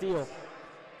lost the steal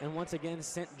and once again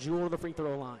sent Jewell to the free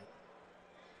throw line.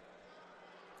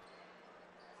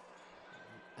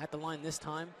 At the line this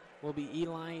time will be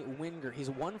Eli Wingert. He's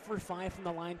 1 for 5 from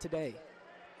the line today.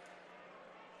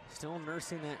 Still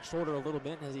nursing that shoulder a little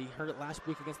bit as he hurt it last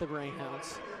week against the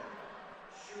Greyhounds.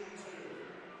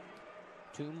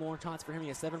 2 more shots for him. He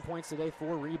has 7 points today,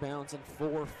 4 rebounds, and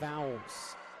 4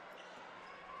 fouls.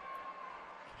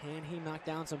 Can he knock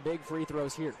down some big free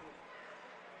throws here?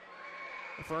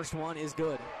 The first one is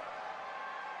good.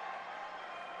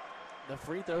 The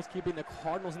free throws keeping the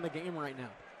Cardinals in the game right now.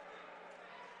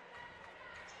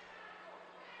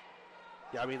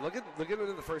 Yeah, I mean, look at it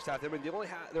in the first half. I mean,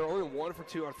 they're only 1 for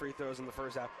 2 on free throws in the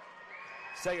first half.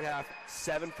 Second half,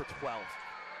 7 for 12.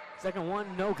 Second one,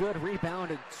 no good.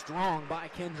 Rebounded strong by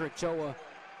Kendrick Choa.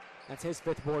 That's his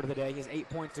 5th board of the day. He has 8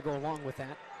 points to go along with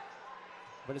that.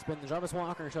 But it's been the Jarvis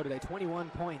Walker show today. 21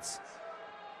 points.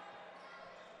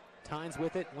 Tynes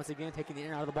with it. Once again, taking the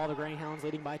air out of the ball. The Greyhounds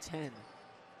leading by 10.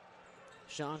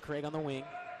 Sean Craig on the wing.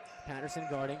 Patterson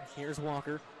guarding. Here's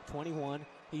Walker. 21.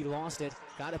 He lost it.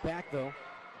 Got it back, though.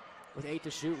 With 8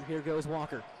 to shoot. Here goes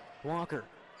Walker. Walker.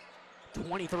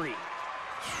 23.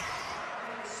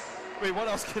 I mean, what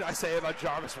else can I say about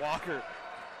Jarvis Walker?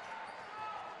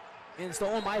 And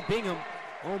stolen by Bingham.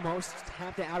 Almost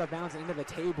tapped it out of bounds and into the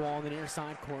table on the near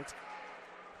side court.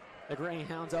 The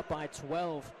Greyhounds up by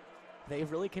 12.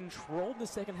 They've really controlled the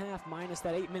second half minus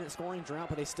that 8-minute scoring drought,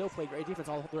 but they still played great defense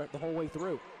the whole way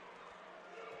through.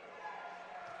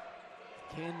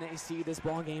 Can they see this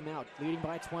ball game out? Leading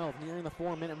by 12, nearing the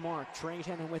 4-minute mark. Trey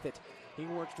Shannon with it. He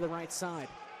works to the right side.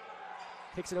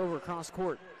 Kicks it over across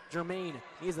court. Jermaine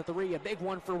needs the three. A big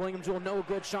one for William Jewell. No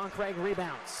good. Sean Craig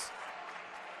rebounds.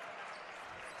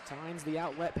 Tynes the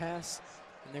outlet pass.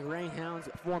 And the Greyhounds,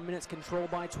 4 minutes,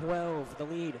 controlled by 12. The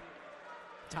lead.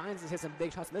 Tynes has hit some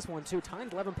big shots in this one, too.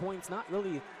 Tynes, 11 points. Not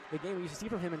really the game we used to see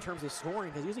from him in terms of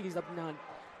scoring, because usually he's up and down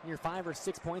near 5 or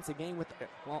 6 points a game with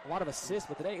a lot of assists,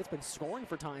 but today it's been scoring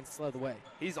for Tynes to slow the way.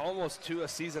 He's almost to a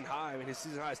season high. I mean, his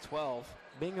season high is 12.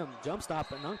 Bingham jump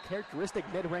stop, an uncharacteristic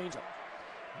mid-range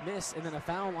miss, and then a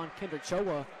foul on Kendrick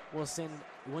Choa will send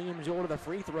William Jewell to the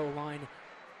free throw line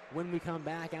when we come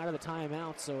back out of the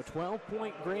timeout. So a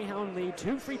 12-point Greyhound lead,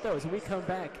 2 free throws, and we come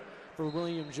back for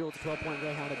William Jewell to 12-point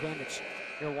Greyhound advantage.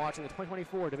 You're watching the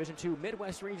 2024 Division II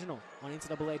Midwest Regional on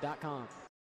NCAA.com.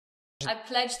 I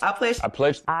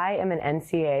pledge. I am an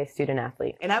NCAA student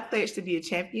athlete. And I pledge to be a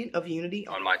champion of unity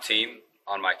on my team,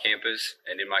 on my campus,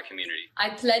 and in my community.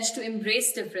 I pledge to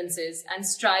embrace differences and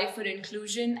strive for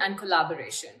inclusion and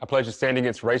collaboration. I pledge to stand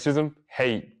against racism,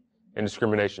 hate, and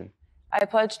discrimination. I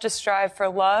pledge to strive for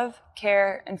love,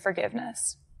 care, and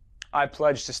forgiveness. I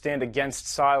pledge to stand against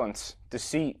silence,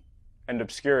 deceit, and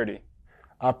obscurity.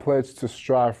 I pledge to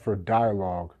strive for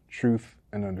dialogue, truth,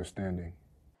 and understanding.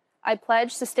 I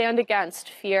pledge to stand against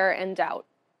fear and doubt.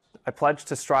 I pledge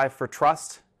to strive for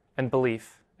trust and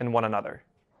belief in one another.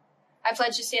 I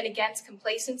pledge to stand against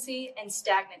complacency and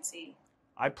stagnancy.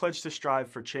 I pledge to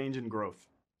strive for change and growth.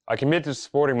 I commit to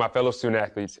supporting my fellow student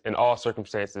athletes in all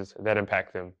circumstances that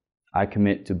impact them. I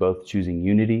commit to both choosing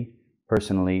unity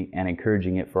personally and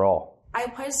encouraging it for all. I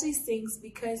pledge these things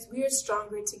because we are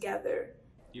stronger together.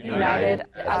 United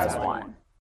as one.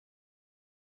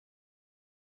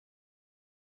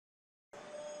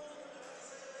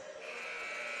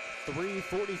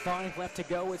 .345 left to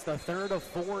go. It's the third of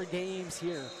 4 games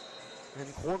here in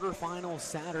quarterfinal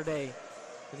Saturday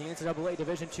in the NCAA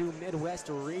Division II Midwest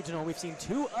Regional. We've seen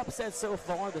 2 upsets so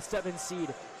far. The 7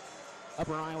 seed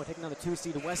Upper Iowa taking down the 2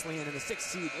 seed Wesleyan, and the 6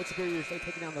 seed Lake Superior State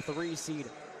taking down the 3 seed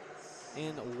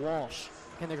in Walsh.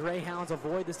 Can the Greyhounds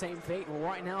avoid the same fate? Well,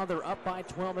 right now they're up by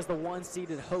 12 as the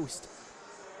 1-seeded host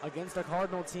against a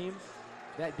Cardinal team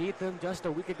that beat them just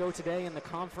a week ago today in the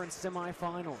conference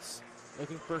semifinals.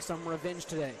 Looking for some revenge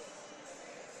today.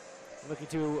 Looking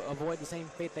to avoid the same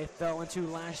fate they fell into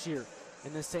last year.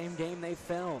 In the same game they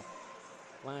fell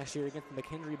last year against the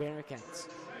McHenry Bearcats.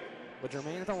 But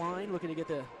Jermaine at the line, looking to get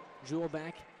the Jewell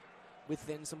back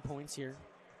within some points here.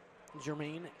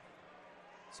 Jermaine,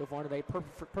 so far today,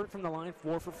 perfect from the line,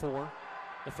 4 for 4.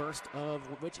 The first of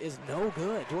which is no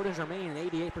good. Jordan Jermaine, an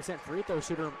 88% free throw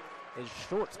shooter, is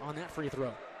short on that free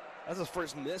throw. That's his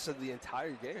first miss of the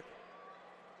entire game.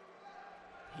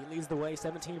 He leads the way,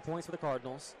 17 points for the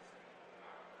Cardinals.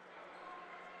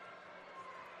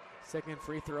 Second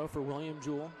free throw for William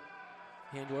Jewell.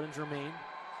 And Jordan Jermaine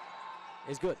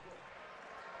is good.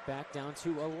 Back down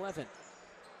to 11.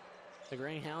 The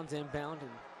Greyhounds inbound, and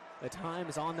the time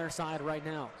is on their side right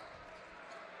now.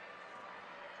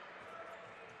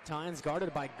 Tynes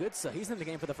guarded by Goodsa. He's in the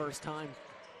game for the first time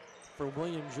for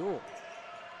William Jewell.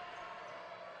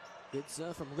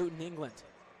 Goodsa from Luton, England.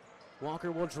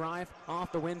 Walker will drive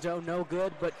off the window, no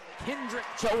good, but Kendrick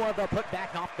Choa, the put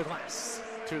back off the glass.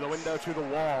 To the window, to the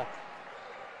wall.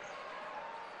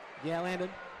 Yeah, Landon?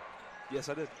 Yes,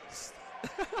 I did.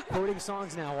 Quoting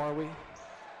songs now, are we?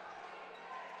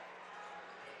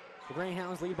 The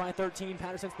Greyhounds lead by 13.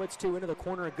 Patterson splits 2 into the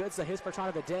corner of Goodsa. His first shot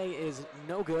of the day is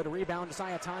no good. Rebound,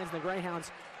 Josiah Tynes. The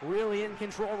Greyhounds really in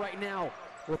control right now.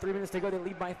 With 3 minutes to go, they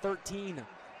lead by 13.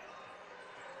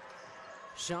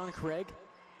 Sean Craig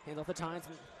hands off the Tynes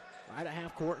right at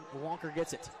half court. Walker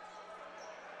gets it.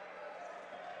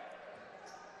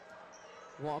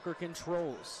 Walker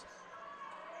controls.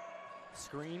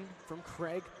 Screen from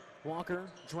Craig. Walker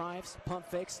drives, pump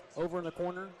fakes, over in the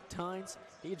corner. Tynes,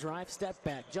 he drives, step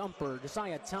back, jumper.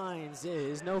 Josiah Tynes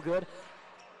is no good.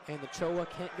 And the Choa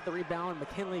can't get the rebound.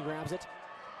 McKinley grabs it.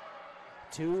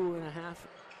 2.5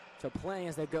 to play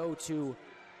as they go to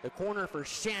the corner for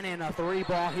Shannon. A 3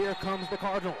 ball. Here comes the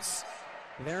Cardinals.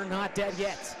 They're not dead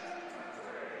yet.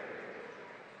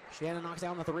 Shannon knocks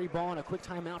down the 3 ball and a quick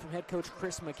timeout from head coach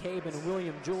Chris McCabe and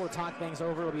William Jewell to talk things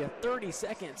over. It'll be a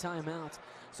 30-second timeout,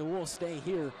 so we'll stay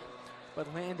here. But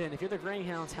Landon, if you're the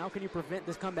Greyhounds, how can you prevent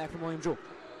this comeback from William Jewell?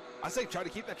 I say try to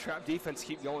keep that trap defense,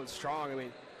 keep going strong. I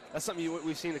mean, that's something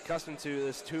we've seen accustomed to,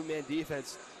 this 2-man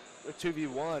defense,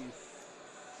 2v1.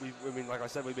 I mean, like I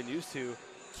said, we've been used to.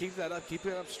 Keep that up, keep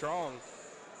it up strong.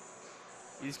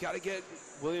 You just got to get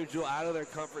William Jewell out of their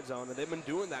comfort zone, and they've been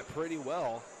doing that pretty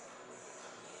well.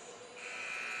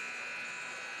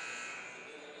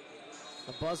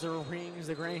 The buzzer rings.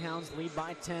 The Greyhounds lead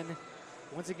by 10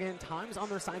 Once again, time's on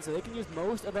their side, so they can use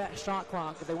most of that shot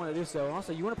clock if they want to do so.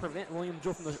 Also, you want to prevent William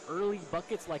Jewell from those early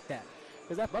buckets like that,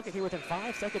 because that bucket came within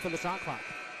 5 seconds of the shot clock.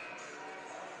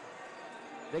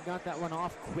 They got that one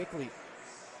off quickly.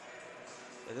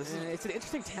 It's an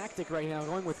interesting tactic right now,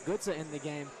 going with Gutsa in the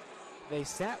game. They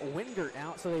sat Wingert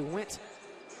out, so they went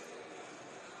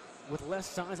with less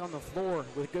size on the floor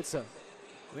with Gutsa.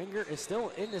 Wingert is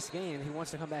still in this game. He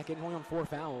wants to come back in, only on 4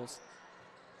 fouls.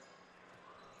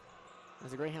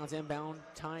 As the Greyhounds inbound,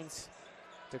 Tynes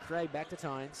to Craig, back to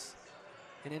Tynes,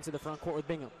 and into the front court with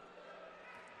Bingham.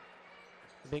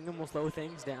 Bingham will slow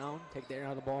things down, take the air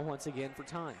out of the ball once again for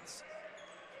Tynes.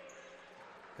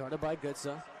 Guarded by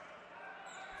Gutsa.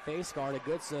 Face guarded.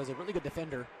 Gutsa is a really good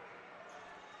defender.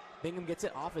 Bingham gets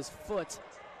it off his foot.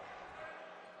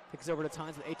 Kicks over to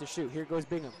Tynes with 8 to shoot. Here goes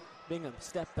Bingham. Bingham,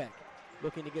 step back.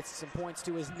 Looking to get some points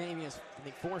to his name. He has, I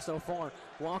think, 4 so far.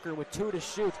 Walker with 2 to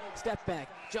shoot. Step back.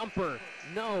 Jumper.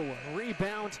 No.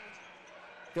 Rebound.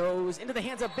 Goes into the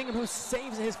hands of Bingham, who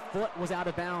saves it. His foot was out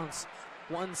of bounds.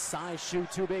 One size shoe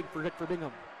too big for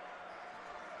Bingham.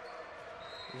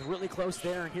 He's really close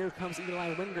there, and here comes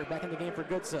Eli Wingert back in the game for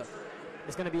Gutsa.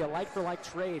 It's going to be a like-for-like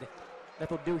trade that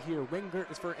they'll do here.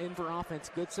 Wingert is in for offense.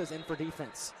 Gutsa's in for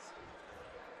defense.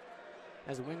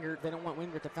 As Wingert, they don't want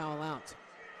Wingert to foul out.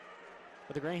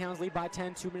 But the Greyhounds lead by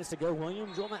 10, 2 minutes to go.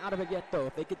 William Jewell not out of it yet, though.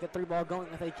 If they get the 3-ball going,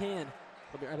 if they can,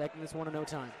 they'll be right back in this one in no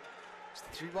time.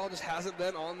 The 3-ball just hasn't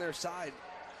been on their side.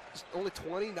 Just only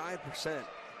 29%.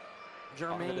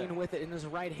 Jermaine with it in his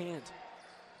right hand.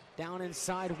 Down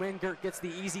inside, Wingert gets the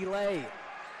easy lay.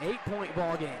 8-point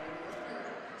ball game.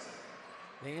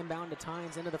 They inbound to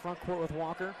Tynes into the front court with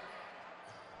Walker.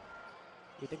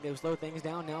 You think they'll slow things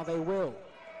down? Now they will.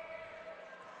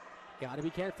 Got to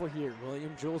be careful here.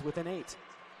 William Jewell's within 8.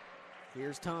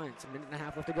 Here's Tynes. 1.5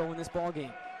 minutes left to go in this ball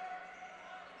game.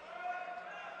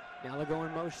 Now they go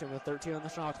in motion with 13 on the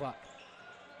shot clock.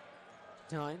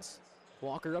 Tynes.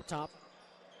 Walker up top.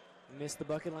 Missed the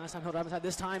bucket last time. Held up inside.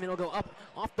 This time it'll go up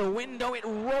off the window. It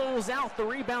rolls out. The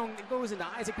rebound goes into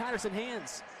Isaac Patterson's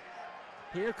hands.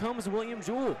 Here comes William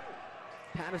Jewell.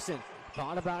 Patterson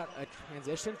thought about a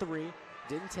transition 3.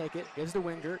 Didn't take it. Gives to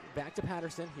Wingert. Back to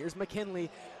Patterson. Here's McKinley.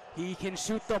 He can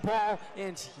shoot the ball,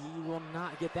 and he will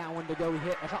not get that one to go. He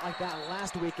hit a shot like that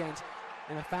last weekend,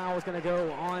 and a foul is going to go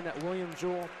on William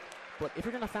Jewell. But if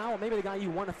you're going to foul, maybe the guy you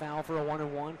want to foul for a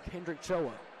 1-on-1, Kendrick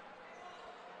Choa.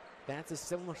 That's a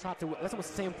similar shot to, that's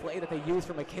almost the same play that they used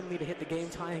for McKinley to hit the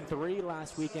game-tying 3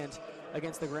 last weekend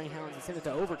against the Greyhounds and send it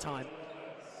to overtime.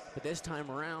 But this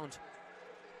time around,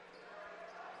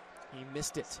 he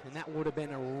missed it, and that would have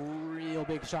been a real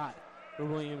big shot for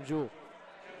William Jewell.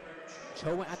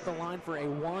 Choa at the line for a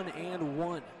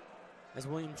 1-and-1 as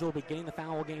William Jewell beginning the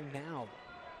foul game now.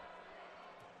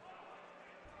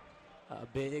 A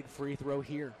big free throw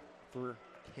here for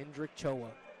Kendrick Choa.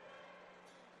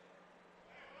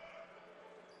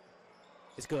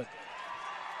 It's good.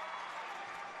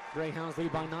 Greyhounds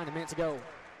lead by 9 minutes to go.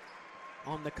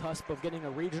 On the cusp of getting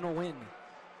a regional win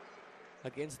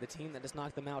against the team that just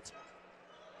knocked them out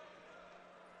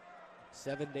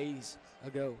 7 days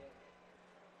ago.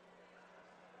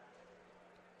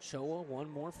 Choa, one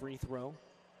more free throw.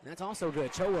 And that's also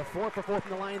good. Choa 4 for 4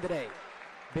 from the line today.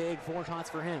 Big 4 shots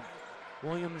for him.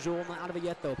 William Jewell not out of it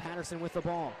yet, though. Patterson with the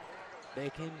ball. They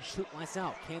can shoot lights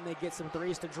out. Can they get some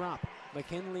 3s to drop?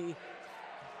 McKinley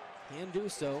can do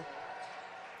so.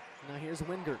 Now here's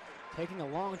Wingert. Taking a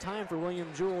long time for William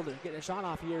Jewell to get a shot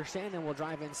off here. Shannon will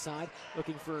drive inside,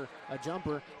 looking for a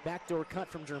jumper. Backdoor cut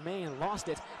from Jermaine. Lost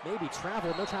it. Maybe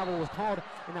traveled. No travel was called.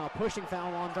 And now a pushing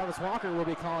foul on Jarvis Walker will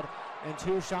be called. And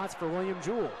 2 shots for William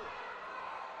Jewell.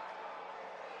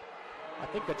 I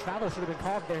think the travel should have been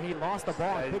called there. He lost the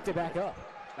ball and picked it back up.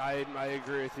 I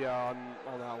agree with you on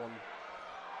that one.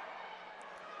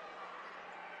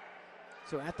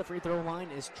 So at the free throw line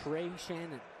is Trey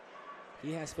Shannon.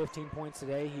 He has 15 points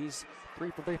today. He's 3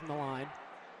 for 3 from the line.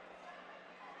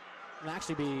 It'll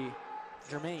actually be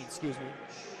Jermaine, excuse me.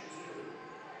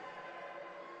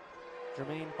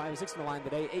 Jermaine 5 of 6 from the line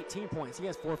today, 18 points. He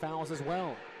has 4 fouls as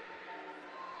well.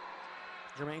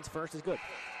 Jermaine's first is good.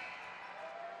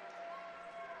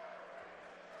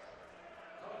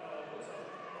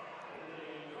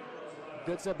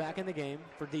 Goodsa back in the game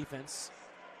for defense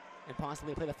and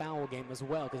possibly play the foul game as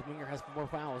well because Winger has 4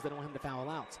 fouls. They don't want him to foul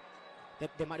out.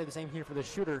 They might do the same here for the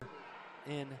shooter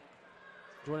and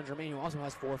Jordan Jermaine, who also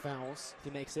has 4 fouls. If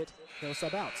he makes it, he'll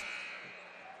sub out.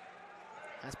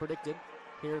 As predicted,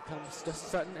 here comes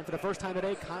Sutton, and for the first time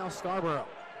today, Kyle Scarborough.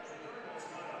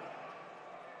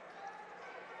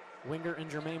 Winger and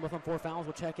Jermaine both on 4 fouls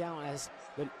will check out as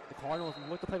the Cardinals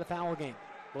look to play the foul game.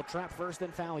 Will trap first,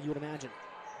 then foul, you would imagine.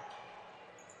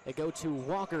 They go to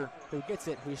Walker, who gets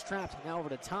it, who's trapped. Now over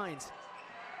to Tynes.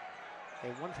 They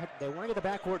want to get the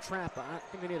backcourt trap, but I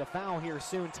think they need a foul here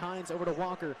soon. Tynes over to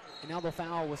Walker, and now the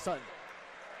foul with Sutton.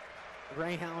 The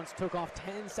Greyhounds took off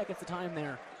 10 seconds of time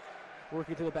there,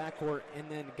 working through the backcourt, and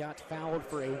then got fouled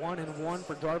for a 1-and-1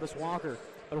 for Jarvis Walker.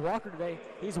 But Walker today,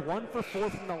 he's 1 for 4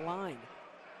 from the line,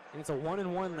 and it's a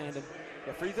 1-and-1, Landon.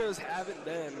 The free throws haven't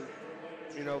been,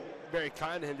 very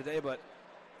kind to him today, but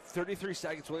 33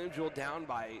 seconds, William Jewell down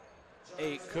by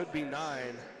 8, could be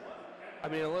 9. I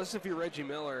mean, unless if you're Reggie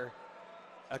Miller,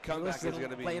 a comeback is going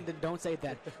to be. Landon, don't say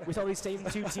that. We saw these same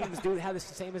two teams have the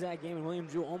same as that game, and William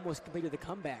Jewell almost completed the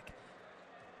comeback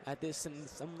at this and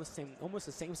almost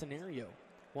the same scenario.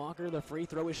 Walker, the free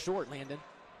throw is short, Landon.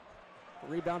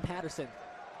 Rebound, Patterson.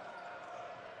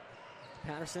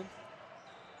 Patterson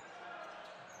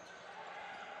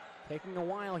taking a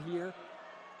while here.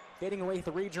 Fading away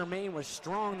 3, Jermaine was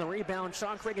strong. The rebound,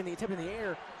 Sean Cragen, the attempt in the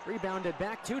air. Rebounded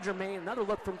back to Jermaine. Another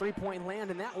look from three-point land,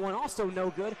 and that one also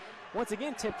no good. Once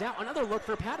again, tipped out. Another look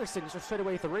for Patterson. Just straight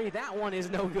away 3. That one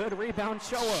is no good. Rebound,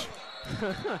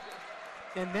 Shoa.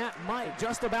 And that might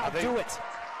just about do it.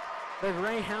 The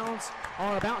Greyhounds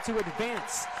are about to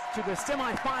advance to the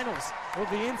semifinals of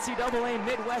the NCAA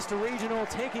Midwest Regional,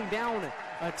 taking down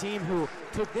a team who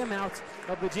took them out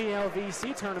of the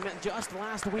GLVC tournament just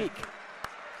last week.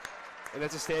 And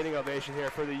that's a standing ovation here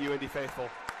for the UIndy faithful.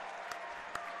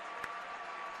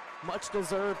 Much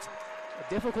deserved. A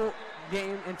difficult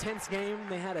game, intense game.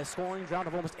 They had a scoring drought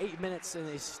of almost 8 minutes, and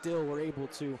they still were able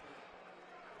to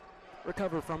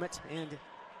recover from it and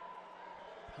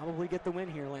probably get the win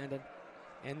here, Landon.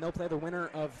 And they'll play the winner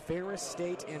of Ferris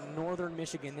State and Northern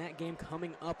Michigan. That game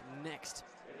coming up next.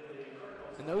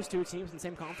 And those two teams in the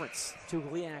same conference. 2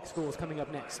 GLIAC schools coming up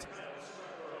next.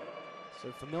 So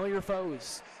familiar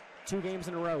foes. 2 games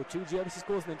in a row, 2 GLVC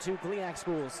schools and then 2 GLIAC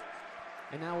schools.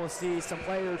 And now we'll see some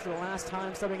players for the last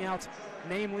time subbing out,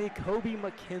 namely Kobe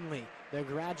McKinley, the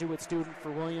graduate student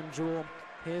for William Jewell.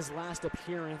 His last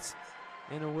appearance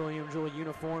in a William Jewell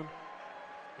uniform.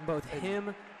 Both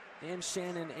him and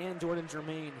Shannon and Jordan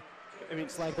Jermaine,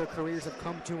 it's like their careers have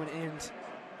come to an end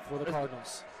for the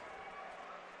Cardinals.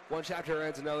 One chapter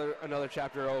ends, another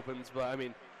chapter opens, but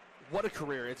what a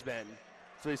career it's been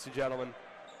for these two gentlemen.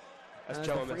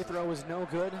 The free throw was no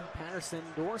good. Patterson,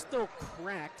 door still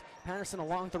cracked. Patterson a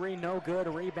long 3, no good. A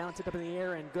rebound tipped up in the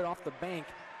air and good off the bank.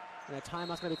 And a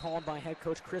timeout's going to be called by head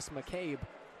coach Chris McCabe.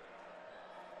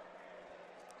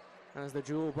 As the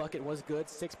Jewell bucket was good,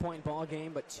 6-point ball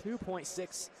game, but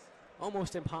 2.6,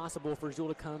 almost impossible for Jewell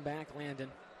to come back,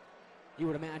 Landon. You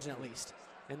would imagine at least.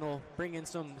 And they'll bring in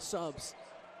some subs.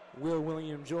 Will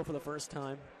William Jewell for the first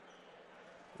time.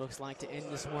 Looks like to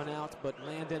end this one out, but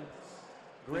Landon,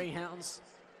 Greyhounds.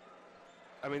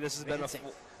 This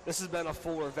has been a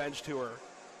full revenge tour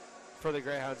for the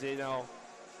Greyhounds.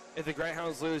 If the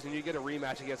Greyhounds lose and you get a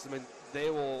rematch against them,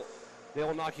 they will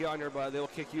knock you on your butt. They will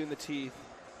kick you in the teeth.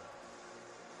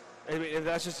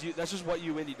 That's just what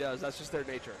UIndy does. That's just their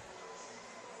nature.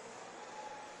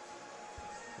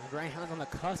 The Greyhounds on the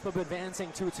cusp of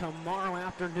advancing to tomorrow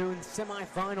afternoon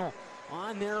semifinal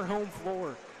on their home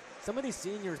floor. Some of these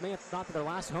seniors may have thought that their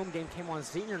last home game came on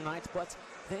senior nights, but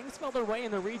things fell their way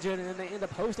in the region, and then they end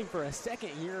up hosting for a second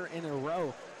year in a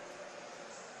row.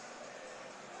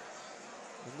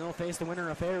 And they'll face the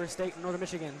winner of Ferris State and Northern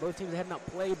Michigan. Both teams have not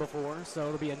played before, so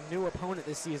it'll be a new opponent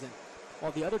this season.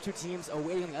 While the other 2 teams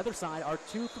awaiting on the other side are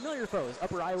 2 familiar foes,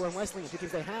 Upper Iowa and Wesleyan, 2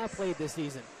 teams they have played this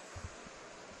season.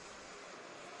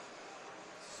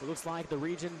 So it looks like the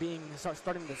region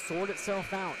starting to sort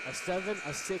itself out. A 7,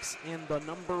 a 6, and the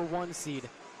number 1 seed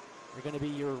are going to be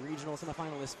your regional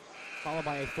semifinalists, followed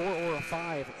by a 4 or a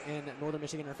 5 in Northern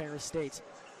Michigan or Ferris State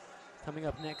coming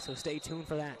up next, so stay tuned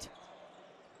for that.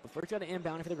 But first, got to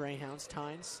inbound for the Greyhounds.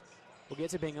 Tynes will get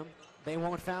to Bingham. They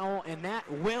won't foul, and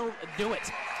that will do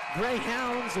it.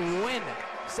 Greyhounds win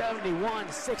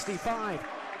 71-65,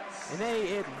 and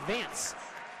they advance.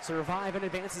 Survive and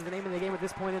advance is the name of the game at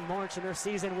this point in March, and their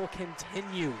season will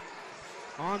continue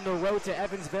on the road to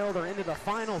Evansville. They're into the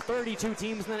final 32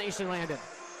 teams in the nation, Landon.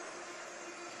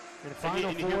 And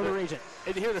final 4 of the region.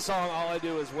 And to hear the song, All I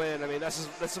Do Is Win, that's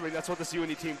what this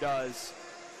UIndy team does.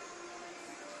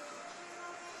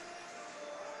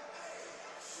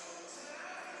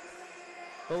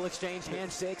 Full exchange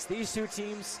handshakes. These 2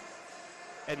 teams,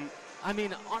 and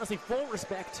honestly, full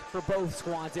respect for both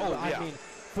squads.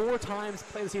 4 times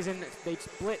play the season, they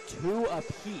split 2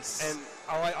 apiece. And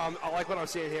I like what I'm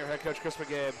seeing here, head coach Chris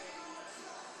McCabe.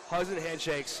 Hugs and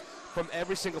handshakes from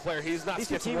every single player. He's not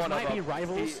skipping one of them. These 2 teams might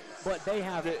be rivals, but they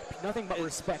have nothing but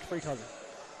respect for each other.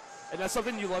 And that's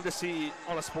something you love to see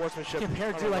on a sportsmanship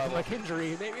compared to like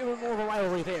McKendree, maybe a little more of a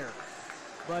rivalry there.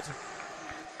 But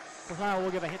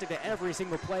we'll give a hint to every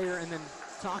single player and then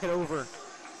talk it over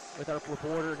with our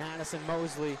reporter, Addison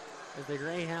Mosley, as the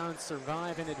Greyhounds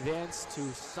survive and advance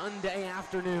to Sunday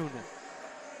afternoon.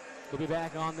 We'll be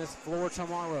back on this floor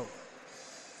tomorrow.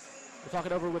 We'll talk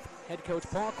it over with head coach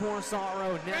Paul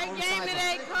Corsaro. Great game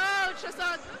today, Coach. It's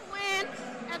a good win.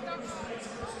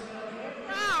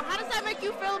 Wow, how does that make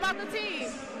you feel about the team?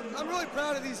 I'm really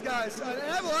proud of these guys. I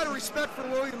have a lot of respect for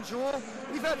William Jewell.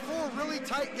 We've had 4 really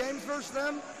tight games versus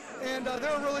them, and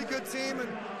they're a really good team, and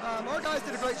our guys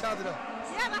did a great job today.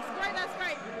 Yeah, that's great, that's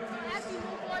great. As you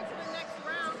move forward to the next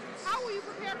round, how will you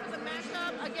prepare for the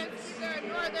matchup against either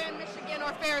Northern Michigan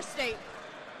or Ferris State?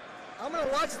 I'm going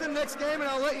to watch them next game, and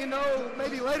I'll let you know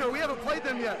maybe later. We haven't played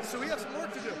them yet, so we have some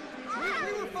work to do.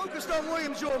 We were focused on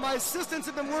William Jewell. My assistants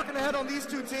have been working ahead on these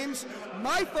 2 teams.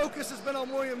 My focus has been on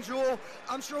William Jewell.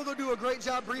 I'm sure they'll do a great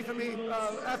job briefing me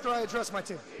after I address my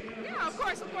team. Yeah, of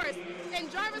course, of course. And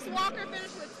Jarvis Walker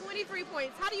finished with 23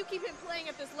 points. How do you keep him playing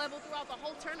at this level throughout the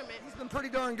whole tournament? He's been pretty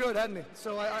darn good, hasn't he?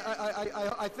 So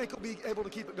I think he'll be able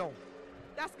to keep it going.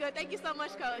 That's good. Thank you so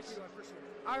much, Coach.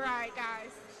 All right,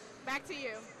 guys. Back to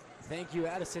you. Thank you,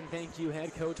 Addison. Thank you,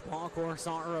 head coach Paul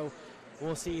Corsaro.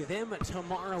 We'll see them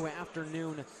tomorrow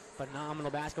afternoon. Phenomenal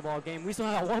basketball game. We still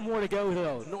have 1 more to go,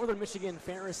 though. Northern Michigan,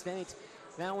 Ferris State.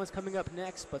 That one's coming up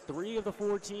next, but 3 of the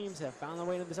 4 teams have found their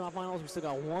way to the semifinals. We still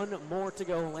got 1 more to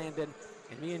go, Landon.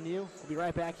 And me and you will be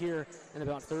right back here in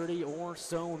about 30 or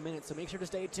so minutes. So make sure to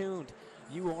stay tuned.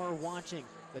 You are watching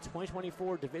the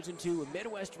 2024 Division II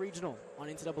Midwest Regional on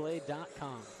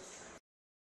NCAA.com.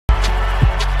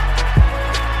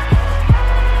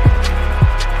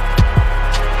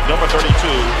 Number 32,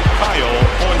 Kyle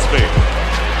Hornsby.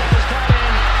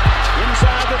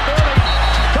 Inside the 30.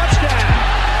 Touchdown.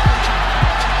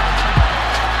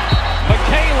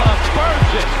 Michaela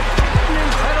Burgess. An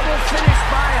incredible finish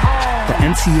by Hall. The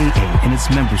NCAA and its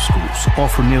member schools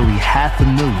offer nearly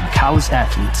 500,000 college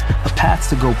athletes a path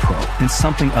to go pro in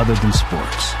something other than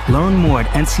sports. Learn more at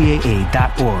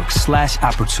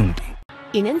ncaa.org/opportunity.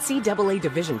 In NCAA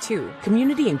Division II,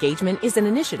 community engagement is an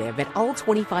initiative at all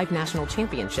 25 national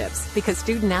championships because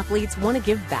student athletes want to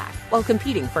give back while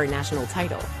competing for a national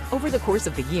title. Over the course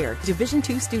of the year, Division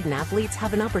II student athletes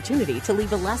have an opportunity to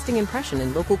leave a lasting impression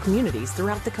in local communities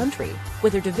throughout the country.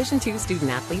 Whether Division II student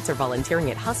athletes are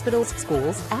volunteering at hospitals,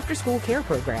 schools, after-school care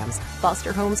programs,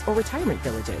 foster homes, or retirement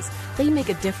villages, they make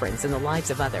a difference in the lives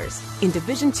of others. In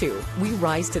Division II, we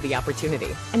rise to the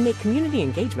opportunity and make community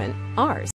engagement ours.